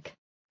magic?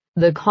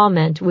 The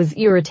comment was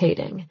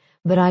irritating,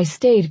 but I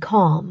stayed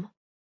calm.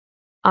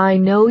 "I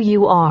know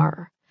you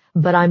are,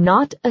 but I'm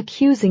not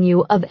accusing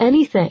you of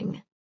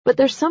anything. But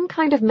there's some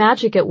kind of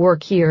magic at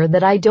work here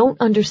that I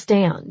don't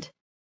understand.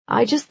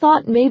 I just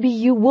thought maybe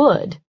you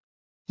would.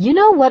 You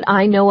know what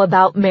I know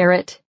about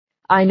Merritt?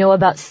 I know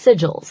about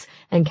sigils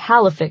and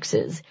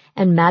califixes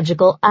and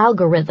magical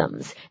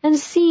algorithms and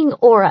seeing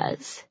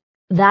auras.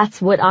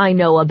 That's what I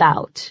know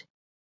about."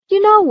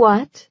 "You know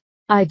what?"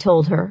 I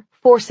told her,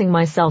 forcing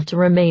myself to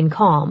remain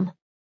calm.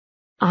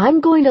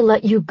 "I'm going to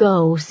let you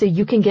go so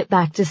you can get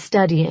back to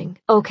studying,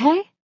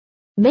 okay?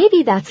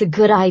 Maybe that's a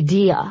good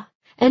idea,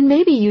 and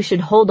maybe you should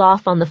hold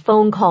off on the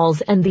phone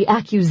calls and the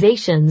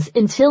accusations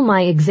until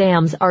my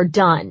exams are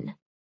done."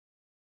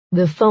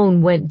 The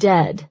phone went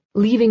dead,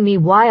 leaving me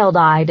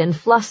wild-eyed and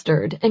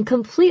flustered and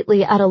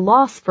completely at a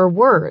loss for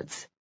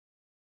words.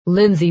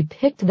 Lindsay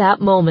picked that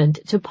moment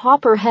to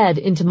pop her head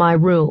into my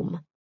room.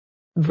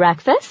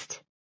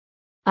 "Breakfast?"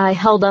 I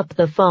held up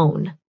the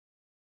phone.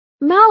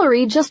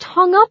 "Mallory just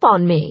hung up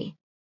on me."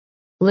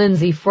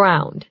 Lindsay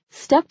frowned,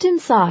 stepped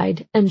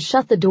inside, and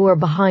shut the door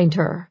behind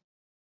her.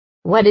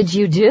 "What did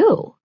you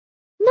do?"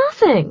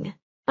 "Nothing.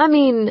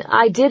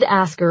 I did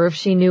ask her if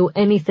she knew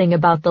anything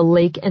about the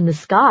lake and the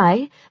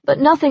sky, but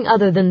nothing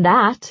other than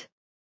that."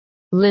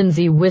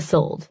 Lindsay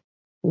whistled.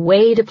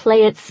 "Way to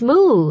play it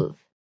smooth."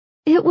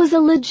 It was a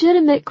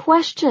legitimate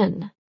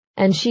question,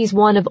 and she's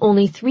one of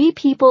only 3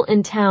 people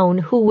in town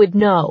who would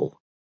know.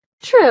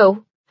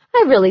 True,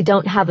 I really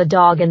don't have a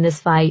dog in this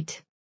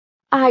fight.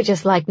 I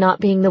just like not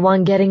being the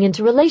one getting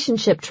into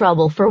relationship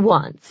trouble for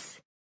once.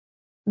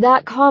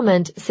 That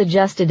comment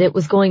suggested it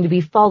was going to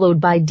be followed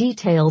by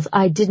details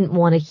I didn't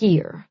want to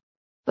hear,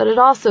 but it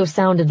also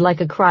sounded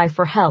like a cry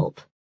for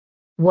help.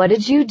 "What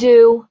did you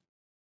do?"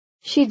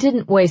 She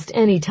didn't waste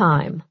any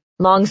time.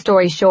 Long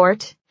story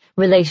short,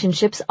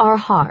 relationships are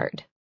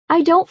hard.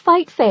 I don't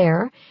fight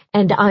fair,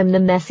 and I'm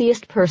the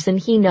messiest person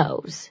he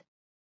knows.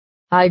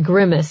 I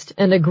grimaced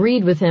and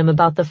agreed with him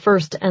about the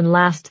first and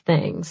last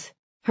things.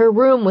 Her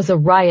room was a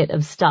riot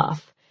of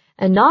stuff,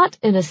 and not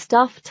in a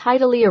stuff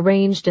tidily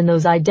arranged in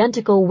those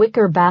identical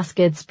wicker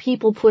baskets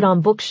people put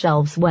on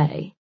bookshelves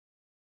way.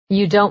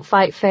 "You don't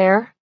fight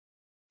fair?"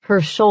 Her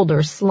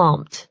shoulders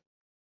slumped.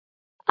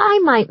 "I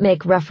might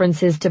make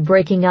references to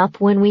breaking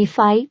up when we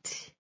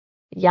fight."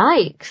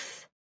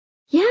 "Yikes."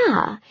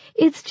 Yeah,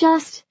 it's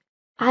just,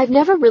 I've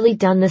never really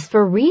done this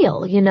for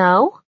real, you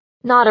know?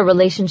 Not a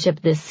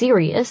relationship this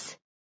serious.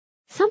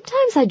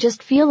 Sometimes I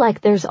just feel like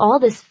there's all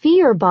this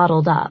fear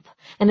bottled up,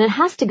 and it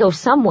has to go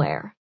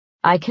somewhere.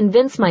 I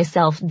convince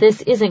myself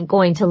this isn't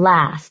going to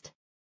last.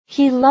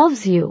 He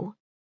loves you.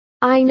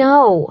 I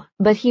know,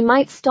 but he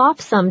might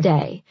stop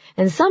someday,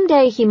 and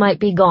someday he might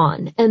be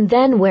gone, and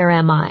then where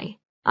am I?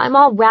 I'm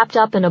all wrapped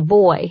up in a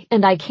boy,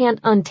 and I can't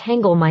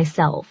untangle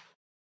myself.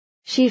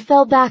 She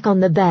fell back on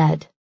the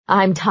bed.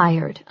 I'm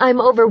tired. I'm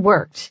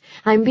overworked.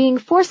 I'm being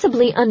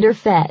forcibly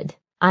underfed.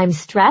 I'm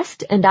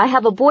stressed, and I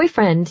have a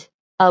boyfriend,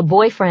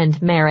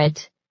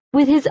 Merritt,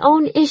 with his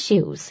own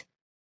issues.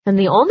 And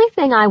the only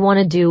thing I want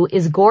to do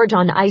is gorge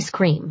on ice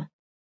cream.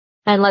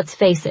 And let's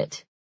face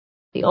it,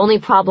 the only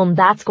problem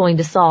that's going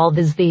to solve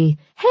is the,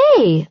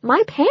 hey,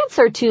 my pants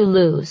are too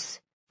loose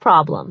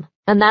problem.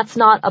 And that's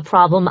not a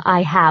problem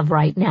I have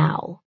right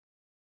now.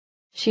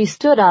 She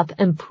stood up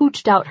and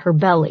pooched out her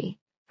belly,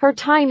 her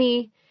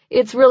tiny,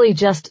 it's really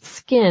just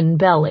skin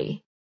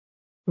belly.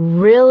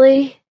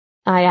 Really?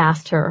 I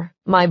asked her,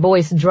 my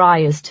voice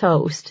dry as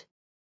toast.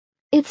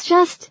 It's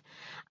just,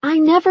 I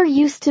never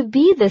used to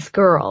be this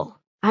girl.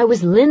 I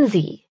was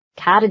Lindsay,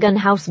 Cadogan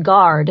House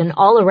guard and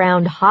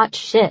all-around hot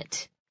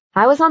shit.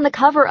 I was on the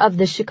cover of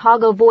the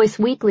Chicago Voice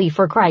Weekly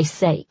for Christ's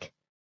sake.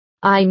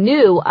 I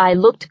knew I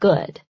looked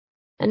good.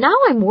 And now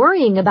I'm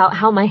worrying about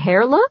how my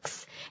hair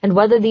looks and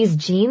whether these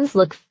jeans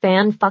look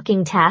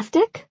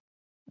fan-fucking-tastic.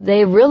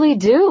 They really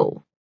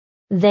do.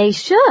 They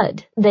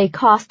should. They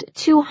cost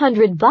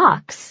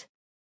 $200.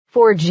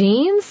 For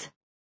jeans?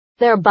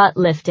 They're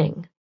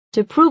butt-lifting.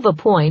 To prove a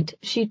point,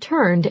 she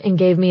turned and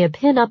gave me a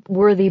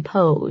pin-up-worthy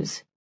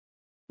pose.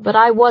 But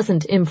I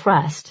wasn't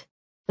impressed.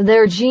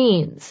 They're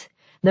jeans.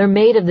 They're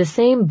made of the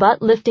same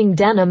butt-lifting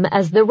denim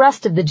as the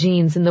rest of the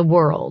jeans in the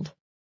world.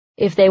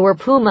 If they were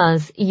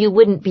Pumas, you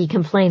wouldn't be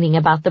complaining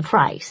about the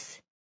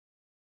price.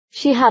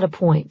 She had a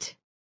point.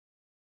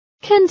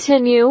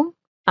 Continue,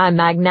 I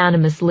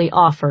magnanimously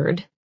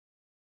offered.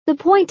 The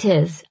point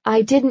is,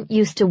 I didn't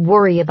used to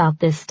worry about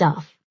this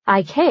stuff.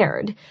 I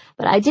cared,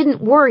 but I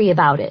didn't worry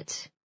about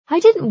it. I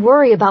didn't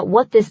worry about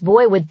what this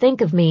boy would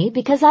think of me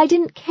because I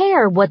didn't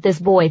care what this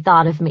boy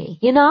thought of me,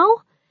 you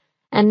know?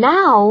 And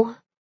now,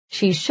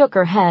 she shook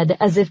her head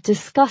as if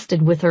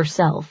disgusted with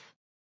herself.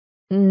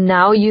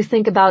 Now you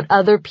think about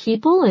other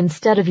people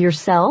instead of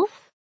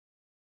yourself?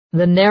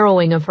 The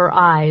narrowing of her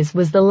eyes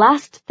was the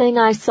last thing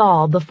I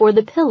saw before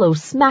the pillow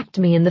smacked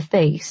me in the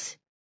face.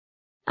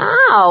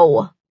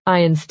 Ow! I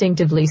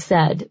instinctively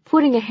said,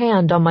 putting a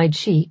hand on my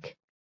cheek.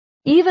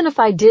 Even if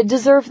I did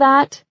deserve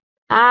that?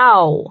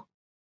 Ow!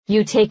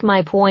 You take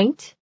my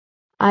point?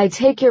 I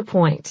take your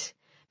point,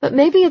 but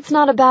maybe it's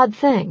not a bad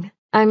thing.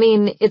 I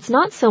mean, it's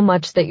not so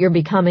much that you're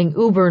becoming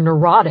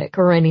uber-neurotic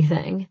or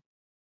anything.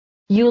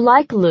 You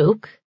like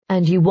Luke,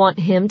 and you want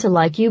him to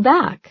like you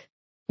back.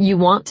 You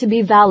want to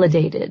be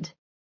validated.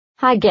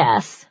 I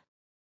guess.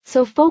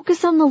 So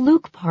focus on the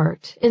Luke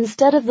part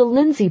instead of the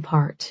Lindsay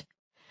part.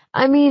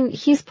 I mean,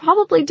 he's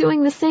probably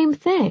doing the same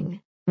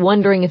thing,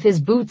 wondering if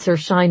his boots are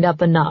shined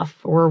up enough,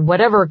 or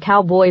whatever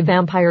cowboy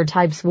vampire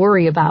types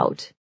worry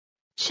about.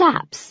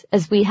 Chaps,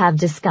 as we have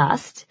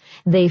discussed,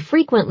 they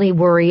frequently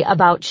worry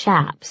about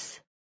chaps.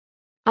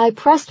 I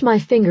pressed my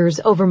fingers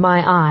over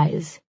my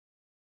eyes.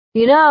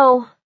 You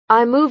know,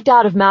 I moved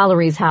out of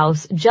Mallory's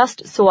house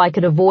just so I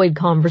could avoid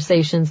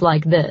conversations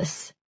like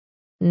this.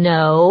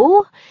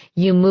 No,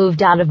 you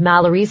moved out of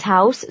Mallory's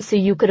house so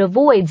you could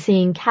avoid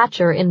seeing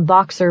Catcher in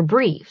boxer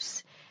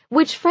briefs,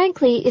 which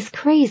frankly is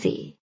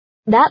crazy.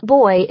 That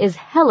boy is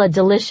hella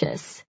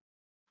delicious.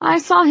 I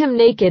saw him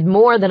naked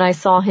more than I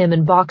saw him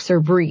in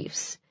boxer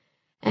briefs.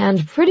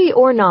 And pretty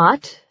or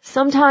not,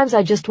 sometimes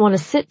I just want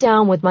to sit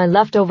down with my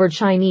leftover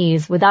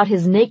Chinese without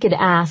his naked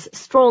ass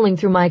strolling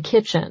through my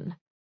kitchen.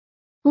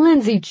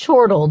 Lindsay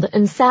chortled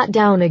and sat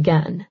down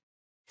again.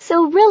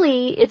 So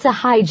really, it's a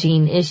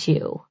hygiene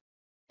issue.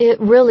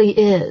 It really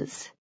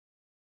is.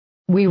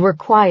 We were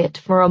quiet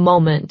for a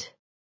moment.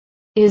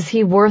 Is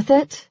he worth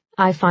it?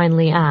 I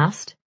finally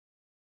asked.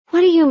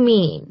 What do you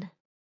mean?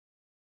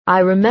 I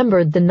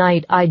remembered the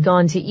night I'd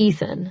gone to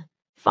Ethan,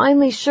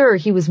 finally sure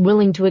he was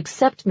willing to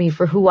accept me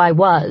for who I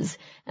was,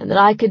 and that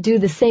I could do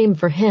the same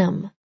for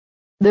him.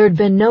 There'd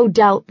been no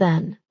doubt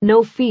then,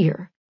 no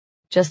fear,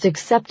 just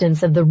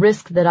acceptance of the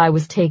risk that I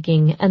was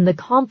taking and the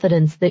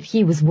confidence that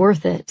he was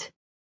worth it.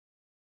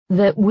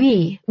 That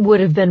we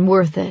would have been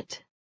worth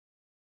it.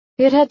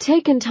 It had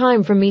taken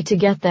time for me to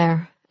get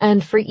there,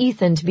 and for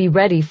Ethan to be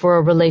ready for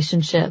a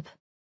relationship.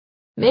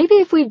 Maybe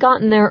if we'd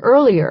gotten there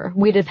earlier,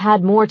 we'd have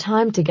had more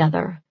time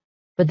together,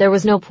 but there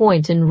was no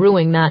point in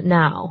ruining that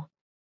now.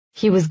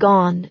 He was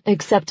gone,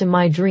 except in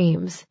my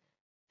dreams,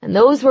 and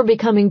those were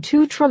becoming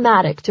too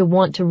traumatic to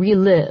want to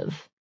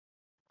relive.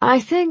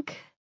 I think,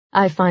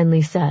 I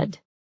finally said,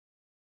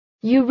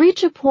 you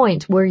reach a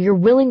point where you're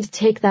willing to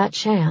take that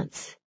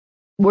chance,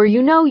 where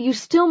you know you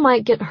still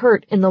might get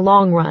hurt in the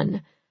long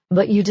run,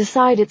 but you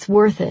decide it's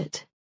worth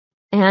it.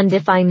 And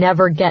if I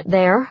never get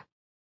there,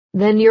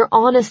 then you're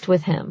honest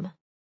with him.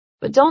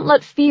 But don't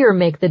let fear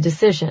make the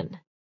decision.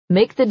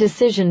 Make the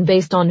decision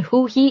based on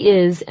who he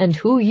is and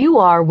who you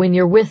are when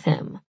you're with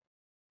him,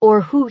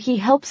 or who he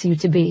helps you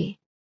to be."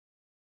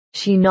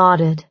 She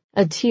nodded,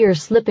 a tear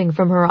slipping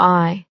from her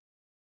eye.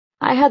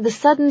 I had the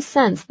sudden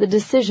sense the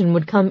decision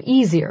would come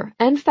easier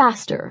and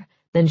faster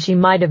than she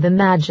might have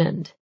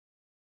imagined.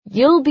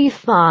 "You'll be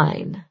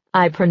fine,"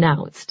 I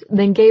pronounced,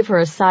 then gave her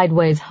a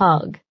sideways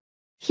hug.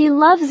 "He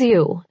loves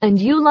you, and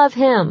you love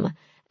him,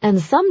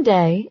 and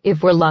someday,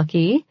 if we're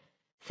lucky,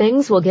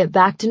 things will get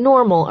back to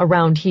normal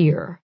around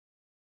here."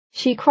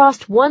 She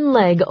crossed one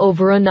leg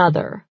over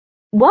another.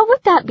 "What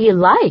would that be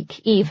like,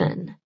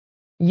 even?"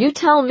 "You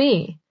tell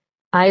me.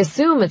 I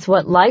assume it's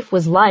what life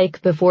was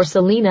like before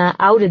Selena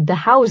outed the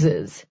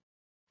houses."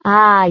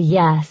 "Ah,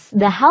 yes,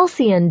 the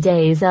halcyon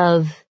days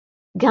of...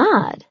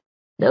 God,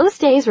 those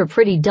days were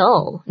pretty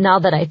dull, now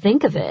that I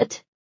think of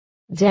it."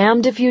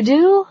 "Damned if you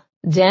do,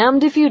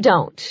 damned if you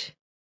don't."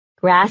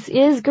 "Grass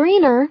is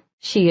greener,"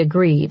 she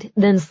agreed,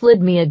 then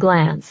slid me a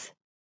glance.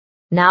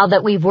 "Now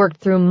that we've worked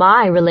through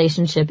my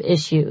relationship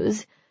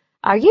issues,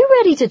 are you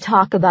ready to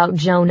talk about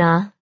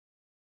Jonah?"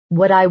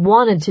 What I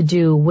wanted to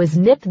do was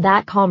nip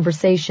that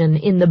conversation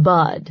in the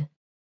bud.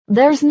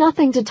 "There's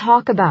nothing to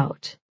talk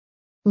about."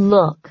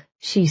 "Look,"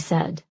 she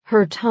said,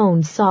 her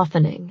tone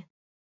softening.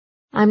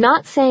 "I'm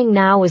not saying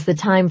now is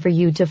the time for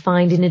you to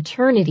find an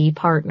eternity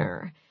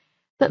partner,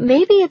 but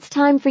maybe it's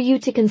time for you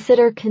to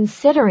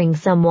considering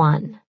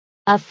someone.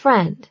 A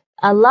friend,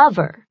 a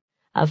lover,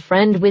 a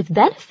friend with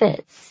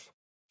benefits."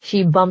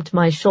 She bumped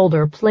my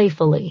shoulder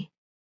playfully.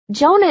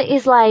 "Jonah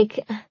is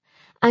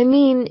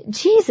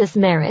Jesus,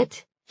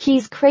 Merritt.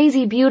 He's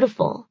crazy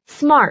beautiful,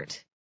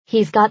 smart.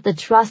 He's got the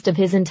trust of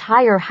his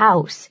entire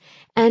house,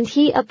 and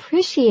he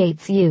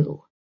appreciates you.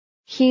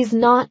 He's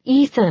not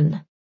Ethan."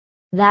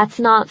 "That's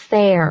not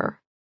fair.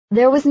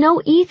 There was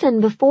no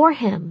Ethan before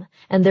him,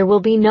 and there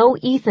will be no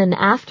Ethan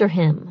after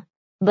him.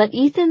 But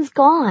Ethan's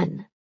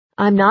gone.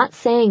 I'm not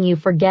saying you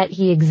forget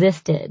he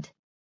existed.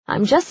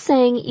 I'm just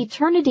saying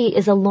eternity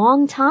is a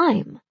long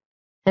time.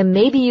 And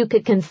maybe you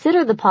could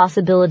consider the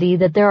possibility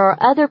that there are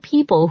other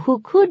people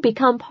who could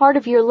become part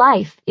of your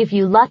life if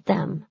you let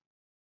them."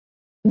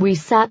 We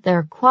sat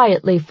there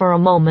quietly for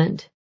a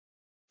moment.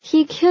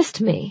 He kissed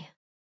me.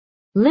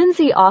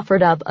 Lindsay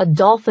offered up a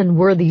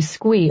dolphin-worthy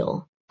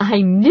squeal.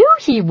 "I knew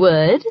he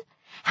would.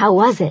 How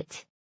was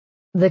it?"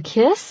 The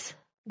kiss?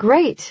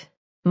 Great.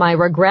 My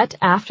regret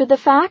after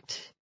the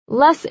fact?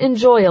 Less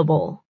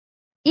enjoyable.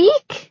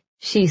 "Eek,"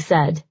 she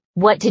said.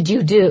 "What did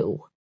you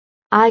do?"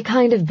 I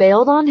kind of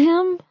bailed on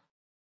him.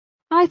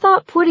 I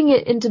thought putting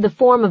it into the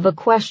form of a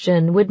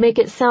question would make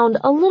it sound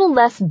a little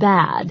less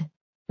bad.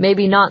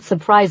 Maybe not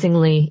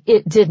surprisingly,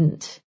 it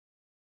didn't.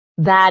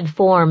 "Bad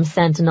form,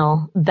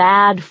 Sentinel,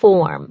 bad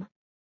form."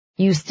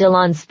 "You still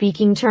on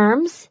speaking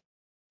terms?"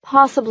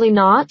 "Possibly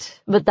not,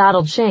 but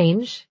that'll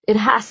change. It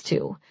has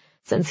to,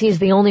 since he's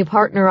the only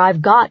partner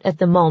I've got at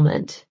the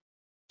moment."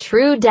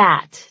 "True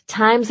dat.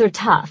 Times are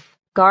tough.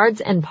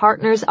 Guards and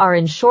partners are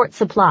in short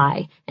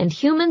supply, and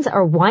humans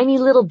are whiny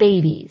little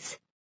babies.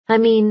 I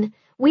mean,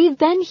 we've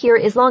been here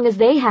as long as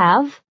they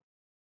have.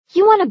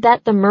 You want to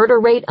bet the murder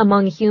rate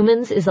among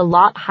humans is a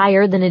lot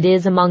higher than it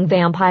is among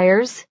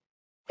vampires?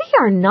 We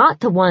are not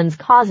the ones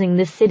causing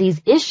this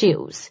city's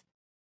issues."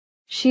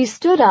 She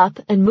stood up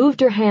and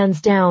moved her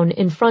hands down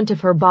in front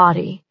of her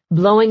body,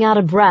 blowing out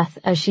a breath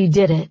as she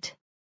did it.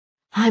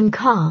 I'm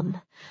calm.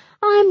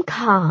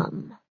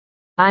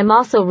 I'm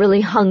also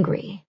really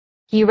hungry.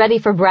 You ready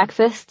for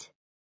breakfast?"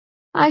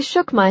 I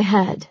shook my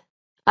head.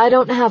 "I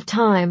don't have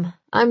time.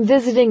 I'm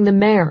visiting the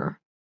mayor."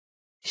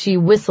 She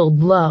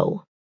whistled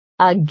low.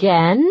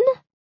 "Again?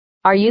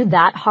 Are you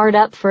that hard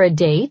up for a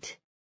date?"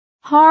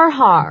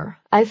 Har.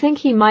 I think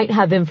he might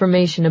have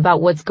information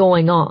about what's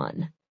going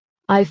on."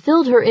 I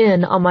filled her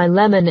in on my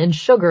lemon and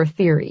sugar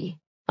theory.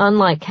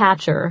 Unlike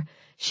Catcher,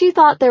 she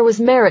thought there was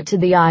merit to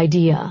the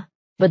idea,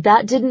 but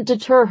that didn't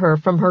deter her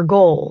from her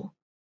goal.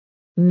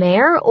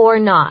 "Mayor or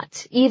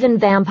not, even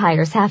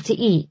vampires have to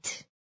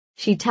eat."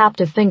 She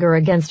tapped a finger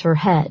against her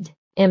head.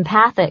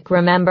 "Empathic,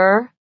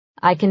 remember?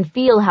 I can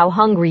feel how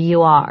hungry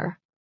you are.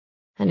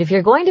 And if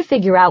you're going to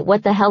figure out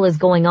what the hell is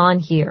going on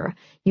here,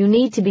 you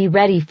need to be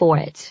ready for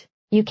it.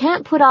 You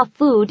can't put off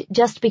food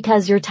just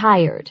because you're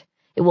tired.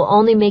 It will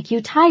only make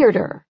you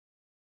tireder."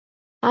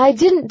 I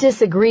didn't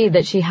disagree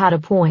that she had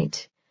a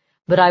point,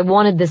 but I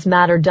wanted this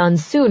matter done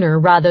sooner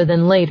rather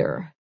than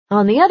later.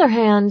 On the other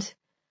hand,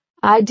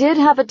 I did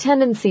have a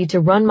tendency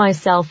to run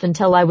myself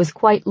until I was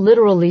quite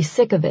literally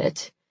sick of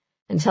it,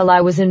 until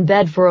I was in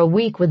bed for a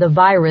week with a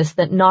virus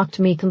that knocked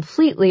me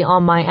completely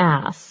on my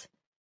ass.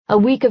 A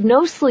week of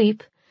no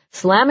sleep,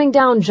 slamming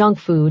down junk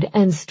food,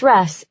 and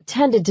stress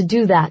tended to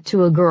do that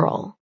to a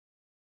girl.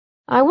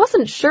 I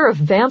wasn't sure if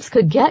vamps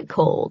could get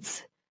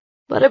colds,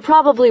 but it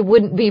probably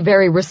wouldn't be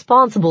very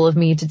responsible of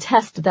me to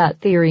test that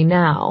theory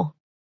now.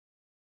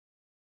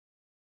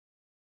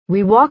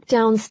 We walked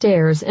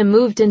downstairs and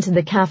moved into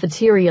the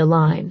cafeteria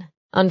line.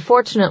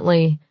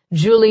 Unfortunately,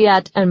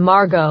 Juliet and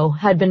Margot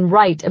had been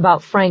right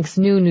about Frank's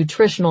new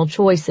nutritional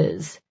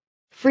choices.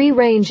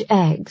 Free-range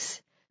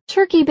eggs,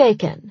 turkey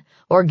bacon,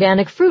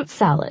 organic fruit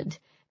salad,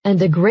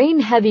 and a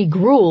grain-heavy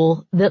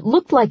gruel that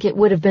looked like it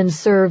would have been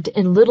served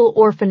in little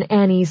orphan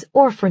Annie's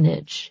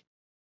orphanage.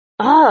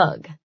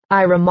 Ugh,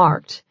 I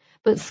remarked,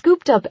 but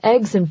scooped up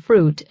eggs and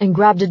fruit and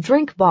grabbed a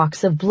drink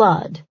box of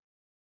blood.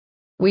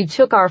 We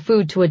took our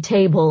food to a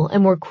table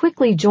and were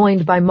quickly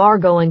joined by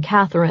Margot and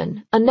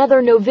Catherine,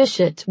 another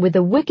novitiate with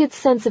a wicked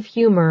sense of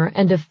humor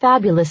and a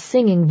fabulous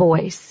singing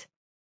voice.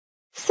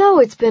 So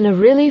it's been a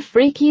really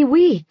freaky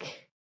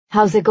week.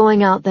 How's it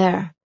going out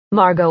there?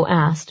 Margot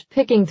asked,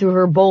 picking through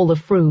her bowl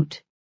of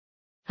fruit.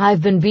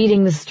 I've been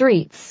beating the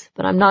streets,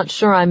 but I'm not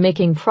sure I'm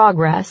making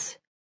progress.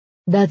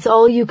 That's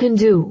all you can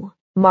do,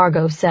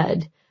 Margot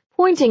said,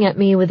 pointing at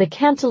me with a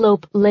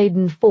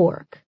cantaloupe-laden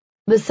fork.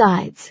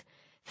 Besides,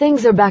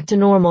 things are back to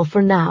normal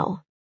for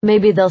now.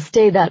 Maybe they'll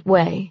stay that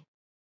way.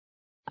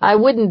 I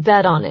wouldn't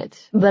bet on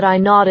it, but I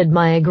nodded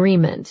my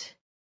agreement.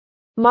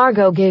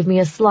 Margot gave me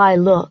a sly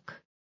look.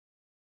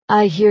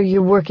 I hear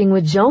you're working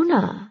with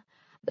Jonah,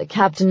 the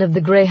captain of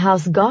the Grey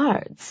House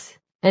Guards.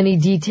 Any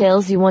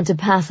details you want to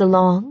pass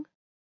along?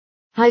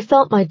 I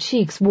felt my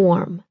cheeks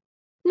warm.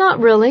 Not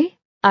really,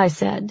 I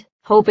said,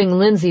 hoping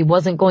Lindsay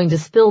wasn't going to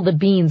spill the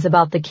beans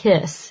about the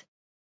kiss.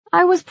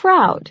 I was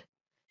proud.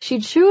 She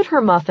chewed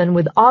her muffin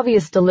with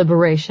obvious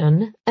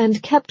deliberation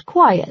and kept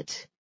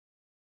quiet.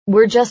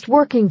 We're just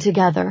working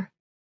together.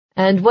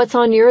 And what's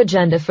on your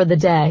agenda for the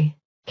day?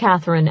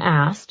 Catherine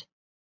asked.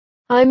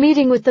 I'm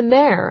meeting with the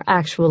mayor,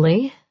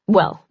 actually.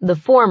 Well, the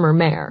former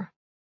mayor.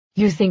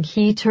 You think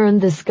he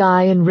turned the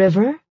sky and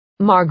river?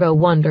 Margot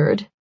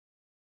wondered.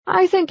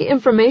 I think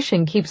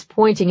information keeps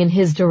pointing in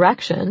his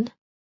direction.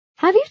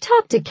 Have you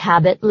talked to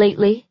Cabot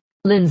lately?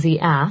 Lindsay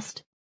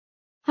asked.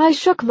 I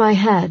shook my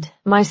head,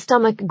 my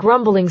stomach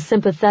grumbling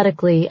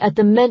sympathetically at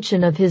the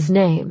mention of his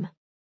name.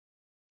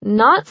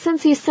 Not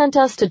since he sent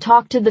us to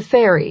talk to the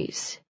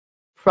fairies.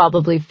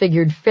 Probably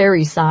figured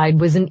Fairyside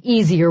was an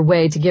easier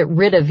way to get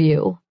rid of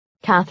you,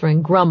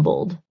 Catherine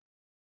grumbled.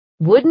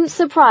 Wouldn't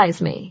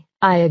surprise me,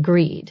 I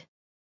agreed.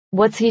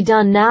 What's he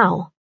done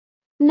now?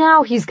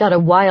 Now he's got a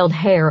wild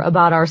hair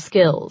about our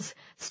skills.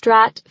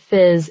 Strat,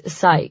 Phys,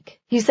 Psych.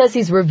 He says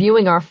he's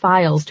reviewing our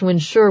files to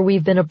ensure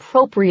we've been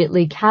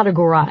appropriately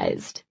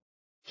categorized.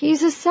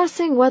 He's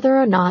assessing whether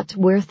or not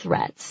we're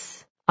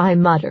threats, I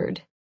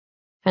muttered.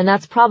 And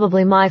that's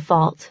probably my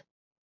fault.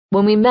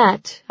 When we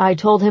met, I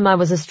told him I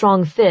was a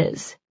strong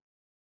Phys.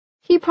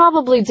 He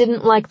probably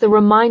didn't like the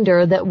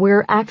reminder that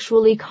we're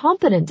actually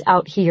competent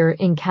out here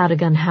in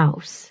Cadogan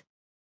House.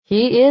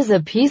 He is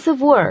a piece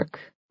of work,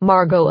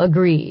 Margot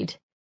agreed.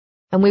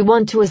 And we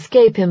want to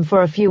escape him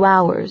for a few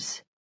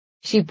hours.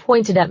 She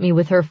pointed at me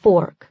with her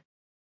fork.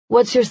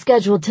 What's your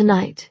schedule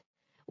tonight?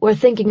 We're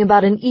thinking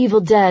about an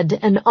Evil Dead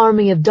and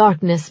Army of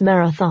Darkness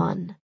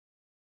marathon.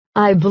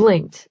 I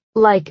blinked.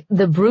 Like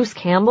the Bruce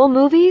Campbell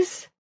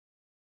movies?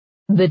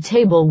 The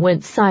table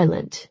went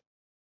silent.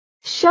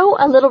 Show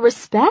a little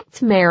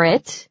respect,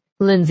 Merritt,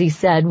 Lindsay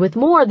said with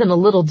more than a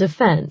little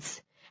defense.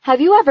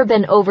 Have you ever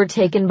been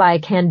overtaken by a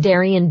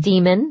Kandarian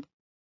demon?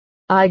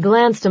 I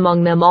glanced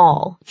among them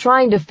all,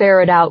 trying to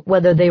ferret out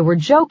whether they were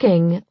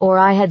joking or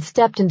I had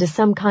stepped into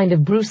some kind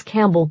of Bruce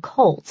Campbell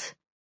cult.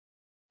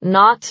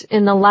 Not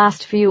in the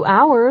last few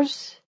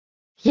hours.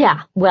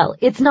 Yeah, well,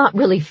 it's not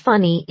really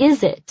funny,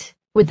 is it?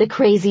 With the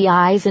crazy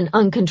eyes and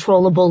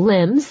uncontrollable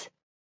limbs.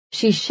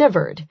 She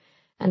shivered,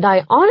 and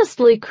I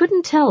honestly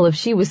couldn't tell if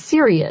she was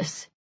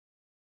serious.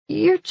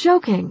 You're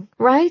joking,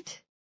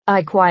 right?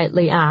 I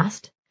quietly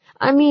asked.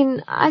 I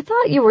mean, I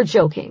thought you were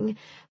joking,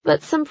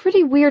 but some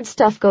pretty weird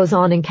stuff goes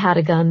on in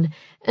Cadogan,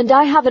 and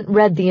I haven't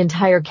read the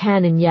entire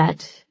canon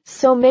yet,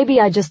 so maybe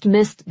I just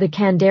missed the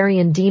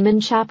Kandarian demon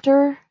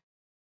chapter.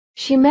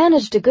 She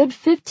managed a good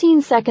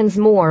 15 seconds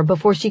more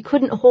before she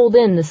couldn't hold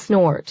in the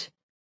snort.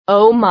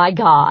 Oh my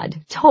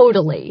God,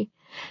 totally.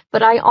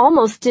 But I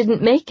almost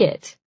didn't make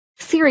it.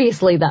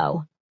 Seriously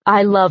though,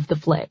 I love the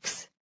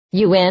flicks.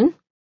 You in?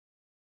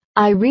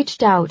 I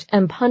reached out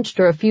and punched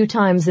her a few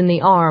times in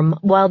the arm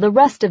while the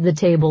rest of the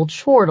table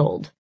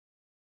chortled.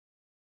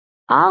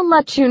 I'll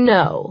let you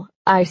know,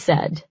 I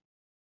said.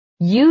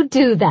 You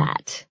do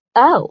that.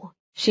 Oh,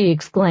 she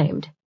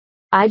exclaimed.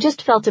 I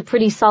just felt a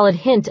pretty solid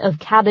hint of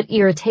Cabot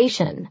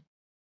irritation.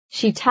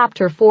 She tapped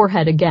her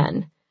forehead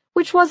again,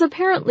 which was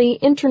apparently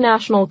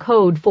international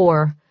code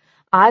for,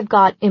 I've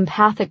got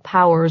empathic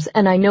powers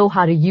and I know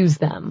how to use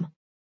them.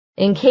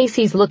 In case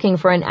he's looking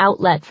for an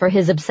outlet for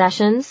his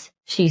obsessions,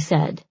 she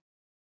said.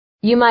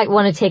 You might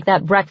want to take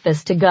that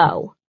breakfast to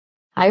go.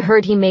 I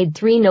heard he made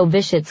 3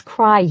 novitiates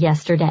cry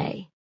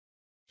yesterday.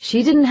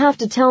 She didn't have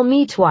to tell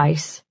me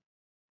twice.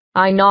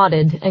 I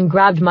nodded and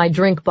grabbed my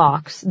drink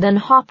box, then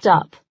hopped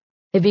up.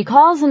 If he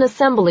calls an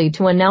assembly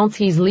to announce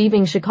he's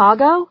leaving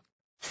Chicago,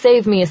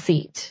 save me a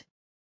seat.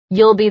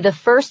 You'll be the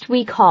first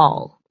we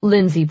call,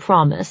 Lindsay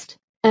promised,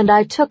 and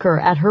I took her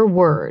at her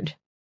word.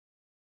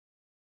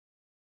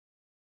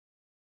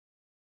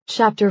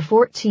 Chapter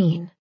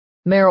 14.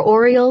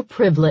 Mayoral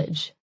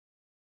Privilege.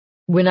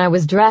 When I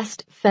was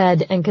dressed,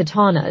 fed, and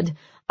katana'd,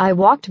 I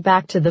walked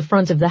back to the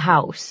front of the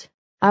house.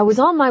 I was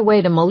on my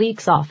way to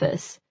Malik's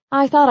office,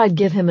 I thought I'd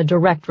give him a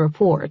direct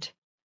report,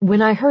 when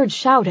I heard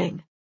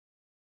shouting.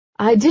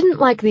 I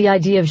didn't like the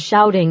idea of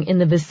shouting in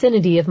the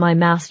vicinity of my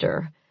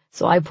master,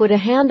 so I put a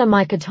hand on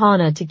my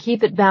katana to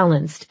keep it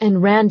balanced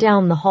and ran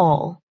down the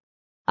hall.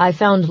 I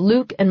found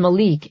Luke and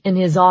Malik in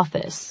his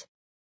office.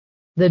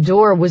 The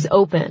door was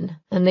open,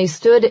 and they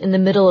stood in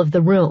the middle of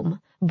the room,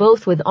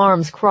 both with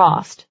arms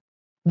crossed.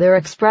 Their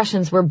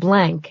expressions were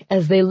blank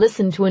as they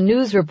listened to a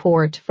news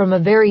report from a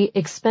very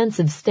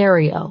expensive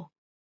stereo.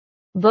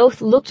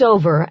 Both looked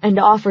over and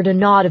offered a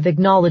nod of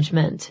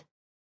acknowledgement.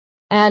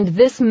 "And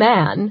this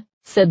man,"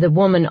 said the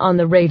woman on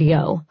the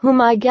radio, whom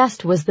I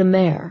guessed was the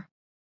mayor,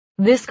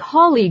 "this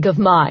colleague of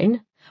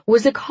mine,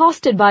 was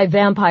accosted by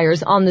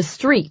vampires on the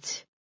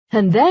street,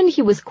 and then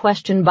he was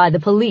questioned by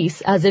the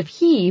police as if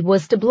he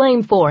was to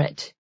blame for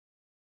it.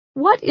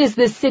 What is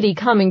this city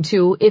coming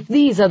to if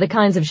these are the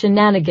kinds of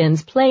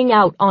shenanigans playing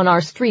out on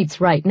our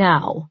streets right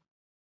now?"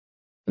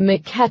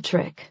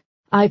 McKettrick.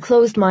 I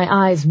closed my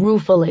eyes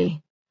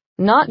ruefully.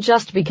 Not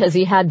just because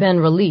he had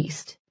been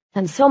released,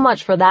 and so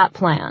much for that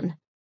plan,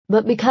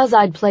 but because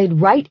I'd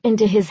played right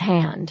into his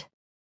hand.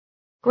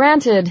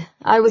 Granted,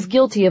 I was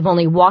guilty of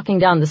only walking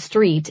down the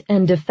street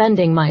and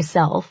defending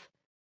myself,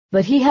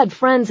 but he had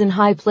friends in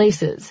high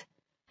places,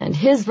 and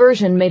his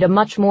version made a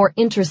much more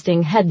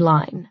interesting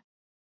headline.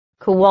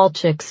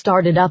 Kowalczyk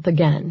started up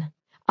again.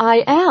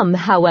 "I am,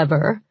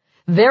 however,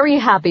 very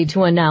happy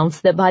to announce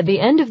that by the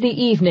end of the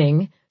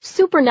evening,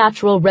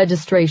 supernatural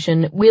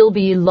registration will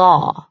be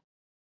law.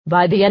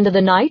 By the end of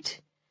the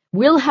night,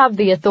 we'll have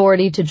the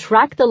authority to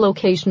track the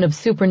location of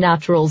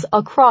supernaturals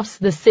across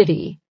the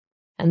city,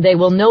 and they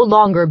will no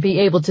longer be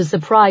able to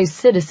surprise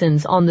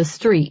citizens on the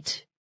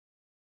street."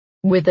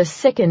 With a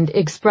sickened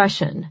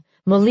expression,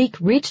 Malik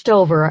reached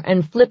over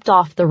and flipped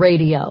off the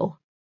radio.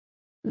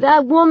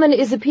 "That woman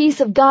is a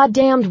piece of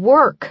goddamned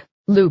work,"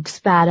 Luke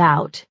spat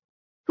out.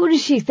 "Who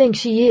does she think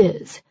she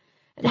is?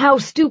 And how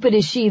stupid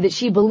is she that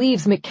she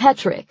believes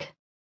McKettrick?"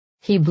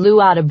 He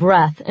blew out a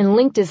breath and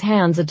linked his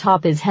hands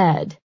atop his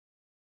head.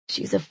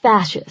 "She's a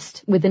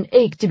fascist with an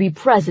ache to be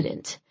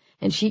president,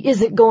 and she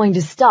isn't going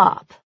to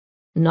stop."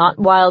 "Not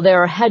while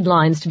there are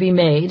headlines to be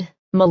made,"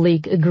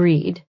 Malik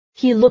agreed.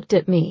 He looked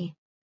at me.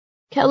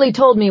 "Kelly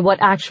told me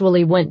what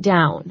actually went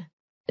down,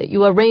 that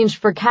you arranged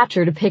for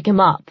Catcher to pick him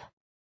up.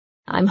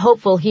 I'm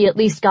hopeful he at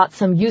least got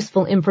some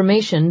useful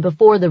information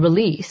before the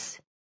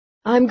release.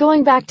 I'm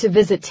going back to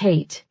visit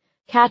Tate.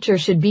 Catcher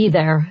should be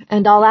there,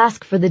 and I'll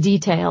ask for the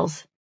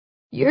details."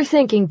 "You're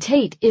thinking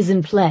Tate is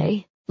in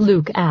play?"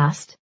 Luke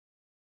asked.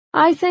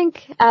 "I think,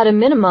 at a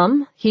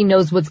minimum, he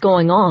knows what's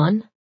going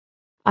on."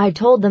 I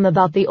told them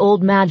about the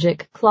old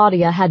magic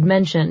Claudia had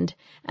mentioned,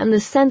 and the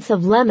scents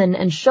of lemon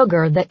and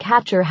sugar that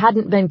Catcher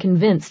hadn't been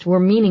convinced were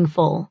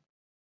meaningful.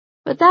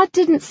 But that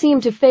didn't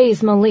seem to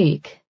faze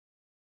Malik.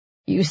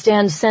 "You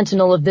stand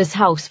sentinel of this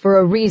house for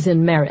a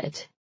reason,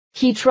 Merritt.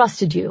 He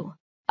trusted you.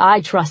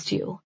 I trust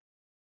you.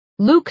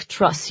 Luke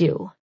trusts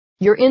you.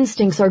 Your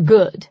instincts are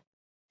good.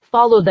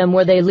 Follow them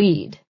where they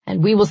lead,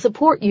 and we will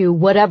support you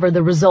whatever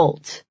the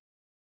result."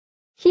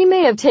 He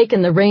may have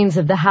taken the reins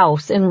of the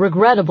house in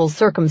regrettable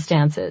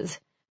circumstances,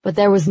 but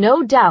there was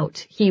no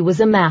doubt he was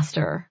a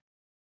master.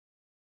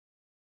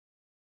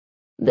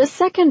 The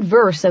second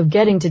verse of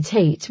Getting to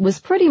Tate was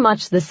pretty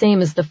much the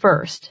same as the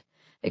first,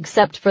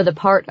 except for the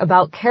part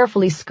about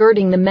carefully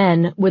skirting the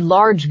men with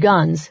large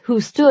guns who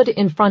stood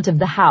in front of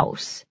the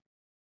house.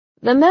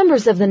 The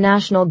members of the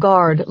National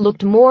Guard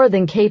looked more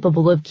than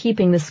capable of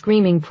keeping the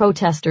screaming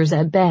protesters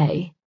at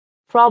bay.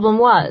 Problem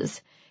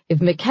was, if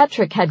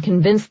McKettrick had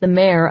convinced the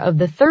mayor of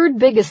the third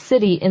biggest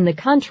city in the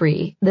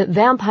country that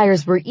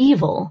vampires were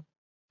evil,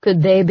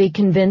 could they be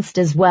convinced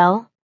as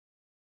well?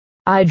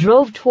 I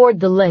drove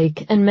toward the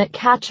lake and met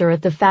Catcher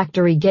at the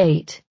factory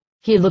gate.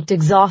 He looked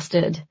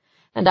exhausted,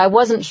 and I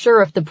wasn't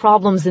sure if the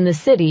problems in the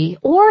city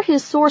or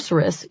his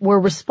sorceress were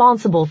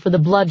responsible for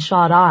the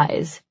bloodshot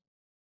eyes.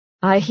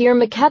 "I hear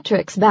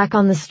McKettrick's back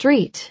on the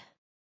street."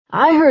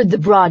 "I heard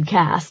the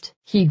broadcast,"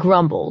 he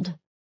grumbled.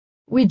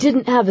 "We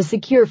didn't have a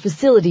secure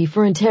facility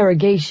for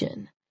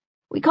interrogation.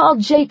 We called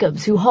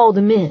Jacobs, who hauled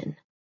him in.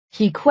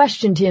 He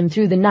questioned him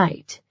through the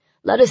night,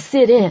 let us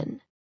sit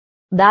in."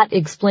 That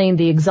explained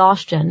the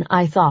exhaustion,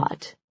 I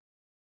thought.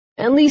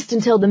 "At least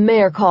until the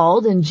mayor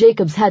called and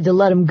Jacobs had to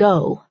let him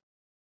go.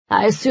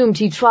 I assumed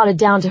he trotted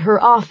down to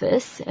her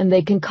office and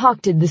they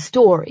concocted the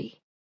story."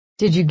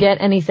 "Did you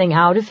get anything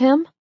out of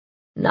him?"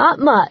 "Not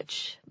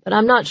much, but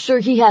I'm not sure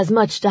he has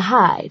much to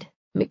hide.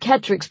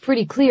 McKettrick's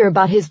pretty clear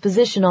about his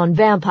position on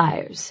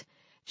vampires.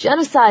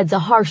 Genocide's a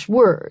harsh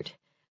word,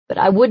 but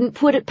I wouldn't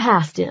put it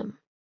past him.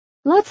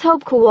 Let's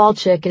hope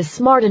Kowalczyk is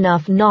smart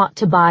enough not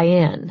to buy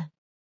in.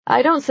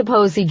 I don't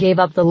suppose he gave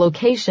up the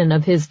location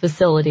of his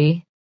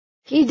facility."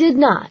 "He did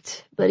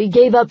not, but he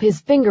gave up his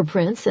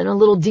fingerprints and a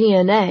little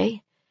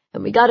DNA,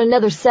 and we got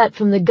another set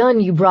from the gun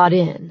you brought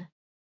in.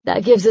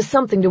 That gives us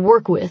something to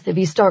work with if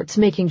he starts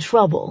making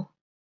trouble."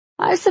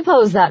 "I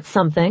suppose that's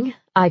something,"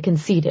 I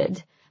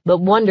conceded, but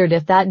wondered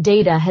if that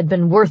data had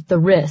been worth the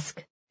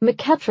risk.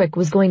 McKettrick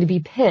was going to be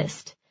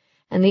pissed,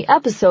 and the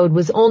episode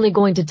was only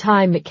going to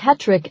tie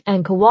McKettrick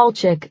and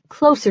Kowalczyk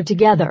closer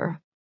together.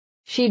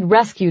 She'd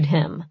rescued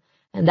him,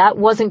 and that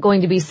wasn't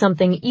going to be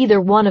something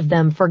either one of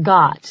them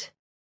forgot.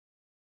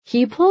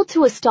 He pulled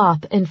to a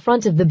stop in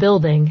front of the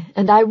building,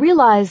 and I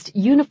realized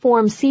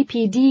uniformed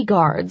CPD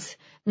guards,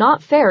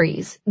 not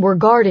fairies, were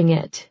guarding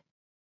it.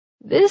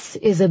 "This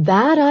is a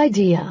bad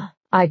idea,"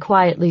 I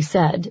quietly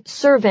said,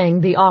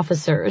 surveying the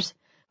officers,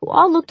 who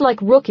all looked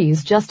like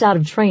rookies just out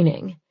of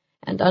training,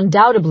 and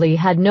undoubtedly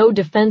had no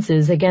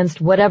defenses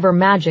against whatever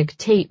magic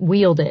Tate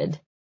wielded.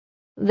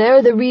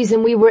 "They're the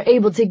reason we were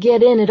able to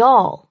get in at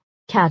all,"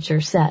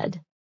 Catcher said.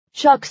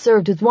 "Chuck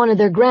served with one of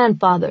their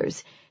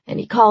grandfathers, and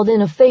he called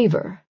in a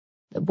favor.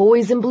 The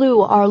boys in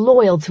blue are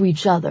loyal to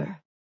each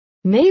other."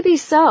 "Maybe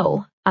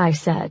so," I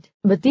said,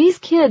 "but these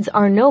kids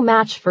are no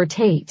match for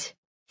Tate.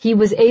 He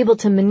was able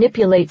to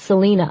manipulate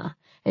Selena,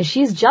 and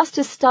she's just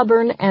as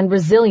stubborn and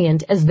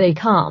resilient as they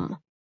come."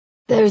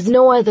 "There's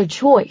no other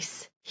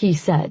choice," he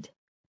said.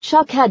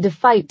 "Chuck had to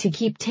fight to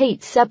keep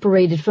Tate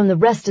separated from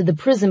the rest of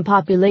the prison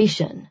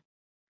population.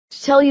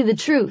 To tell you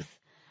the truth,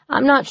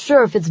 I'm not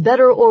sure if it's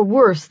better or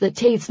worse that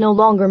Tate's no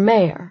longer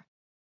mayor.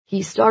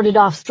 He started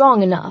off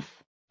strong enough,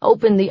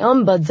 opened the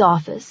Ombuds's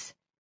office.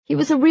 He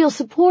was a real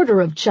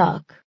supporter of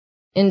Chuck.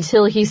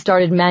 Until he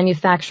started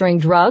manufacturing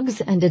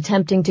drugs and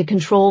attempting to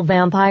control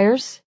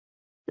vampires."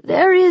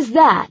 "There is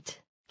that,"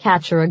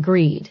 Catcher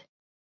agreed.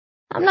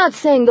 "I'm not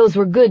saying those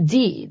were good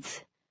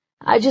deeds.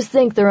 I just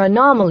think they're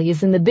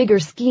anomalies in the bigger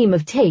scheme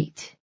of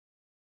Tate."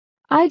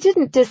 I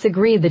didn't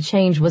disagree the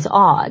change was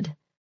odd,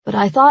 but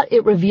I thought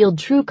it revealed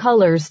true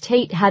colors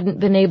Tate hadn't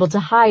been able to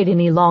hide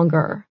any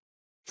longer.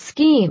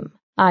 Scheme,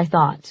 I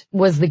thought,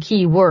 was the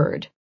key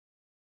word.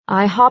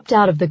 I hopped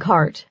out of the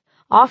cart,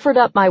 offered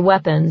up my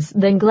weapons,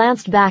 then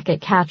glanced back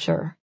at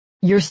Catcher.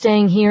 "You're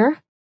staying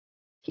here?"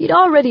 He'd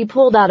already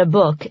pulled out a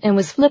book and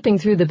was flipping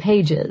through the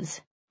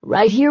pages.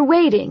 "Right here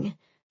waiting,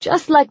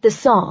 just like the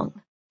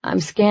song. I'm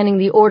scanning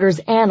the Order's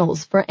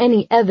annals for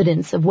any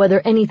evidence of whether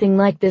anything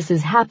like this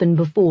has happened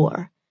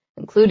before,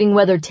 including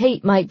whether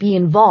Tate might be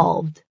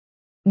involved."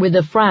 With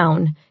a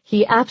frown,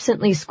 he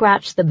absently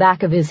scratched the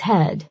back of his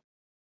head.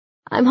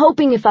 "I'm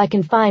hoping if I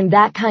can find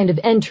that kind of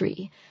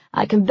entry,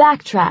 I can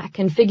backtrack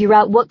and figure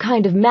out what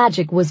kind of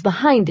magic was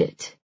behind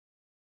it."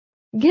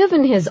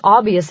 Given his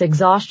obvious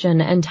exhaustion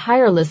and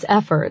tireless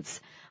efforts,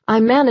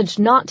 I managed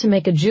not to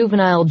make a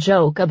juvenile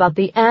joke about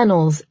the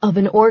annals of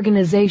an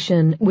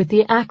organization with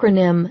the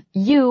acronym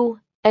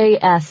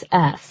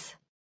UASS.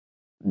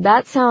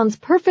 "That sounds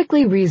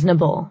perfectly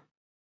reasonable."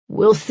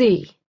 "We'll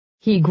see,"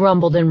 he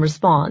grumbled in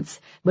response,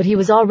 but he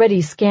was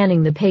already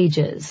scanning the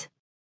pages.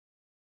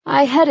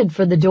 I headed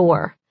for the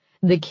door.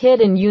 The kid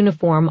in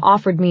uniform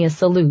offered me a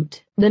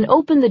salute, then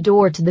opened the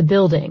door to the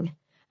building.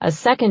 A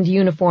second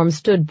uniform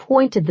stood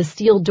pointed the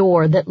steel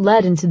door that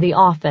led into the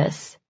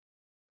office.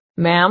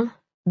 "Ma'am,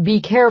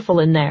 be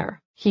careful in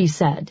there," he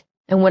said,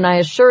 and when I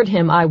assured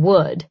him I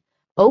would,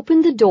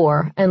 opened the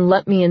door and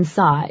let me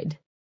inside.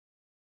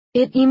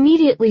 It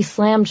immediately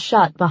slammed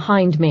shut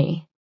behind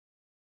me.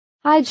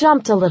 I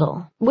jumped a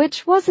little,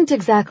 which wasn't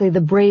exactly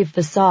the brave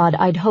facade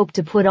I'd hoped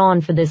to put on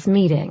for this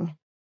meeting.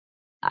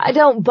 "I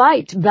don't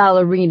bite,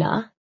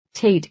 ballerina,"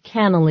 Tate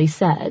cannily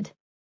said.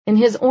 In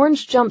his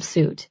orange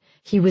jumpsuit,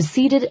 he was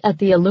seated at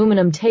the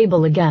aluminum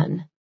table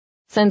again.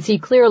 Since he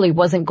clearly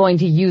wasn't going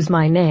to use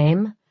my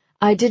name,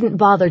 I didn't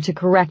bother to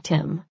correct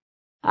him.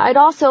 I'd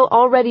also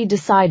already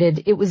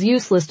decided it was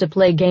useless to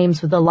play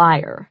games with a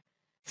liar,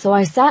 so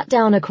I sat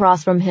down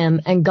across from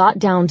him and got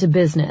down to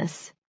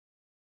business.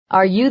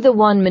 "Are you the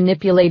one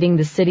manipulating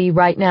the city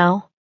right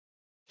now?"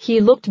 He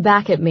looked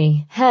back at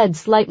me, head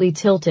slightly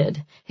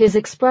tilted, his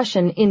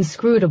expression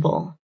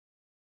inscrutable.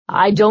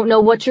 "I don't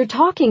know what you're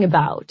talking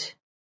about."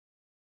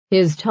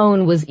 His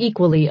tone was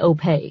equally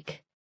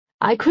opaque.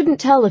 I couldn't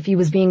tell if he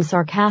was being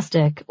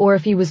sarcastic or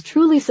if he was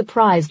truly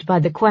surprised by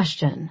the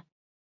question.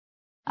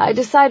 "I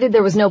decided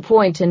there was no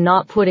point in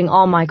not putting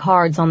all my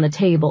cards on the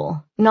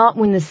table, not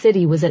when the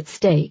city was at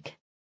stake.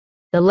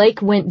 The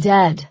lake went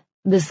dead,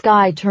 the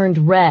sky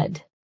turned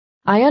red.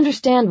 I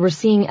understand we're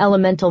seeing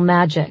elemental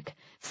magic,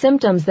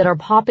 symptoms that are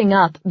popping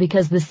up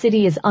because the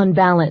city is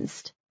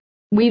unbalanced.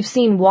 We've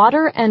seen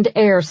water and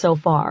air so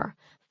far.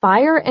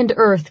 Fire and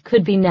earth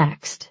could be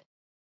next.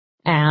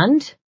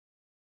 And?"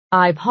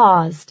 I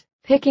paused,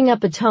 picking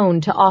up a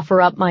tone to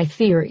offer up my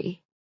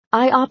theory.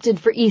 I opted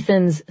for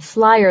Ethan's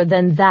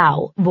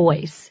slyer-than-thou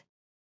voice.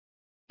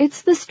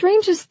 "It's the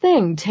strangest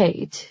thing,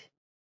 Tate.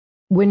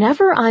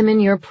 Whenever I'm in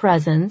your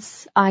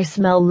presence, I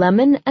smell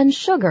lemon and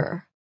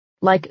sugar,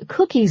 like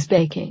cookies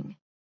baking."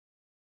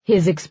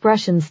 His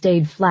expression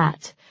stayed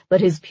flat,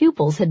 but his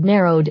pupils had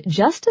narrowed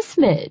just a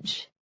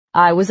smidge.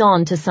 I was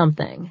on to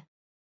something.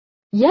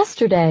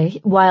 "Yesterday,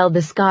 while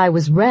the sky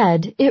was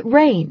red, it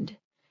rained,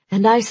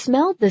 and I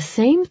smelled the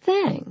same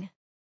thing."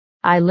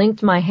 I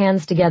linked my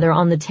hands together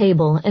on the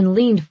table and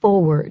leaned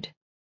forward.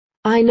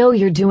 "I know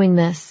you're doing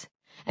this,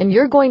 and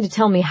you're going to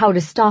tell me how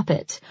to stop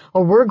it,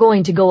 or we're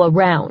going to go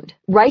around,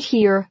 right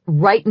here,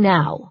 right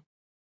now."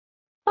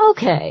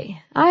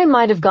 Okay, I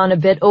might have gone a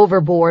bit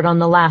overboard on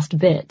the last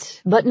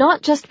bit, but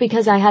not just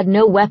because I had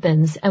no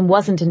weapons and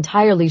wasn't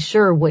entirely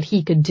sure what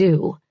he could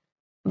do.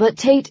 But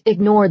Tate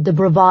ignored the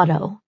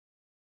bravado.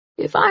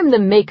 If I'm the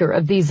maker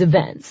of these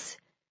events,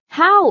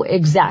 how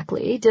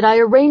exactly did I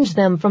arrange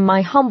them from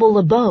my humble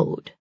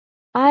abode?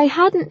 I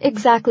hadn't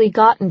exactly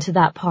gotten to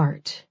that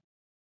part.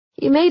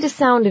 He made a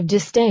sound of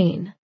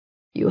disdain.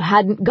 You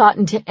hadn't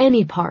gotten to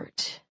any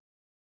part.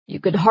 You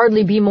could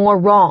hardly be more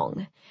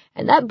wrong,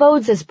 and that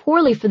bodes as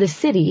poorly for the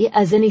city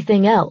as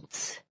anything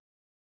else.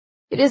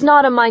 It is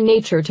not in my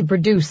nature to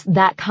produce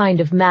that kind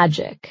of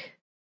magic.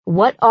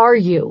 What are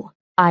you?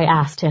 I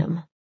asked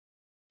him.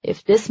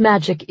 If this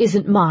magic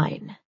isn't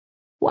mine,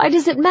 why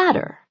does it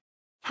matter?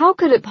 How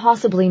could it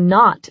possibly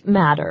not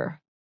matter?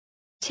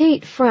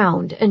 Tate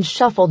frowned and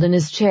shuffled in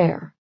his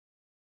chair.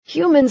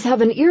 Humans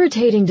have an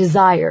irritating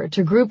desire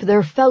to group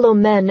their fellow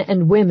men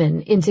and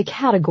women into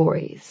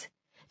categories,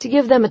 to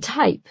give them a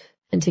type,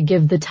 and to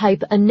give the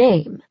type a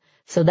name,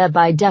 so that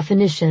by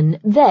definition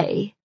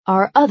they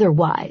are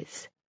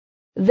otherwise.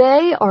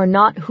 They are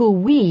not who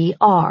we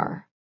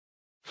are.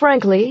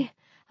 Frankly,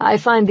 I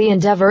find the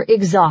endeavor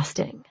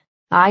exhausting.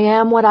 I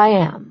am what I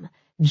am,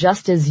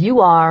 just as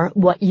you are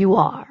what you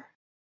are.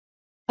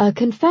 A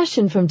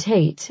confession from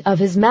Tate of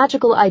his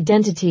magical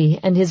identity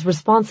and his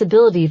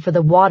responsibility for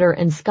the water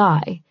and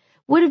sky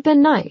would have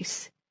been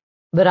nice,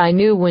 but I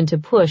knew when to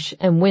push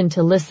and when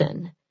to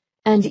listen,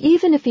 and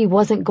even if he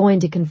wasn't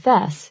going to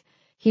confess,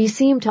 he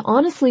seemed to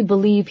honestly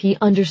believe he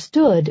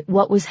understood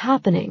what was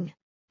happening.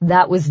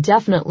 That was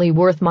definitely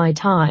worth my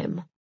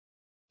time.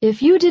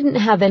 If you didn't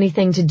have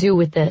anything to do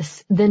with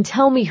this, then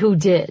tell me who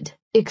did.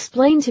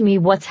 Explain to me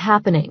what's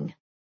happening.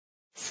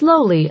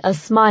 Slowly, a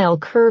smile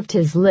curved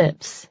his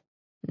lips.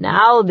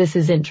 Now this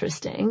is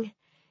interesting.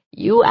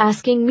 You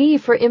asking me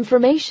for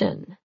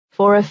information,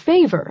 for a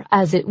favor,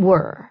 as it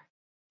were.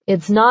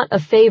 It's not a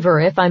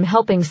favor if I'm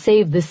helping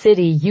save the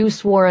city you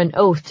swore an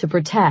oath to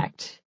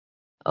protect.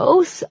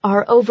 Oaths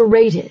are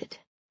overrated.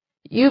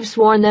 You've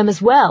sworn them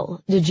as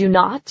well, did you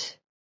not?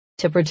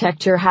 To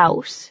protect your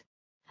house?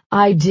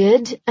 I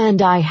did,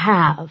 and I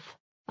have,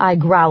 I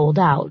growled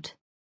out.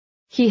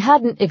 He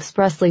hadn't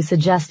expressly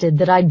suggested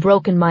that I'd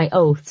broken my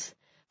oaths,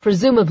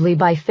 presumably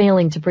by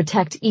failing to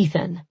protect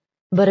Ethan,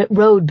 but it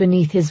rode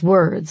beneath his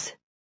words.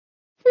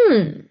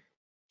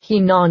 He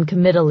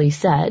non-committally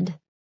said.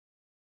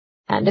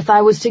 And if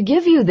I was to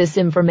give you this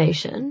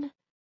information,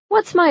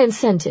 what's my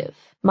incentive,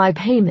 my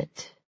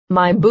payment,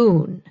 my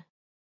boon?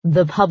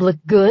 The public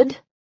good?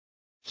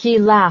 He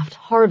laughed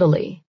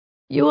heartily.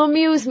 You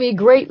amuse me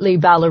greatly,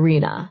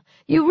 ballerina.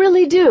 You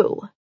really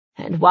do.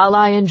 And while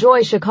I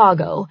enjoy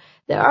Chicago,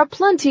 there are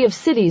plenty of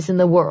cities in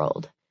the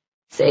world.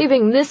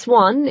 Saving this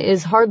one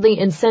is hardly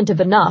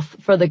incentive enough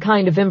for the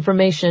kind of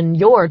information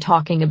you're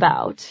talking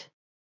about.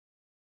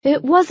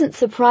 It wasn't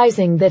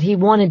surprising that he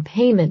wanted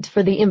payment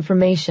for the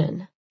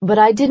information, but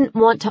I didn't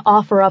want to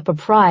offer up a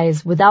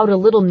prize without a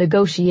little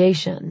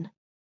negotiation.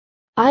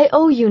 I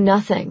owe you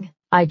nothing,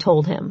 I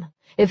told him.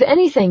 If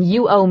anything,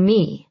 you owe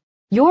me.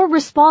 You're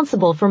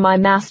responsible for my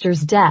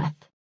master's death.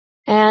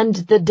 And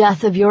the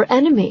death of your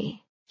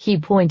enemy, he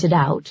pointed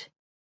out.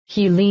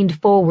 He leaned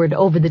forward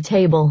over the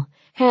table,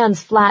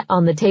 hands flat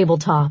on the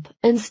tabletop,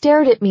 and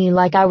stared at me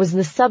like I was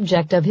the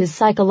subject of his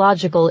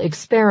psychological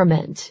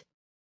experiment,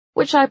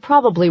 which I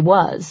probably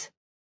was.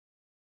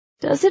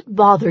 Does it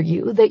bother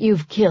you that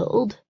you've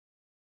killed?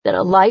 That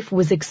a life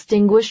was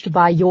extinguished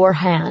by your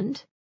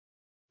hand?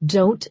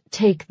 Don't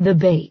take the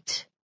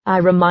bait, I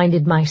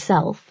reminded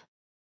myself.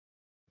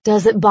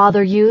 Does it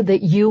bother you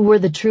that you were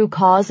the true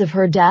cause of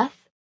her death?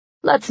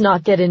 Let's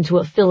not get into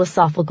a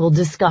philosophical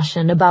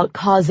discussion about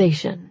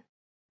causation.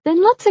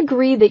 Then let's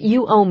agree that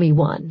you owe me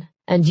one,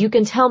 and you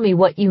can tell me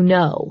what you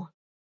know.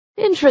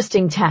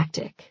 Interesting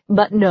tactic,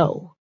 but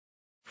no.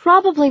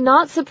 Probably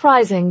not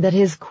surprising that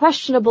his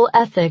questionable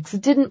ethics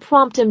didn't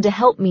prompt him to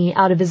help me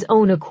out of his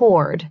own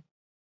accord.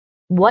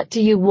 What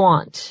do you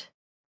want?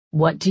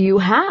 What do you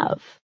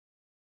have?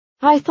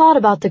 I thought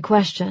about the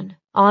question.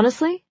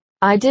 Honestly,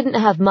 I didn't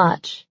have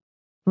much.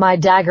 My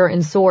dagger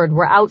and sword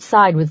were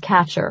outside with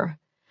Catcher.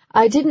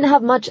 I didn't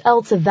have much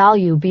else of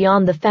value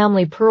beyond the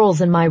family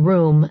pearls in my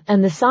room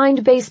and the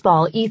signed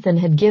baseball Ethan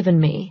had given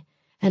me,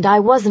 and I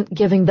wasn't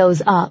giving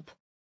those up.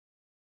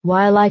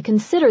 While I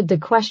considered the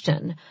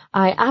question,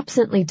 I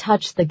absently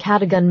touched the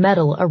Catagun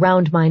medal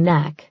around my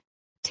neck.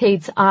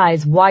 Tate's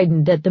eyes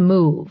widened at the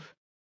move.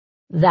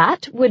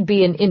 That would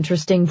be an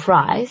interesting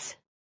prize.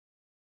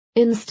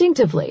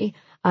 Instinctively,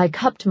 I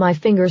cupped my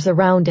fingers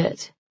around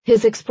it.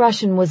 His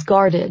expression was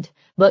guarded,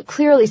 but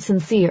clearly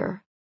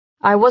sincere.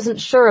 I wasn't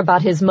sure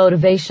about his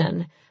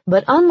motivation,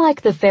 but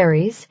unlike the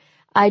fairies,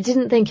 I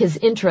didn't think his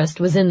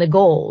interest was in the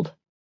gold.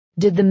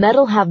 Did the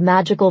medal have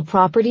magical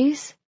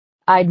properties?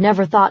 I'd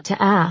never thought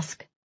to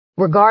ask.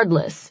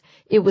 Regardless,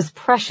 it was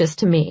precious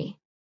to me.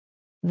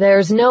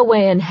 There's no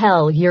way in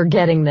hell you're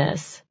getting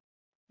this.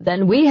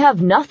 Then we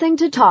have nothing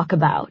to talk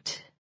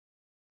about.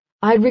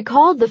 I'd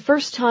recalled the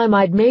first time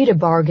I'd made a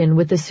bargain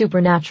with the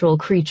supernatural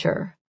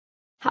creature.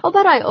 How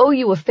about I owe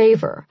you a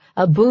favor,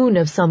 a boon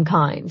of some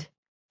kind?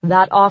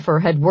 That offer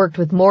had worked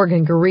with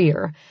Morgan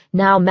Greer,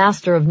 now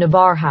master of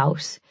Navarre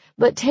House,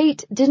 but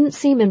Tate didn't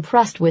seem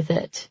impressed with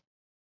it.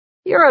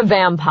 You're a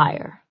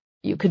vampire.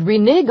 You could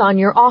renege on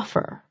your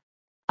offer.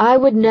 I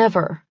would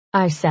never,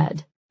 I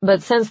said,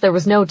 but since there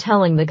was no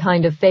telling the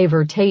kind of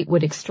favor Tate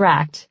would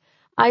extract,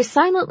 I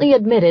silently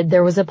admitted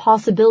there was a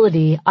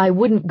possibility I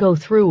wouldn't go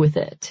through with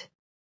it.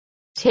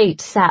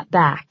 Tate sat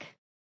back.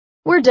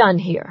 We're done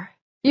here.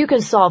 You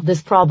can solve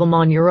this problem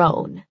on your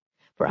own.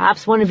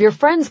 Perhaps one of your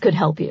friends could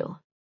help you.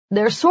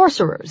 They're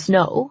sorcerers,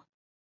 no?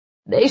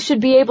 They should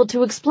be able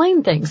to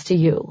explain things to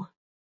you.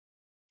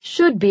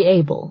 Should be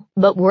able,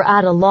 but we're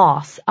at a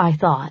loss, I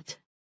thought.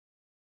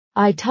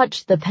 I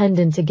touched the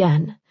pendant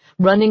again,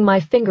 running my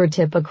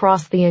fingertip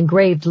across the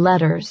engraved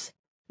letters.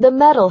 The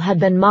metal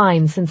had been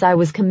mine since I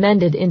was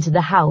commended into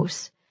the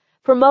house,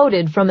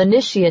 promoted from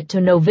initiate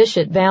to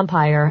novitiate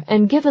vampire,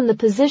 and given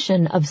the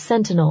position of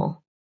sentinel.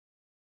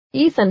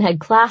 Ethan had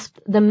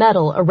clasped the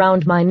medal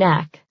around my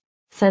neck.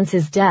 Since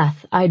his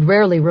death, I'd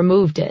rarely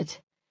removed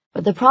it,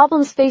 but the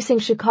problems facing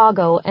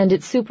Chicago and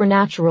its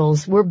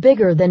supernaturals were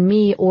bigger than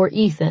me or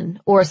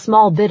Ethan or a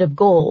small bit of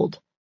gold,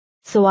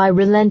 so I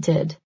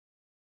relented.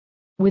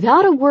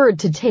 Without a word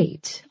to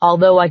Tate,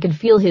 although I could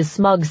feel his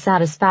smug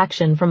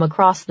satisfaction from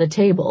across the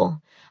table,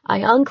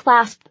 I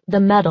unclasped the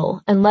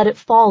medal and let it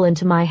fall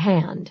into my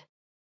hand.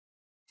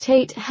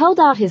 Tate held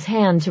out his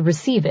hand to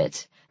receive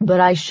it, but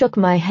I shook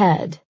my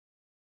head.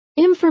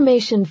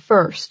 Information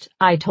first,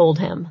 I told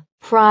him.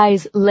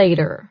 Prize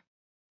later.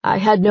 I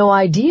had no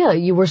idea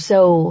you were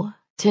so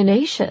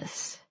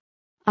tenacious.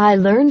 I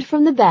learned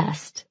from the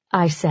best,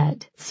 I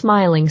said,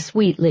 smiling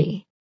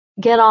sweetly.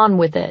 Get on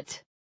with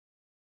it.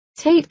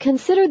 Tate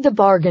considered the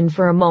bargain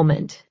for a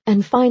moment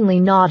and finally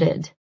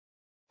nodded.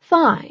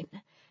 Fine.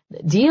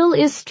 The deal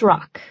is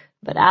struck,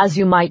 but as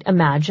you might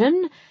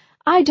imagine,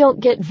 I don't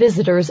get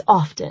visitors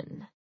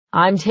often.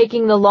 I'm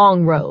taking the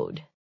long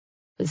road.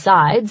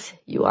 Besides,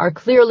 you are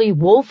clearly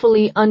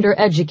woefully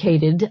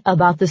undereducated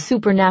about the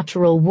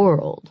supernatural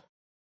world.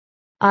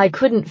 I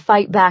couldn't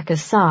fight back a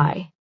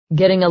sigh.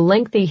 Getting a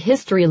lengthy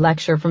history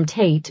lecture from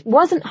Tate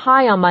wasn't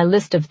high on my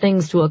list of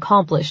things to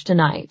accomplish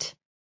tonight.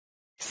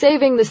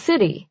 Saving the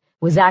city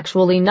was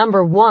actually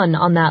number 1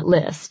 on that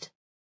list.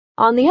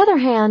 On the other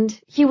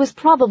hand, he was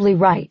probably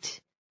right.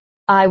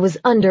 I was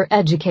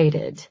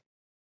undereducated.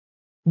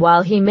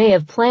 While he may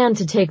have planned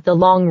to take the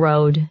long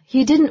road,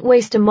 he didn't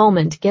waste a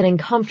moment getting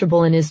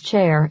comfortable in his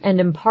chair and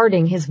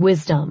imparting his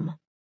wisdom.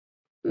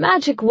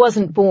 Magic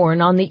wasn't born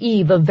on the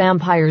eve of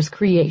vampire's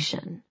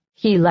creation,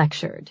 he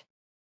lectured.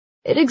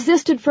 It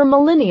existed for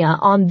millennia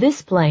on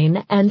this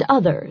plane and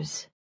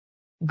others.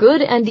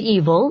 Good and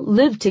evil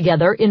lived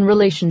together in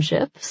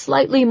relationship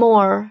slightly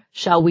more,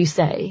 shall we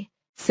say,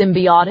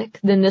 symbiotic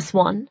than this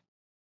one.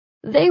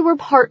 They were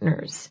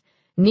partners,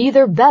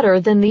 neither better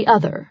than the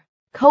other,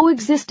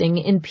 coexisting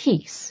in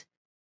peace.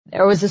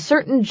 There was a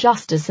certain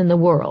justice in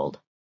the world.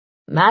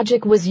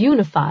 Magic was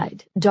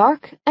unified,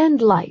 dark and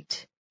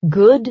light,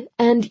 good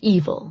and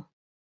evil.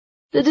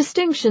 The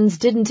distinctions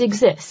didn't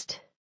exist.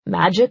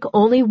 Magic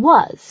only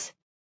was.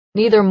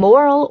 Neither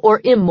moral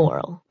or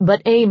immoral,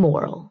 but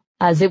amoral,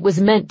 as it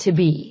was meant to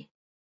be.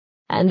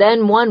 And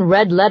then one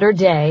red-letter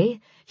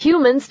day,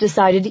 humans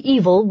decided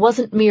evil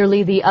wasn't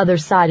merely the other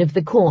side of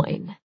the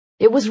coin.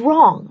 It was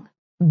wrong,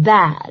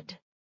 bad.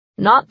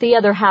 Not the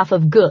other half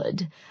of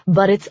good,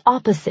 but its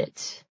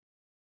opposite.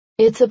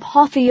 Its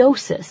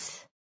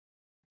apotheosis.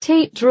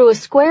 Tate drew a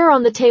square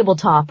on the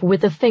tabletop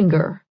with a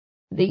finger.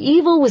 The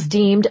evil was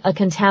deemed a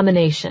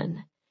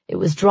contamination. It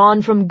was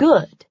drawn from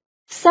good,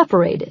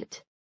 separated.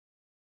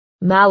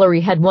 Mallory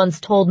had once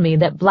told me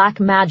that black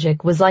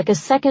magic was like a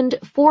second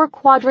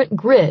 4-quadrant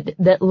grid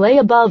that lay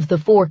above the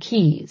 4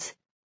 keys.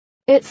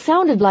 It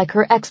sounded like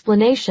her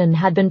explanation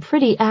had been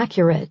pretty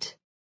accurate.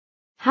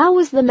 How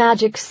was the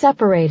magic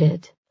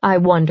separated? I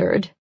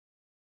wondered.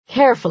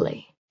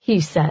 Carefully,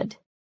 he said.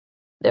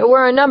 There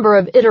were a number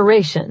of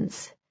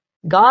iterations.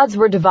 Gods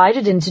were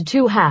divided into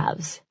 2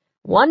 halves,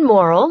 one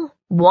moral,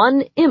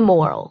 one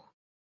immoral.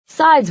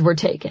 Sides were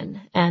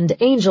taken, and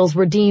angels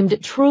were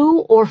deemed true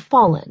or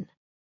fallen.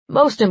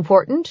 Most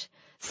important,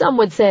 some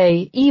would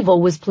say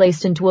evil was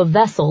placed into a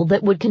vessel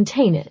that would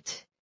contain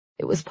it.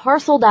 It was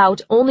parceled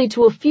out only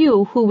to a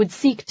few who would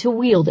seek to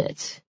wield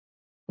it.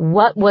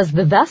 What was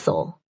the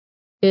vessel?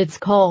 It's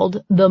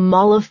called the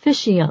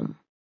Maleficium.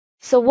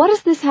 So what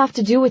does this have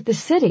to do with the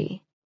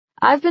city?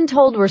 I've been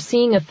told we're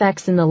seeing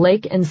effects in the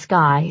lake and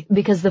sky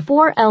because the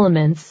 4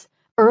 elements,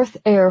 earth,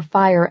 air,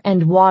 fire,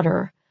 and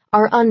water,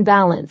 are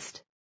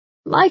unbalanced.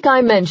 Like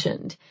I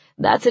mentioned,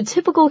 that's a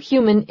typical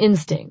human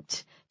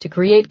instinct, to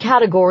create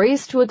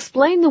categories to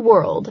explain the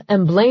world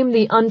and blame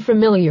the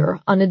unfamiliar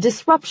on a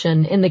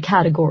disruption in the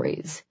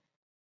categories.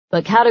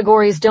 But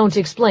categories don't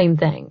explain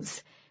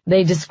things.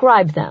 They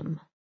describe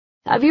them.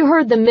 Have you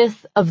heard the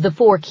myth of the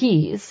 4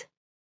 keys?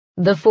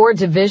 The 4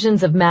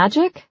 divisions of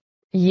magic?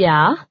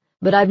 Yeah,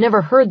 but I've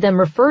never heard them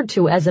referred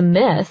to as a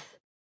myth.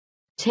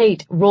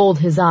 Tate rolled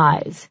his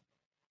eyes.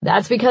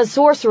 That's because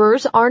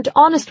sorcerers aren't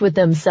honest with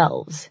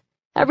themselves.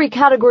 Every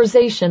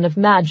categorization of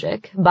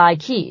magic, by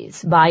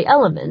keys, by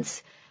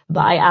elements,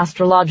 by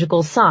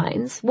astrological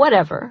signs,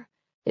 whatever,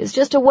 is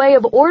just a way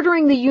of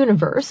ordering the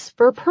universe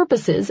for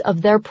purposes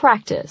of their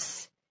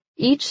practice.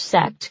 Each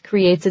sect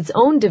creates its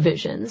own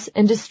divisions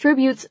and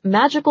distributes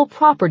magical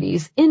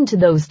properties into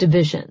those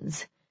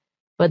divisions.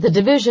 But the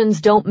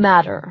divisions don't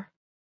matter.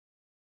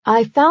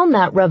 I found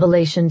that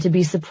revelation to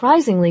be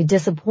surprisingly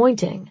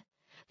disappointing.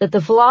 That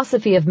the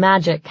philosophy of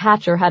magic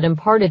Catcher had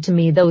imparted to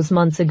me those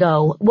months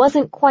ago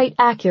wasn't quite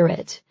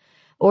accurate,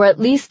 or at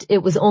least it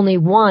was only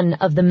one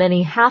of the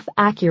many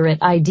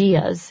half-accurate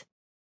ideas.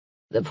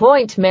 The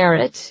point,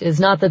 Merritt, is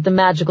not that the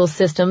magical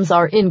systems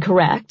are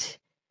incorrect,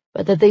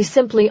 but that they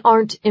simply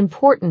aren't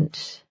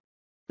important.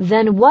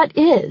 Then what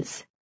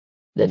is?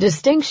 The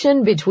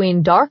distinction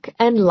between dark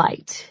and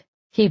light.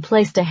 He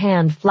placed a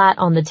hand flat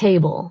on the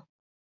table.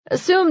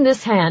 Assume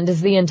this hand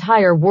is the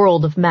entire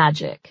world of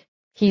magic.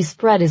 He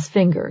spread his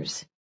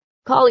fingers.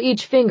 Call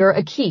each finger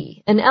a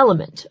key, an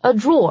element, a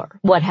drawer,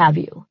 what have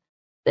you.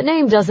 The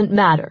name doesn't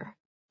matter.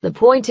 The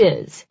point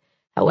is,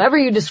 however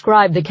you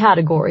describe the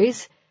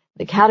categories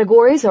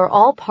are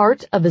all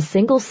part of a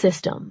single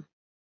system.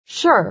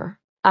 Sure,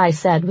 I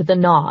said with a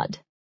nod.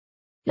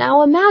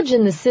 Now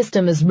imagine the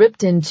system is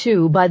ripped in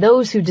two by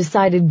those who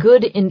decided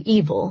good and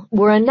evil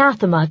were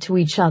anathema to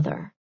each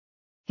other.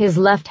 His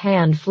left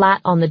hand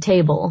flat on the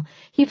table,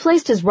 he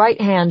placed his right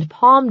hand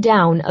palm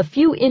down a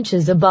few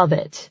inches above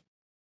it.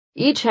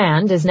 Each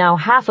hand is now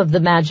half of the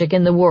magic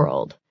in the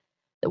world.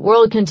 The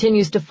world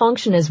continues to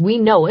function as we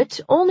know it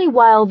only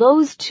while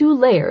those two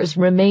layers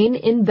remain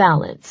in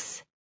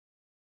balance.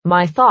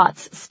 My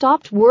thoughts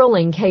stopped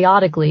whirling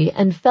chaotically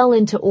and fell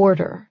into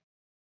order.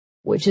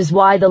 Which is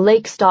why the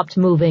lake stopped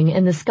moving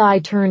and the sky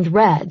turned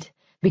red,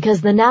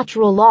 because the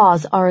natural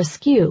laws are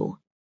askew.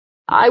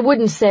 I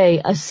wouldn't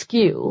say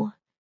askew.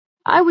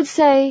 I would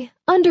say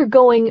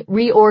undergoing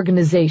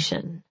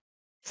reorganization.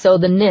 So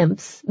the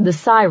nymphs, the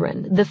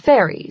siren, the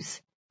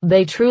fairies,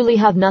 they truly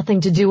have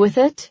nothing to do with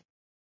it?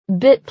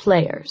 Bit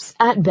players,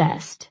 at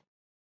best.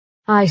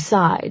 I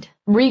sighed,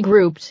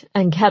 regrouped,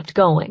 and kept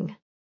going.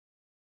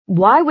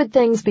 Why would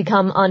things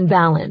become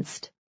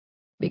unbalanced?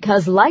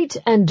 Because light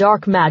and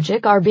dark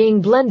magic are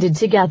being blended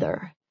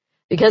together.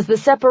 Because the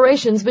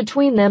separations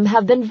between them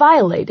have been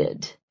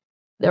violated.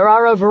 There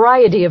are a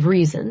variety of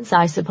reasons,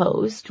 I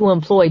suppose, to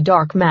employ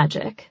dark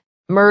magic.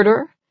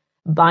 Murder,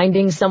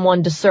 binding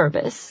someone to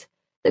service,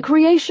 the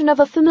creation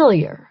of a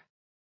familiar,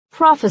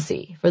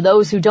 prophecy for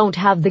those who don't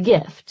have the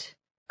gift,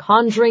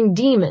 conjuring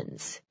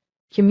demons,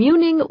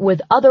 communing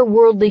with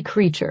otherworldly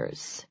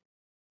creatures.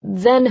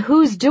 Then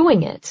who's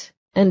doing it?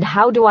 And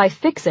how do I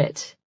fix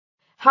it?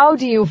 How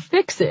do you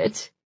fix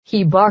it?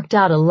 He barked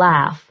out a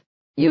laugh.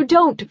 You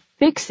don't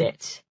fix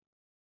it.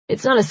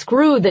 It's not a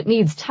screw that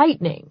needs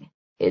tightening.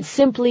 It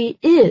simply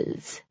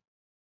is.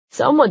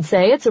 Some would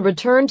say it's a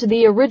return to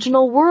the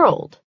original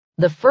world,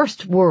 the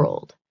first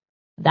world,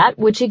 that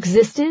which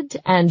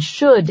existed and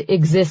should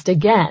exist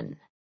again.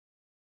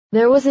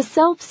 There was a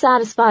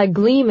self-satisfied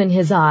gleam in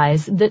his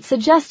eyes that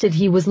suggested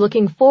he was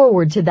looking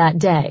forward to that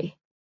day.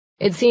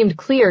 It seemed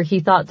clear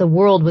he thought the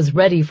world was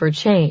ready for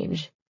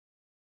change.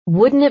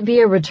 Wouldn't it be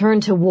a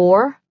return to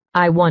war?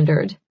 I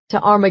wondered.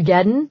 To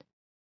Armageddon?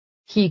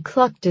 He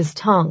clucked his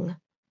tongue.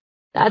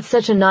 That's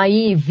such a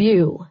naive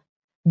view.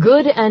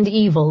 Good and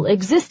evil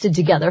existed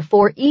together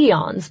for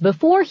eons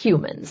before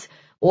humans,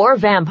 or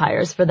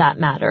vampires for that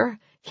matter,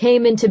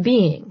 came into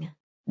being.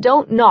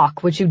 Don't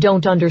knock what you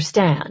don't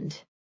understand.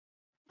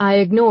 I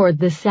ignored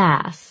the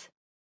sass.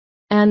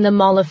 And the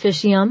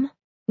Maleficium?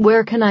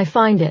 Where can I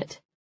find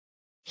it?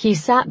 He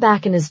sat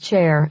back in his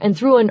chair and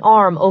threw an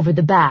arm over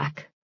the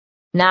back.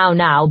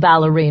 Now,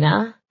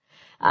 ballerina.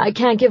 I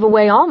can't give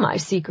away all my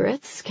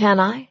secrets, can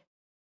I?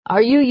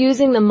 Are you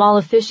using the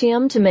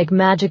Maleficium to make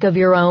magic of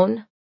your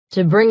own?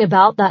 To bring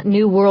about that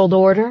new world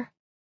order?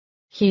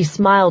 He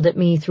smiled at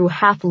me through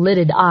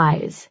half-lidded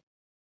eyes.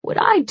 Would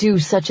I do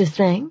such a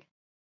thing?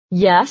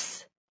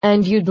 Yes,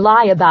 and you'd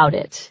lie about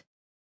it.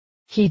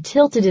 He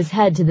tilted his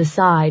head to the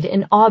side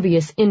in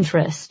obvious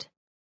interest.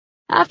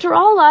 After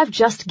all I've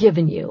just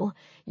given you,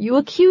 you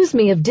accuse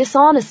me of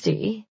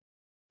dishonesty.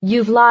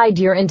 You've lied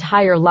your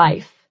entire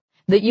life,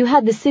 that you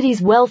had the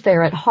city's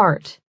welfare at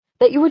heart,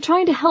 that you were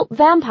trying to help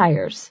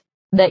vampires,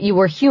 that you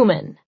were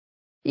human.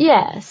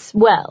 Yes,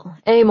 well,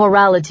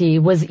 amorality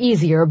was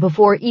easier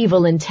before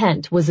evil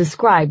intent was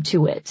ascribed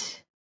to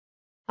it.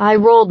 I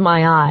rolled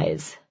my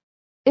eyes.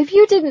 If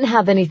you didn't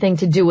have anything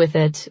to do with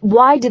it,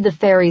 why did the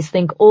fairies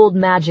think old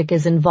magic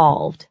is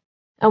involved?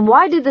 And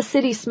why did the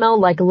city smell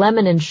like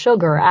lemon and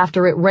sugar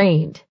after it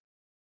rained?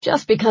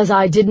 Just because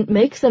I didn't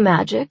make the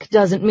magic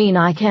doesn't mean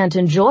I can't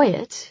enjoy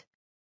it.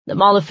 The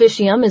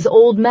Maleficium is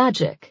old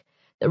magic.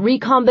 The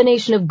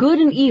recombination of good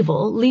and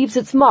evil leaves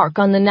its mark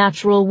on the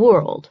natural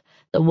world,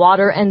 the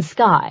water and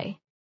sky.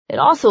 It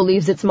also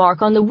leaves its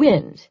mark on the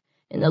wind,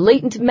 in the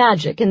latent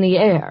magic in the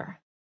air.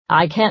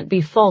 I can't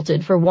be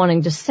faulted for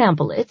wanting to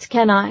sample it,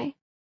 can I?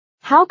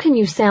 How can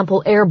you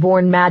sample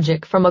airborne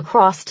magic from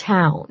across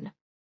town?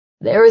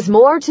 There is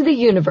more to the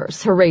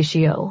universe,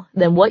 Horatio,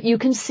 than what you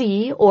can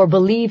see or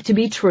believe to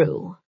be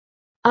true.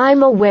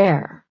 I'm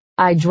aware,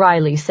 I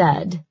dryly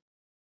said.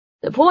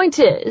 The point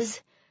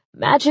is,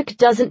 magic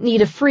doesn't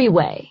need a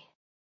freeway.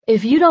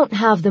 If you don't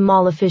have the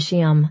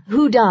Maleficium,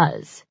 who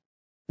does?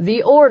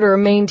 The Order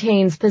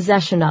maintains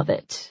possession of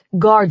it,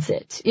 guards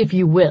it, if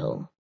you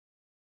will.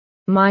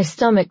 My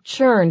stomach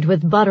churned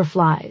with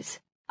butterflies.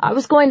 I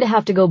was going to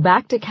have to go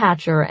back to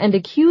Catcher and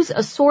accuse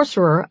a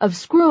sorcerer of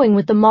screwing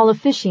with the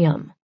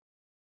Maleficium.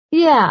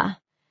 Yeah,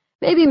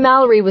 maybe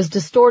Mallory was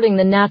distorting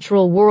the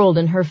natural world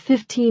in her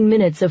 15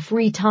 minutes of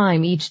free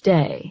time each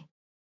day.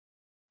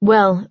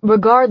 Well,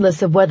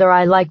 regardless of whether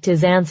I liked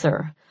his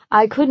answer,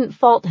 I couldn't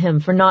fault him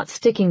for not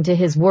sticking to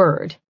his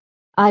word.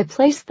 I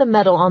placed the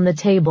medal on the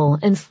table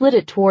and slid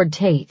it toward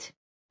Tate.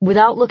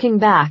 Without looking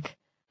back,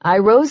 I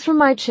rose from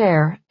my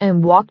chair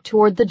and walked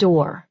toward the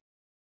door.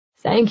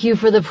 Thank you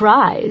for the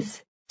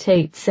prize,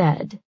 Tate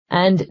said,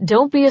 and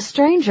don't be a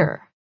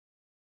stranger.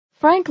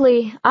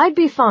 Frankly, I'd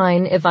be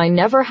fine if I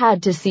never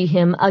had to see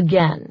him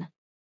again,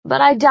 but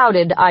I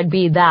doubted I'd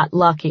be that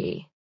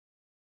lucky.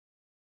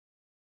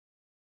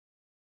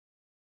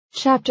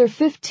 Chapter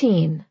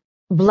 15.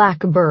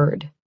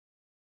 Blackbird.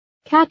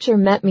 Catcher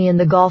met me in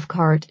the golf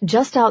cart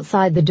just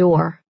outside the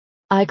door.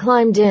 I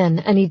climbed in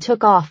and he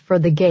took off for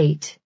the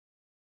gate.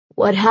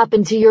 What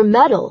happened to your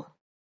medal?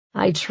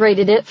 I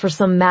traded it for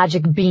some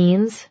magic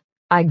beans,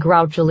 I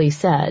grouchily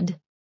said.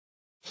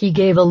 He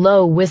gave a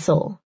low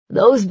whistle.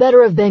 Those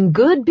better have been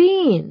good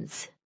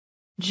beans.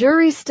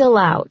 Jury's still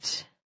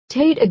out.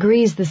 Tate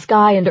agrees the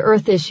sky and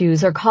earth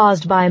issues are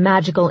caused by a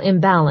magical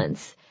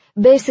imbalance,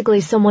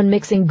 basically someone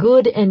mixing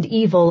good and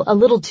evil a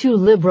little too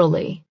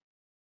liberally.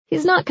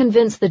 He's not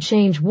convinced the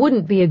change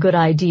wouldn't be a good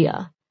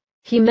idea.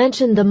 He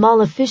mentioned the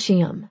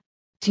Maleficium.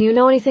 Do you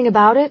know anything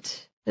about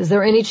it? Is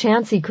there any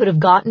chance he could have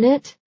gotten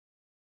it?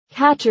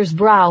 Catcher's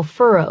brow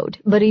furrowed,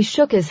 but he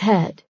shook his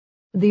head.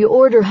 The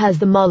Order has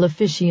the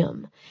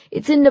Maleficium.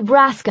 It's in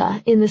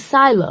Nebraska, in the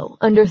silo,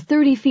 under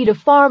 30 feet of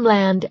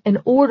farmland, an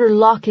Order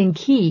lock and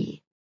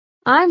key.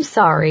 I'm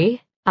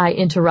sorry, I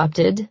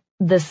interrupted.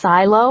 The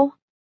silo?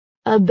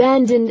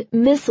 Abandoned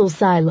missile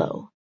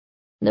silo.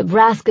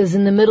 Nebraska's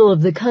in the middle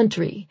of the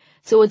country,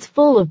 so it's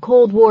full of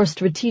Cold War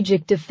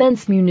strategic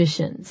defense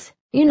munitions.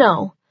 You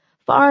know,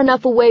 far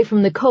enough away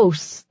from the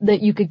coasts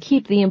that you could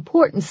keep the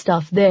important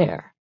stuff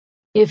there.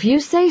 If you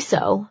say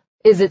so,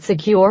 is it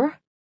secure?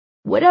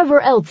 Whatever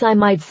else I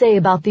might say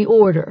about the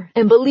Order,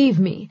 and believe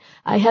me,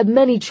 I had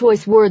many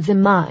choice words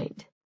in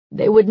mind,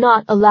 they would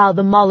not allow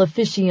the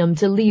Maleficium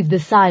to leave the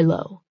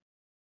silo.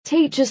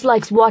 Tate just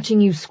likes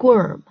watching you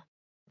squirm.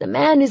 The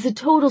man is a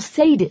total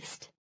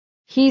sadist.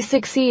 He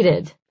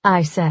succeeded,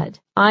 I said.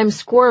 I'm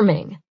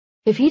squirming.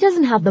 If he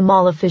doesn't have the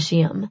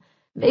Maleficium,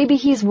 maybe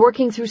he's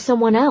working through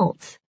someone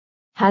else.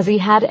 Has he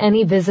had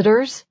any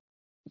visitors?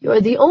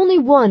 You're the only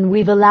one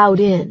we've allowed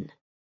in.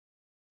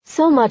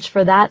 So much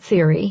for that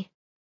theory.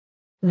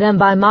 Then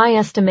by my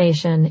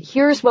estimation,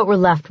 here's what we're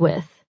left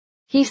with.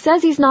 He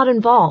says he's not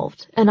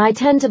involved, and I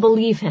tend to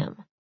believe him.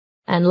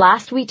 And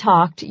last we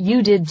talked,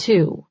 you did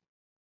too.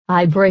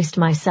 I braced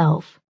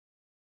myself.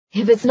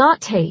 If it's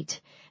not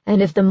Tate,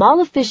 and if the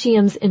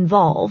Maleficium's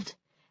involved,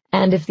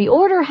 and if the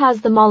Order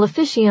has the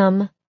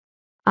Maleficium,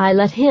 I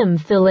let him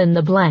fill in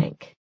the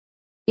blank.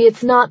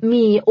 It's not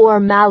me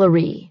or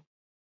Mallory.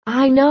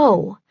 I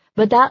know,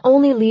 but that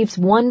only leaves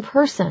one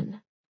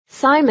person.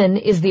 Simon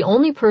is the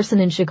only person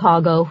in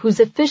Chicago who's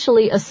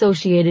officially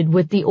associated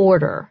with the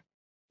Order.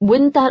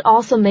 Wouldn't that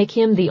also make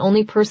him the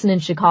only person in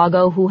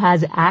Chicago who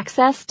has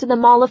access to the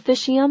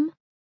Maleficium?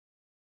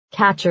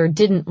 Catcher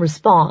didn't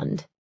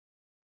respond.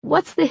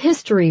 What's the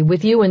history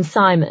with you and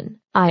Simon?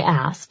 I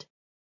asked.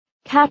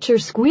 Catcher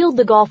squealed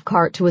the golf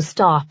cart to a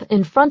stop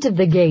in front of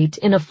the gate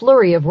in a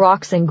flurry of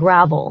rocks and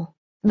gravel.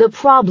 The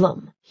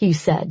problem, he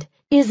said,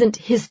 isn't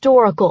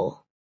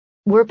historical.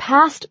 We're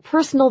past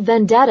personal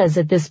vendettas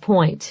at this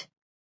point.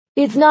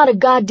 It's not a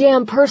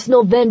goddamn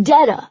personal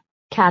vendetta,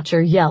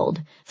 Catcher yelled,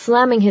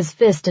 slamming his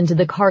fist into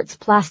the cart's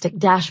plastic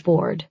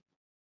dashboard.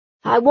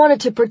 I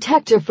wanted to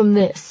protect her from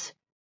this.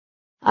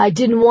 I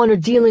didn't want her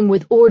dealing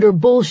with Order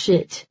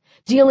bullshit,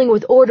 dealing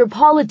with Order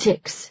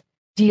politics,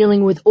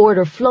 dealing with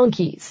Order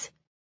flunkies.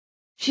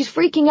 She's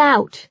freaking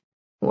out.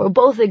 We're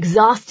both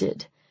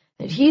exhausted,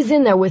 and he's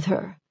in there with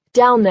her,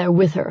 down there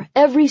with her,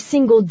 every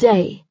single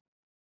day.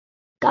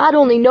 God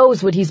only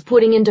knows what he's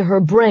putting into her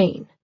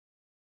brain.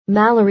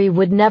 Mallory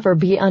would never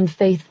be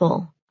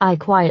unfaithful, I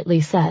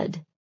quietly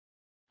said.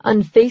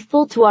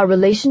 Unfaithful to our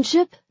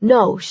relationship?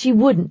 No, she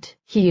wouldn't,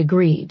 he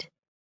agreed.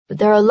 But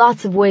there are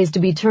lots of ways to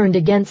be turned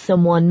against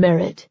someone,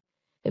 Merritt.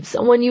 If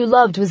someone you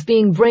loved was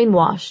being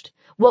brainwashed,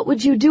 what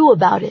would you do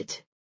about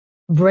it?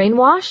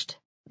 Brainwashed?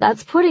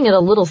 That's putting it a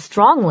little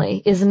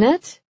strongly, isn't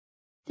it?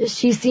 Does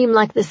she seem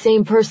like the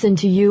same person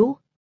to you?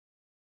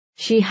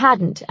 She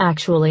hadn't,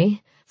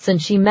 actually,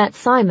 since she met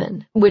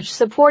Simon, which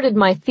supported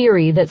my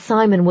theory that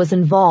Simon was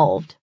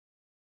involved.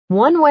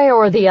 One way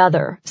or the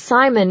other,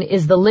 Simon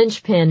is the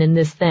linchpin in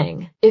this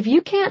thing. If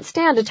you can't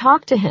stand to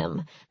talk to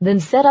him, then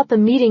set up a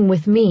meeting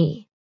with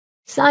me.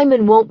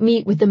 Simon won't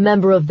meet with the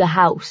member of the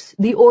house.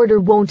 The order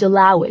won't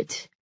allow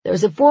it.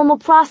 There's a formal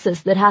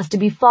process that has to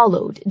be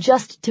followed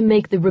just to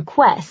make the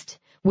request,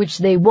 which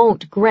they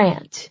won't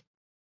grant.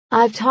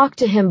 I've talked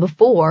to him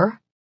before.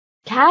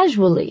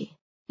 Casually.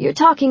 You're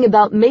talking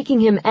about making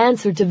him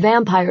answer to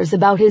vampires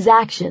about his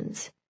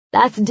actions.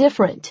 That's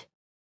different.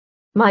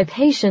 My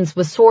patience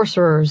with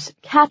sorcerers,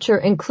 Catcher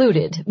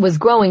included, was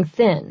growing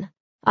thin.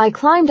 I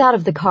climbed out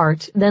of the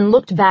cart, then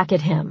looked back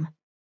at him.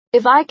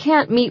 If I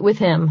can't meet with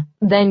him,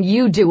 then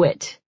you do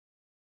it.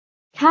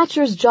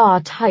 Catcher's jaw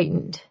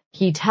tightened.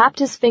 He tapped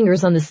his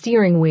fingers on the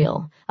steering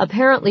wheel,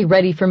 apparently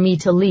ready for me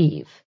to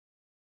leave.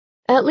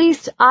 At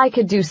least I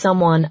could do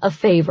someone a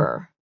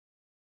favor.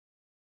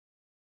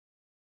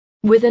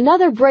 With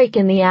another break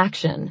in the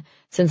action,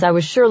 since I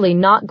was surely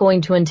not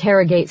going to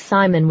interrogate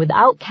Simon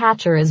without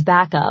Catcher as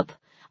backup,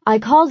 I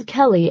called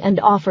Kelly and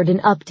offered an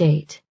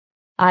update.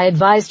 I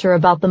advised her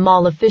about the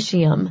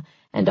Maleficium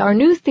and our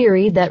new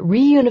theory that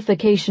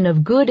reunification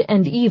of good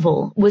and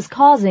evil was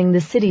causing the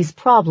city's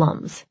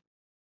problems.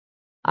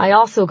 I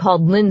also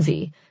called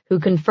Lindsay, who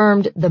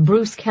confirmed the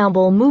Bruce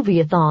Campbell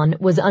movie-a-thon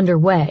was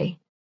underway.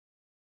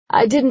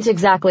 I didn't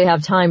exactly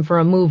have time for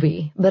a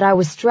movie, but I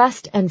was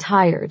stressed and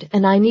tired,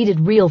 and I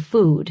needed real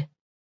food.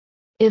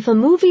 If a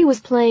movie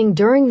was playing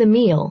during the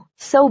meal,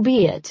 so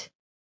be it.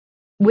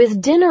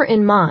 With dinner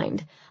in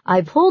mind,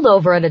 I pulled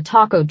over at a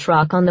taco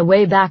truck on the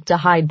way back to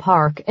Hyde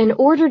Park and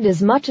ordered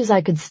as much as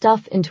I could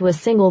stuff into a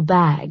single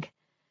bag,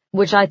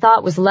 which I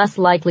thought was less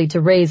likely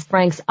to raise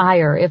Frank's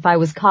ire if I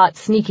was caught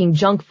sneaking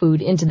junk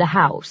food into the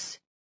house.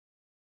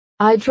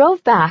 I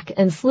drove back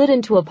and slid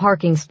into a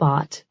parking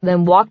spot,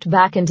 then walked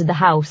back into the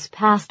house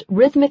past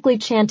rhythmically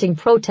chanting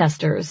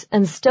protesters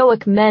and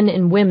stoic men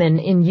and women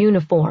in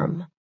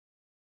uniform.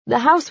 The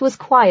house was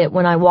quiet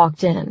when I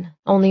walked in,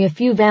 only a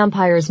few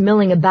vampires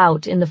milling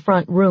about in the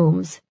front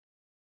rooms.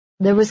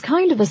 There was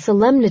kind of a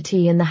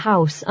solemnity in the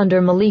house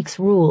under Malik's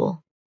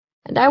rule,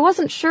 and I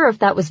wasn't sure if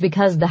that was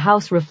because the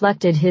house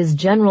reflected his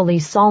generally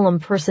solemn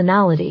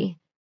personality,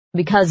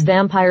 because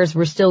vampires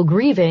were still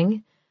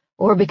grieving,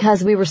 or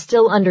because we were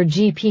still under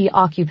GP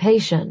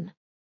occupation.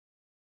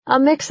 A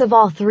mix of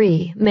all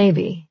three,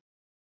 maybe.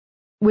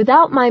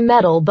 Without my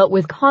medal but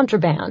with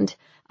contraband,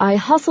 I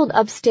hustled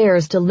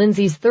upstairs to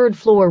Lindsay's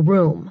third-floor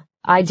room.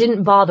 I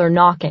didn't bother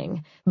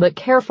knocking, but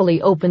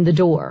carefully opened the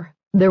door.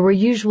 There were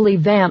usually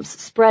vamps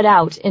spread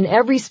out in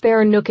every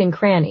spare nook and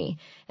cranny,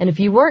 and if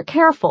you weren't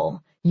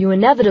careful, you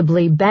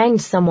inevitably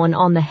banged someone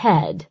on the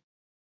head.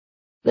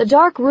 The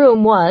dark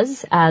room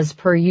was, as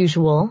per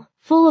usual,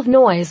 full of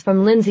noise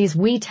from Lindsay's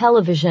Wii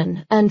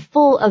television and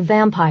full of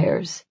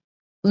vampires.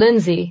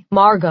 Lindsay,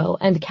 Margot,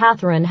 and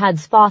Catherine had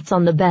spots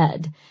on the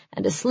bed,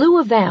 and a slew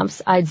of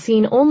vamps I'd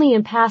seen only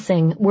in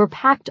passing were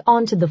packed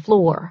onto the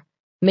floor,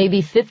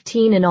 maybe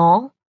 15 in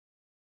all.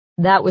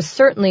 That was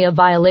certainly a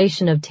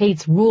violation of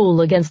Tate's rule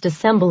against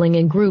assembling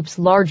in groups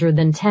larger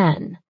than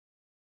 10.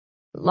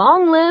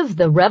 Long live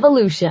the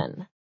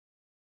revolution!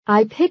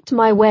 I picked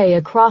my way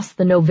across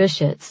the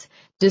novitiates,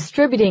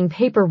 distributing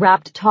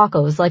paper-wrapped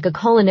tacos like a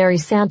culinary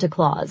Santa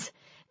Claus,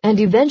 and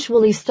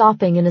eventually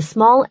stopping in a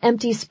small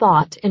empty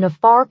spot in a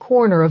far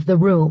corner of the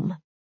room.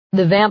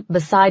 The vamp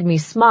beside me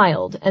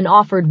smiled and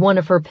offered one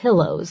of her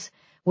pillows,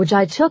 which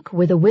I took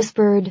with a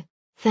whispered,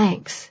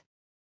 "Thanks."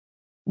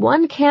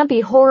 One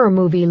campy horror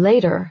movie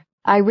later,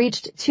 I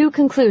reached 2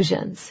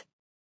 conclusions.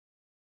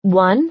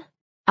 1,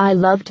 I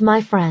loved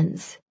my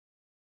friends.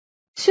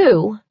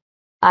 2,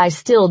 I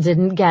still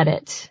didn't get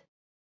it.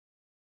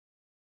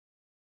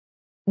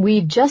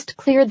 We'd just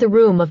cleared the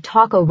room of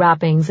taco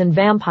wrappings and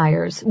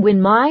vampires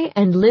when my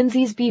and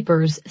Lindsay's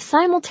beepers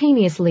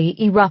simultaneously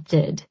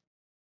erupted.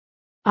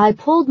 I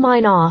pulled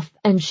mine off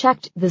and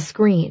checked the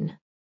screen.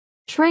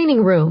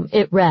 Training room,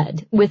 it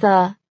read, with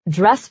a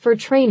dress for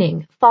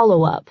training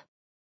follow-up.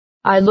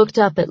 I looked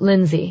up at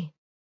Lindsay.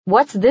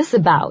 What's this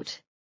about?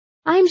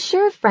 I'm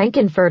sure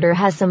Frankenfurter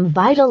has some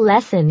vital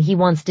lesson he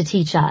wants to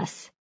teach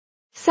us.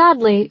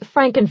 Sadly,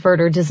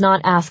 Frankenfurter does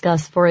not ask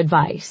us for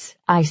advice,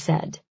 I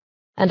said.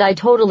 And I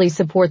totally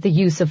support the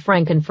use of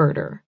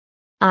Frankenfurter.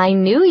 I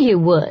knew you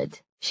would,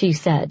 she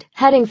said,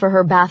 heading for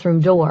her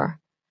bathroom door,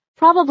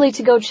 probably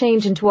to go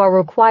change into our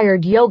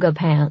required yoga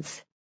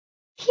pants.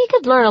 He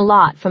could learn a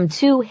lot from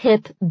 2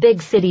 hip,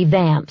 big city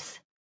vamps.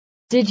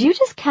 Did you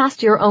just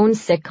cast your own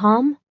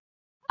sitcom?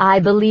 I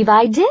believe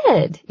I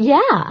did,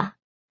 yeah.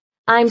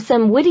 I'm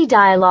some witty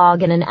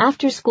dialogue and an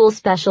after-school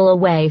special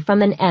away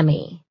from an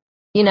Emmy.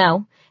 You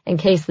know, in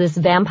case this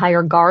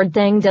vampire guard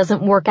thing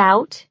doesn't work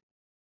out.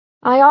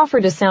 I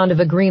offered a sound of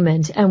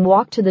agreement and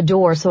walked to the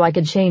door so I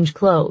could change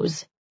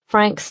clothes.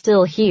 Frank's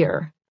still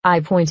here, I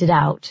pointed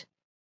out.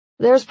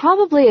 There's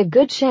probably a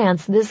good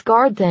chance this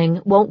guard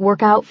thing won't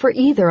work out for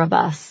either of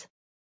us.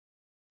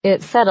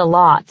 It said a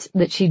lot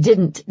that she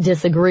didn't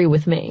disagree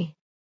with me.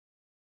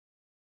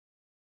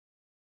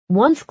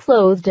 Once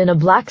clothed in a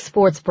black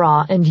sports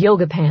bra and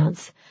yoga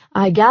pants,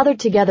 I gathered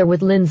together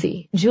with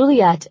Lindsay,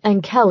 Juliet,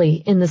 and Kelly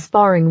in the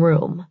sparring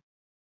room.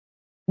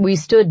 We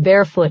stood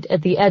barefoot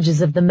at the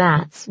edges of the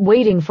mats,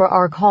 waiting for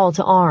our call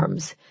to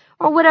arms,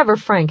 or whatever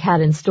Frank had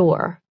in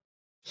store.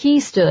 He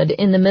stood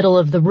in the middle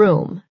of the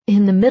room,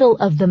 in the middle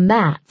of the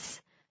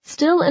mats,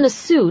 still in a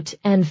suit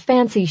and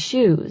fancy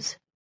shoes.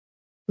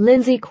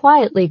 Lindsay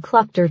quietly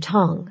clucked her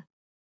tongue.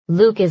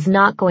 Luke is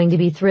not going to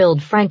be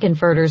thrilled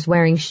Frankenfurter's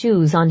wearing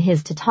shoes on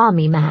his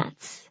tatami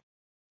mats.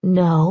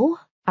 No,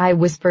 I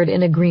whispered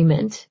in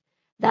agreement.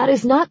 That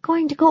is not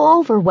going to go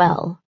over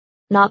well.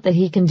 Not that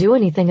he can do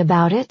anything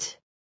about it.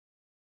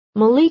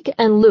 Malik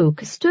and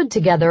Luke stood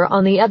together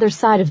on the other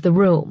side of the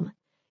room,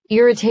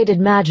 irritated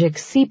magic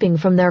seeping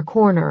from their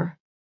corner.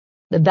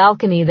 The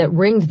balcony that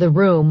ringed the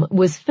room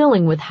was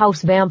filling with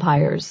house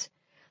vampires,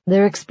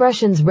 their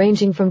expressions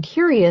ranging from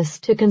curious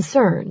to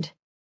concerned.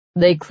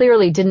 They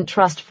clearly didn't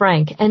trust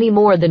Frank any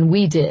more than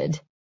we did.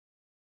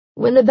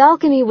 When the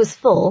balcony was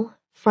full,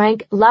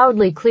 Frank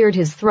loudly cleared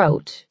his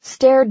throat,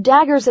 stared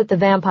daggers at the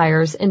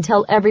vampires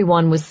until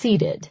everyone was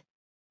seated.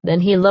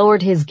 Then he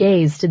lowered his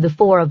gaze to the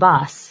four of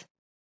us.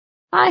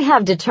 I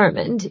have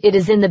determined it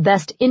is in the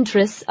best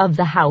interests of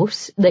the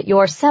house that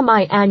your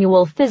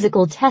semi-annual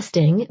physical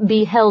testing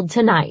be held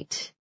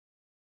tonight.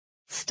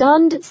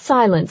 Stunned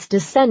silence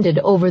descended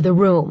over the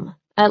room,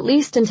 at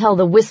least until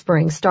the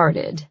whispering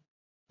started.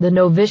 The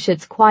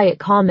novitiate's quiet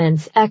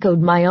comments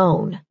echoed my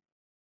own.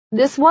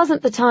 This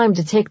wasn't the time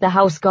to take the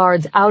house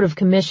guards out of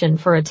commission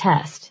for a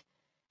test,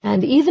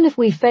 and even if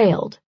we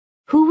failed,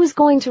 who was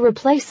going to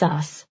replace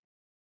us?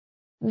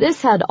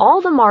 This had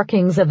all the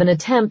markings of an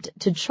attempt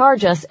to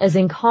charge us as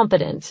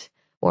incompetent,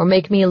 or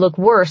make me look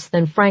worse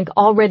than Frank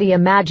already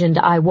imagined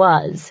I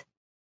was.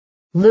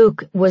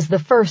 Luke was the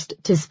first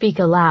to speak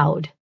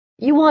aloud.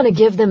 You want to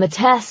give them a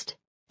test?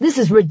 This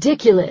is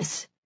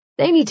ridiculous.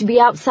 They need to be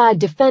outside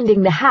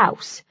defending the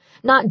house,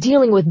 not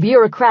dealing with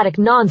bureaucratic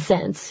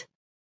nonsense.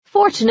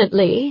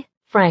 Fortunately,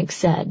 Frank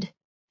said,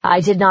 I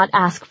did not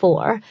ask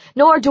for,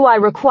 nor do I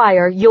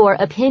require your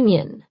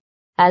opinion.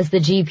 As the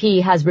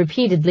GP has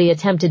repeatedly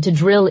attempted to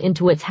drill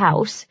into its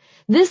house,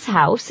 this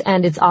house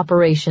and its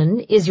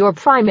operation is your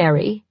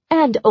primary,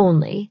 and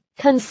only,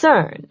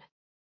 concern.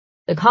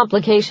 The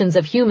complications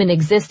of human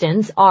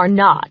existence are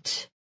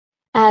not.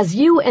 As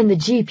you and the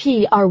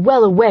GP are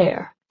well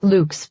aware,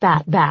 Luke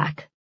spat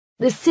back,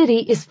 the city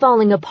is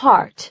falling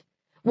apart,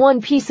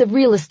 one piece of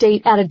real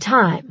estate at a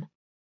time.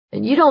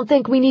 And you don't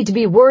think we need to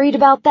be worried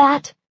about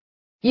that?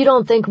 You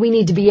don't think we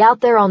need to be out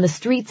there on the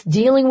streets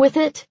dealing with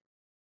it?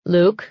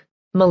 Luke,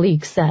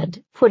 Malik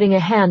said, putting a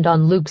hand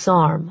on Luke's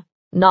arm.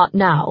 Not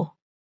now.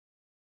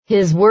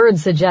 His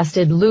words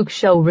suggested Luke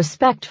show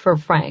respect for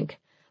Frank,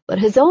 but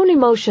his own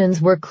emotions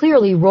were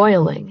clearly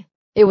roiling.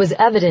 It was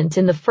evident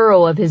in the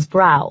furrow of his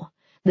brow,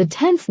 the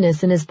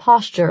tenseness in his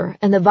posture,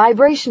 and the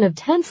vibration of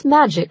tense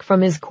magic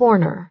from his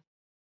corner.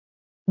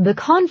 The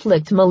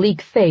conflict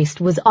Malik faced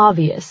was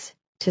obvious: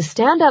 to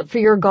stand up for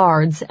your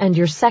guards and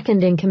your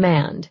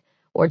second-in-command,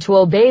 or to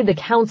obey the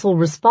council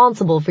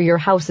responsible for your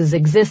house's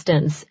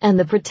existence and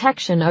the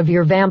protection of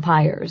your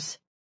vampires.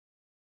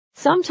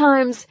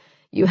 Sometimes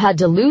you had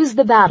to lose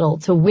the battle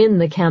to win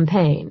the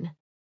campaign.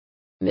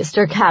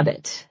 Mr.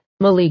 Cabot,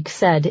 Malik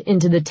said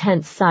into the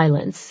tense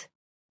silence.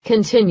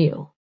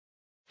 Continue.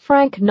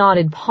 Frank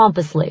nodded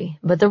pompously,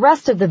 but the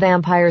rest of the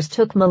vampires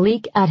took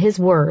Malik at his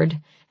word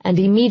and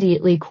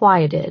immediately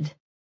quieted.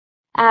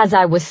 As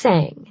I was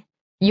saying,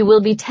 you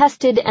will be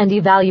tested and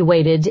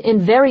evaluated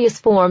in various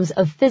forms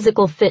of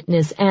physical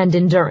fitness and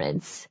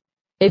endurance.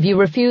 If you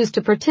refuse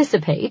to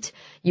participate,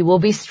 you will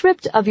be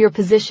stripped of your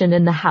position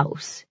in the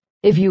house.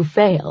 If you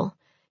fail,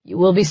 you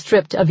will be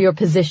stripped of your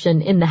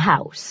position in the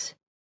house.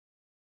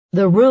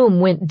 The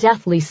room went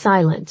deathly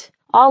silent,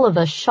 all of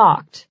us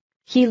shocked.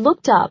 He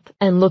looked up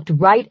and looked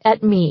right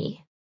at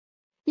me.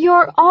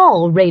 You're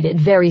all rated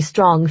very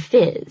strong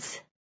phys.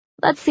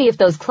 Let's see if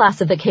those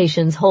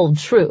classifications hold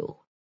true.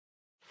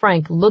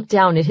 Frank looked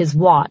down at his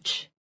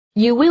watch.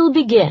 You will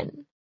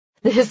begin.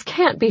 This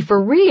can't be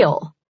for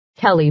real,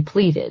 Kelly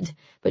pleaded,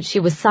 but she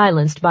was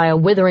silenced by a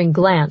withering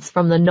glance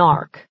from the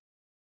narc.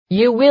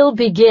 You will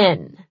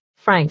begin,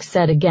 Frank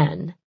said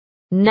again.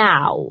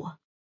 Now.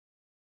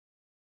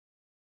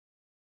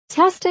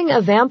 Testing a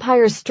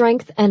vampire's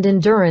strength and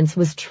endurance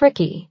was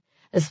tricky,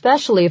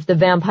 especially if the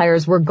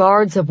vampires were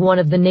guards of one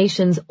of the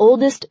nation's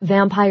oldest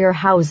vampire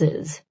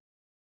houses.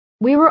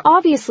 We were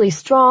obviously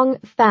strong,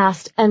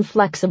 fast, and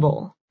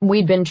flexible.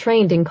 We'd been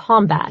trained in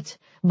combat,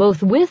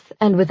 both with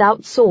and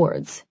without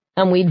swords,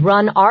 and we'd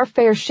run our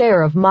fair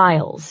share of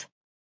miles.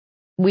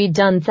 We'd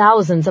done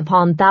thousands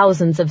upon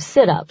thousands of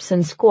sit-ups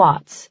and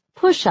squats,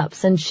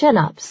 push-ups and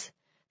chin-ups.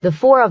 The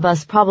four of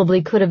us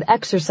probably could have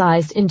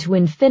exercised into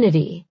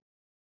infinity.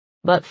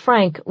 But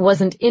Frank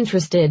wasn't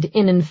interested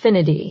in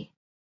infinity.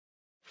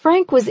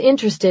 Frank was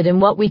interested in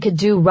what we could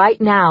do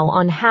right now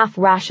on half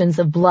rations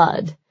of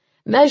blood,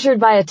 measured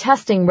by a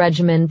testing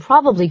regimen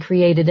probably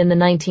created in the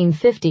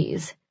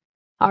 1950s.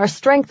 Our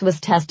strength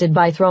was tested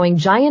by throwing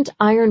giant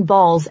iron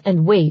balls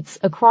and weights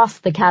across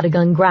the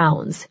Chicagoland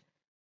grounds.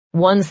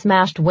 One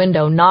smashed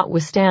window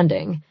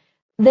notwithstanding,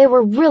 they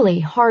were really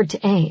hard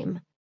to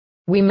aim.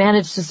 We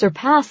managed to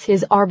surpass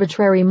his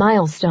arbitrary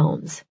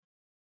milestones.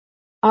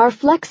 Our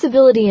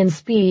flexibility and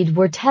speed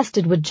were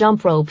tested with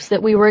jump ropes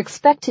that we were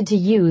expected to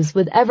use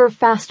with ever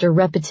faster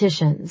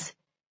repetitions.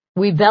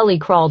 We belly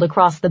crawled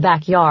across the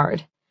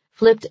backyard,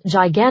 flipped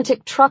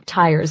gigantic truck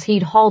tires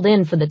he'd hauled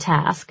in for the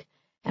task,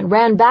 and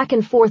ran back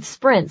and forth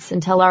sprints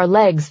until our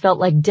legs felt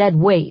like dead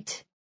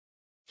weight.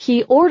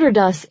 He ordered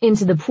us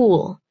into the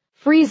pool,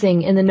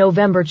 freezing in the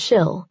November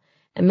chill,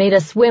 and made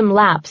us swim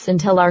laps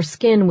until our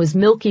skin was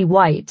milky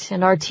white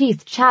and our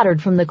teeth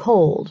chattered from the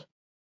cold.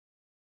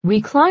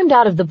 We climbed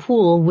out of the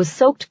pool with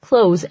soaked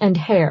clothes and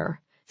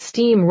hair,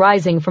 steam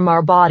rising from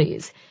our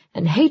bodies,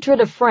 and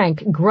hatred of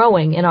Frank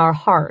growing in our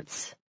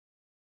hearts.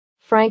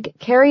 Frank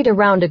carried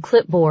around a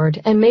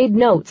clipboard and made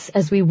notes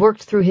as we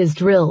worked through his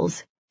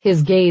drills,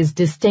 his gaze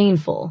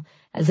disdainful,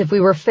 as if we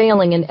were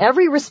failing in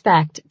every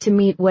respect to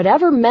meet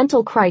whatever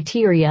mental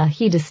criteria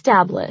he'd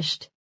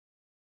established.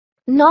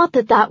 Not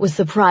that that was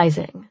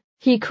surprising.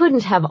 He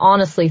couldn't have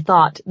honestly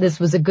thought this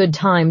was a good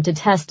time to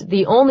test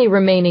the only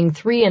remaining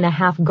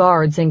 3.5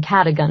 guards in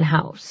Chicagoland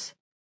House.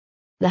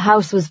 The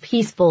house was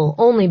peaceful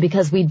only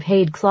because we'd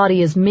paid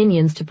Claudia's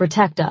minions to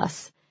protect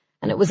us,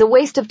 and it was a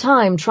waste of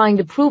time trying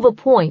to prove a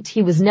point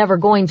he was never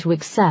going to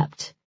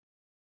accept.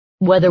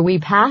 Whether we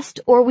passed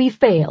or we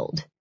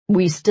failed,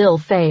 we still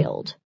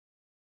failed.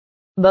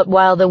 But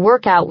while the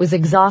workout was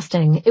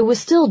exhausting, it was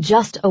still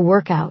just a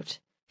workout.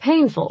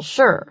 Painful,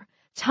 sure.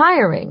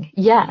 Tiring,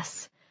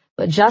 yes.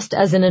 But just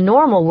as in a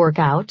normal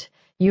workout,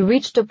 you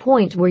reached a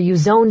point where you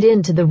zoned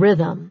into the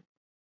rhythm.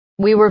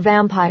 We were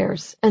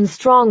vampires, and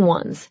strong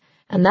ones,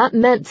 and that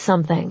meant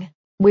something.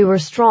 We were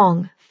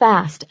strong,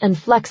 fast, and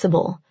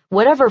flexible,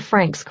 whatever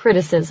Frank's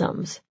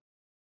criticisms.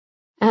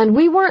 And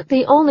we weren't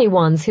the only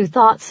ones who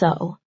thought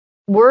so.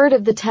 Word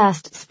of the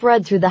test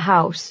spread through the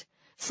house.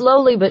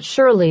 Slowly but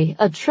surely,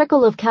 a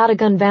trickle of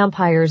Chicagoland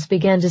vampires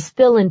began to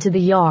spill into the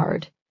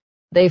yard.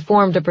 They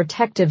formed a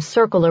protective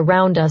circle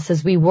around us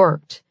as we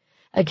worked,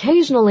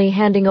 occasionally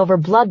handing over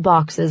blood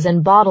boxes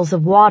and bottles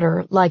of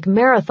water like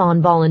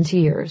marathon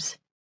volunteers.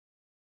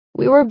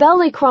 We were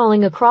belly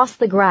crawling across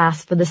the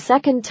grass for the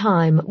second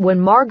time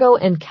when Margot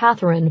and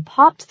Catherine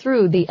popped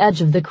through the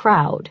edge of the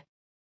crowd.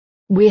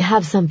 "We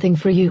have something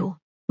for you,"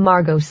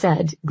 Margot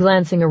said,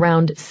 glancing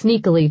around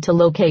sneakily to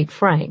locate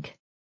Frank.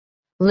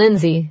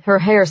 Lindsay, her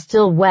hair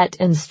still wet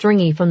and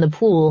stringy from the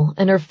pool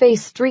and her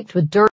face streaked with dirt,